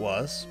know where it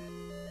was.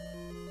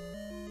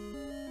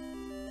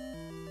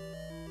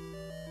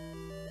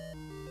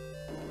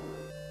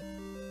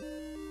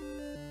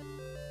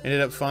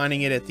 Ended up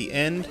finding it at the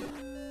end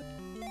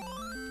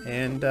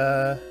and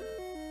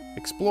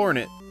exploring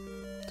it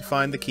to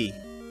find the key.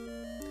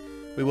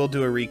 We will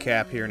do a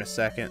recap here in a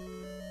second.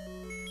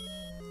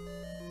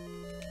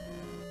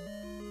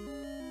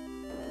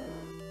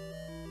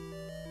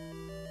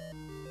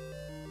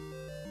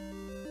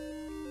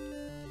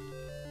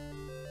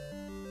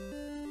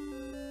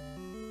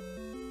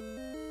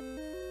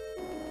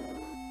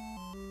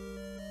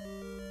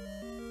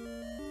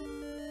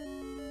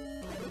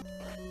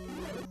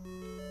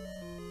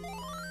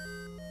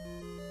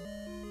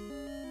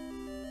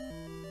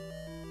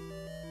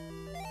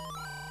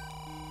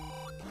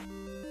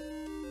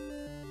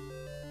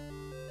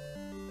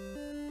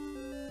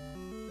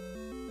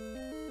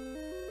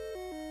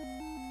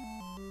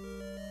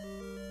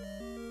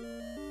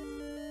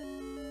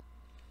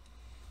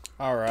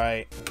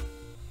 Alright.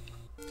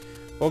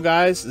 Well,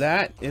 guys,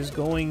 that is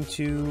going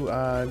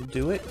to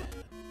do it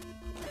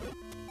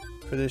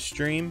for this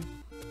stream.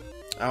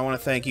 I want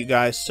to thank you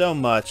guys so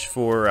much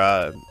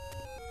for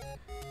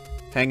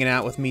hanging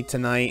out with me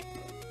tonight.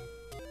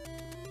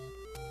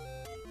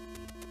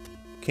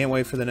 Can't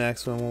wait for the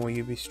next one. When will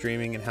you be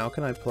streaming, and how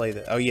can I play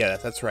that? Oh yeah,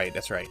 that's right,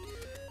 that's right.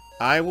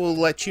 I will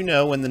let you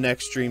know when the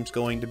next stream's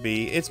going to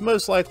be. It's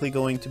most likely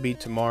going to be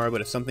tomorrow, but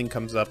if something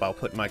comes up, I'll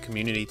put in my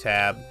community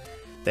tab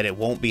that it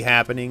won't be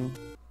happening.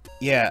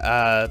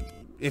 Yeah,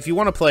 if you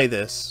want to play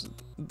this,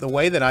 the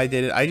way that I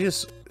did it, I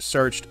just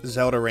searched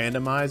Zelda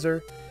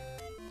Randomizer.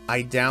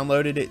 I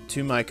downloaded it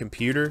to my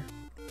computer.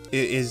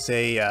 It is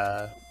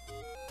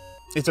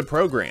it's a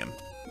program,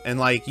 and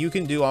like you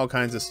can do all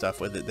kinds of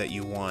stuff with it that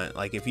you want.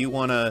 Like if you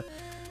want to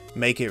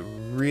make it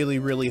really,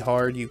 really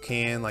hard, you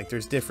can. Like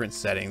there's different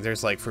settings.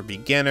 There's like for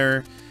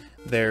beginner.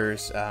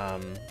 There's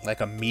like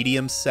a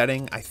medium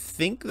setting. I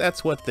think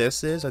that's what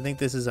this is. I think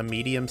this is a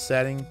medium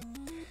setting.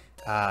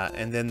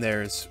 And then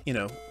there's, you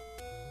know,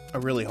 a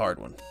really hard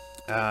one.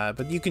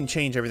 But you can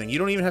change everything. You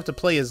don't even have to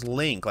play as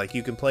Link. Like,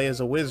 you can play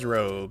as a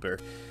Wizrobe, or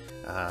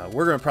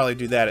we're going to probably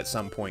do that at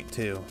some point,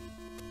 too.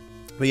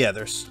 But yeah,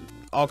 there's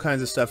all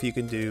kinds of stuff you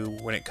can do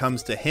when it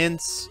comes to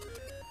hints,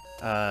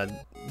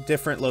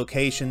 different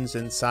locations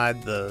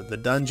inside the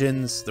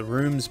dungeons, the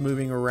rooms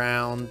moving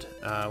around,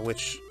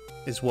 which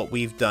is what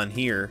we've done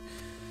here.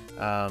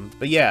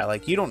 But yeah,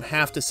 like, you don't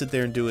have to sit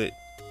there and do it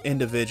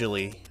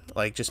individually.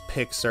 Like, just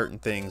pick certain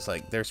things.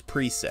 Like, there's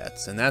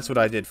presets, and that's what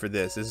I did for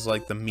this. This is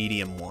like the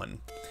medium one.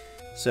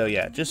 So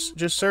yeah, just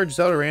search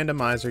Zelda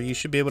Randomizer. You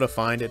should be able to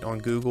find it on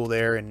Google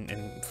there, and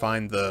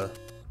find the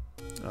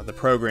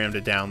program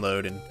to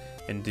download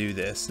and do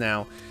this.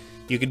 Now,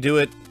 you can do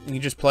it. You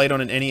can just play it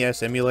on an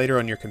NES emulator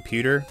on your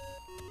computer,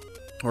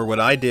 or what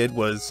I did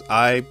was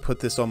I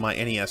put this on my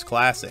NES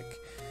Classic,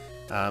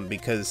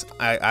 because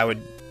I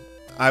would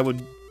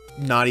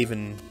not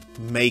even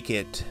make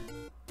it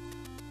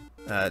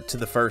to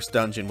the first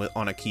dungeon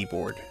on a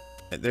keyboard.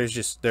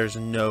 There's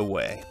no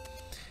way.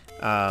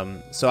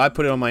 So I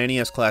put it on my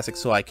NES Classic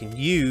so I can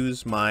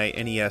use my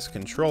NES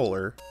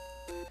controller,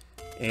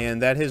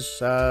 and that has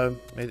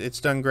it's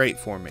done great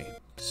for me.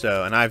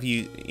 So, and I've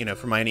used, you know,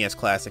 for my NES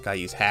Classic I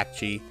use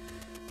Hackgy.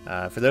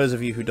 For those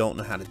of you who don't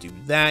know how to do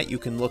that, you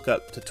can look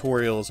up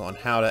tutorials on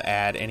how to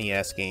add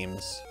NES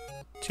games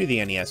to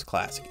the NES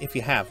Classic if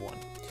you have one.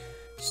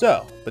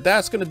 So, but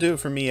that's going to do it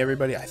for me,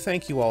 everybody. I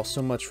thank you all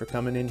so much for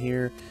coming in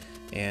here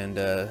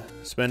and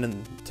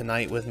spending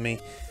tonight with me.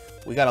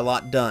 We got a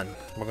lot done.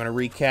 We're going to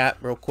recap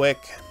real quick.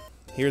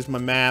 Here's my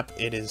map.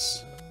 It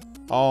is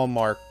all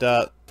marked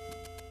up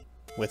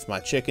with my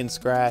chicken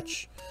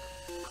scratch.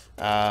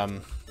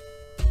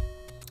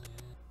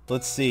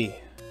 Let's see.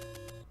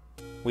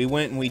 We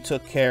went and we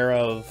took care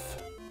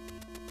of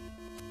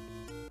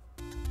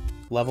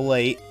level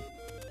 8.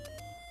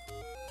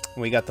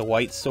 We got the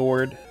white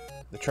sword,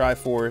 the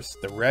Triforce,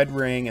 the red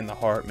ring, and the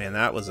heart. Man,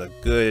 that was a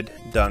good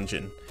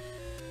dungeon.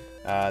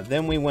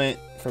 Then we went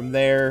from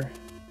there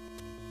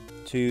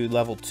to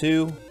level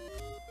 2,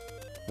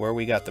 where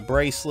we got the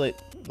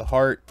bracelet, the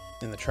heart,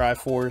 and the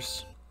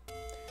Triforce.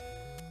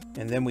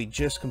 And then we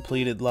just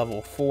completed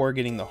level 4,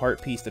 getting the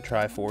heart piece, the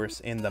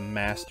Triforce, and the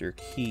master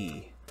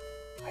key.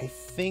 I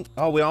think...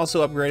 oh, we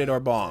also upgraded our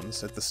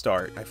bombs at the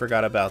start. I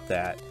forgot about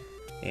that.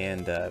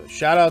 And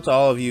shout out to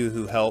all of you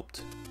who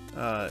helped,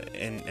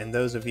 and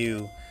those of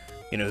you,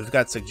 you know, who've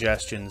got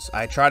suggestions.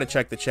 I try to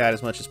check the chat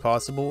as much as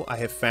possible. I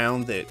have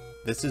found that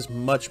this is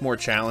much more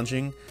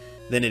challenging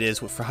than it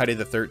is with Friday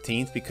the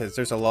 13th, because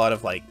there's a lot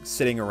of like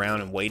sitting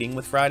around and waiting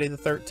with Friday the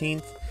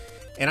 13th.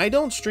 And I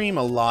don't stream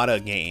a lot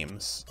of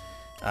games,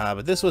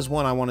 but this was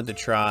one I wanted to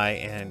try,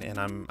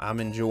 and I'm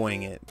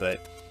enjoying it.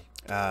 But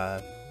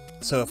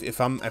so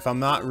if I'm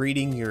not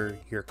reading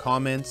your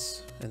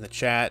comments in the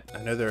chat,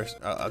 I know there's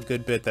a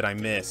good bit that I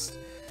missed.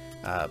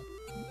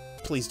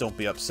 Please don't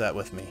be upset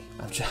with me.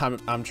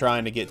 I'm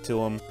trying to get to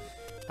them,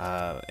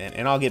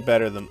 and I'll get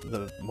better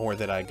the more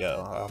that I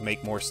go. I'll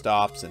make more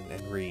stops and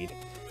read.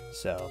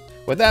 So,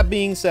 with that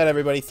being said,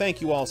 everybody, thank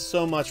you all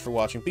so much for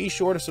watching. Be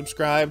sure to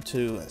subscribe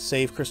to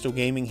Save Crystal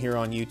Gaming here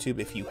on YouTube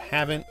if you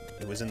haven't.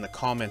 It was in the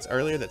comments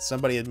earlier that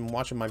somebody had been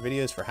watching my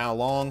videos for how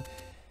long,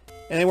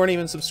 and they weren't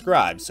even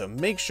subscribed. So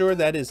make sure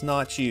that is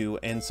not you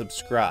and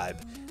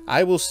subscribe.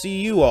 I will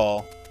see you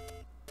all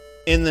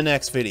in the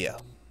next video.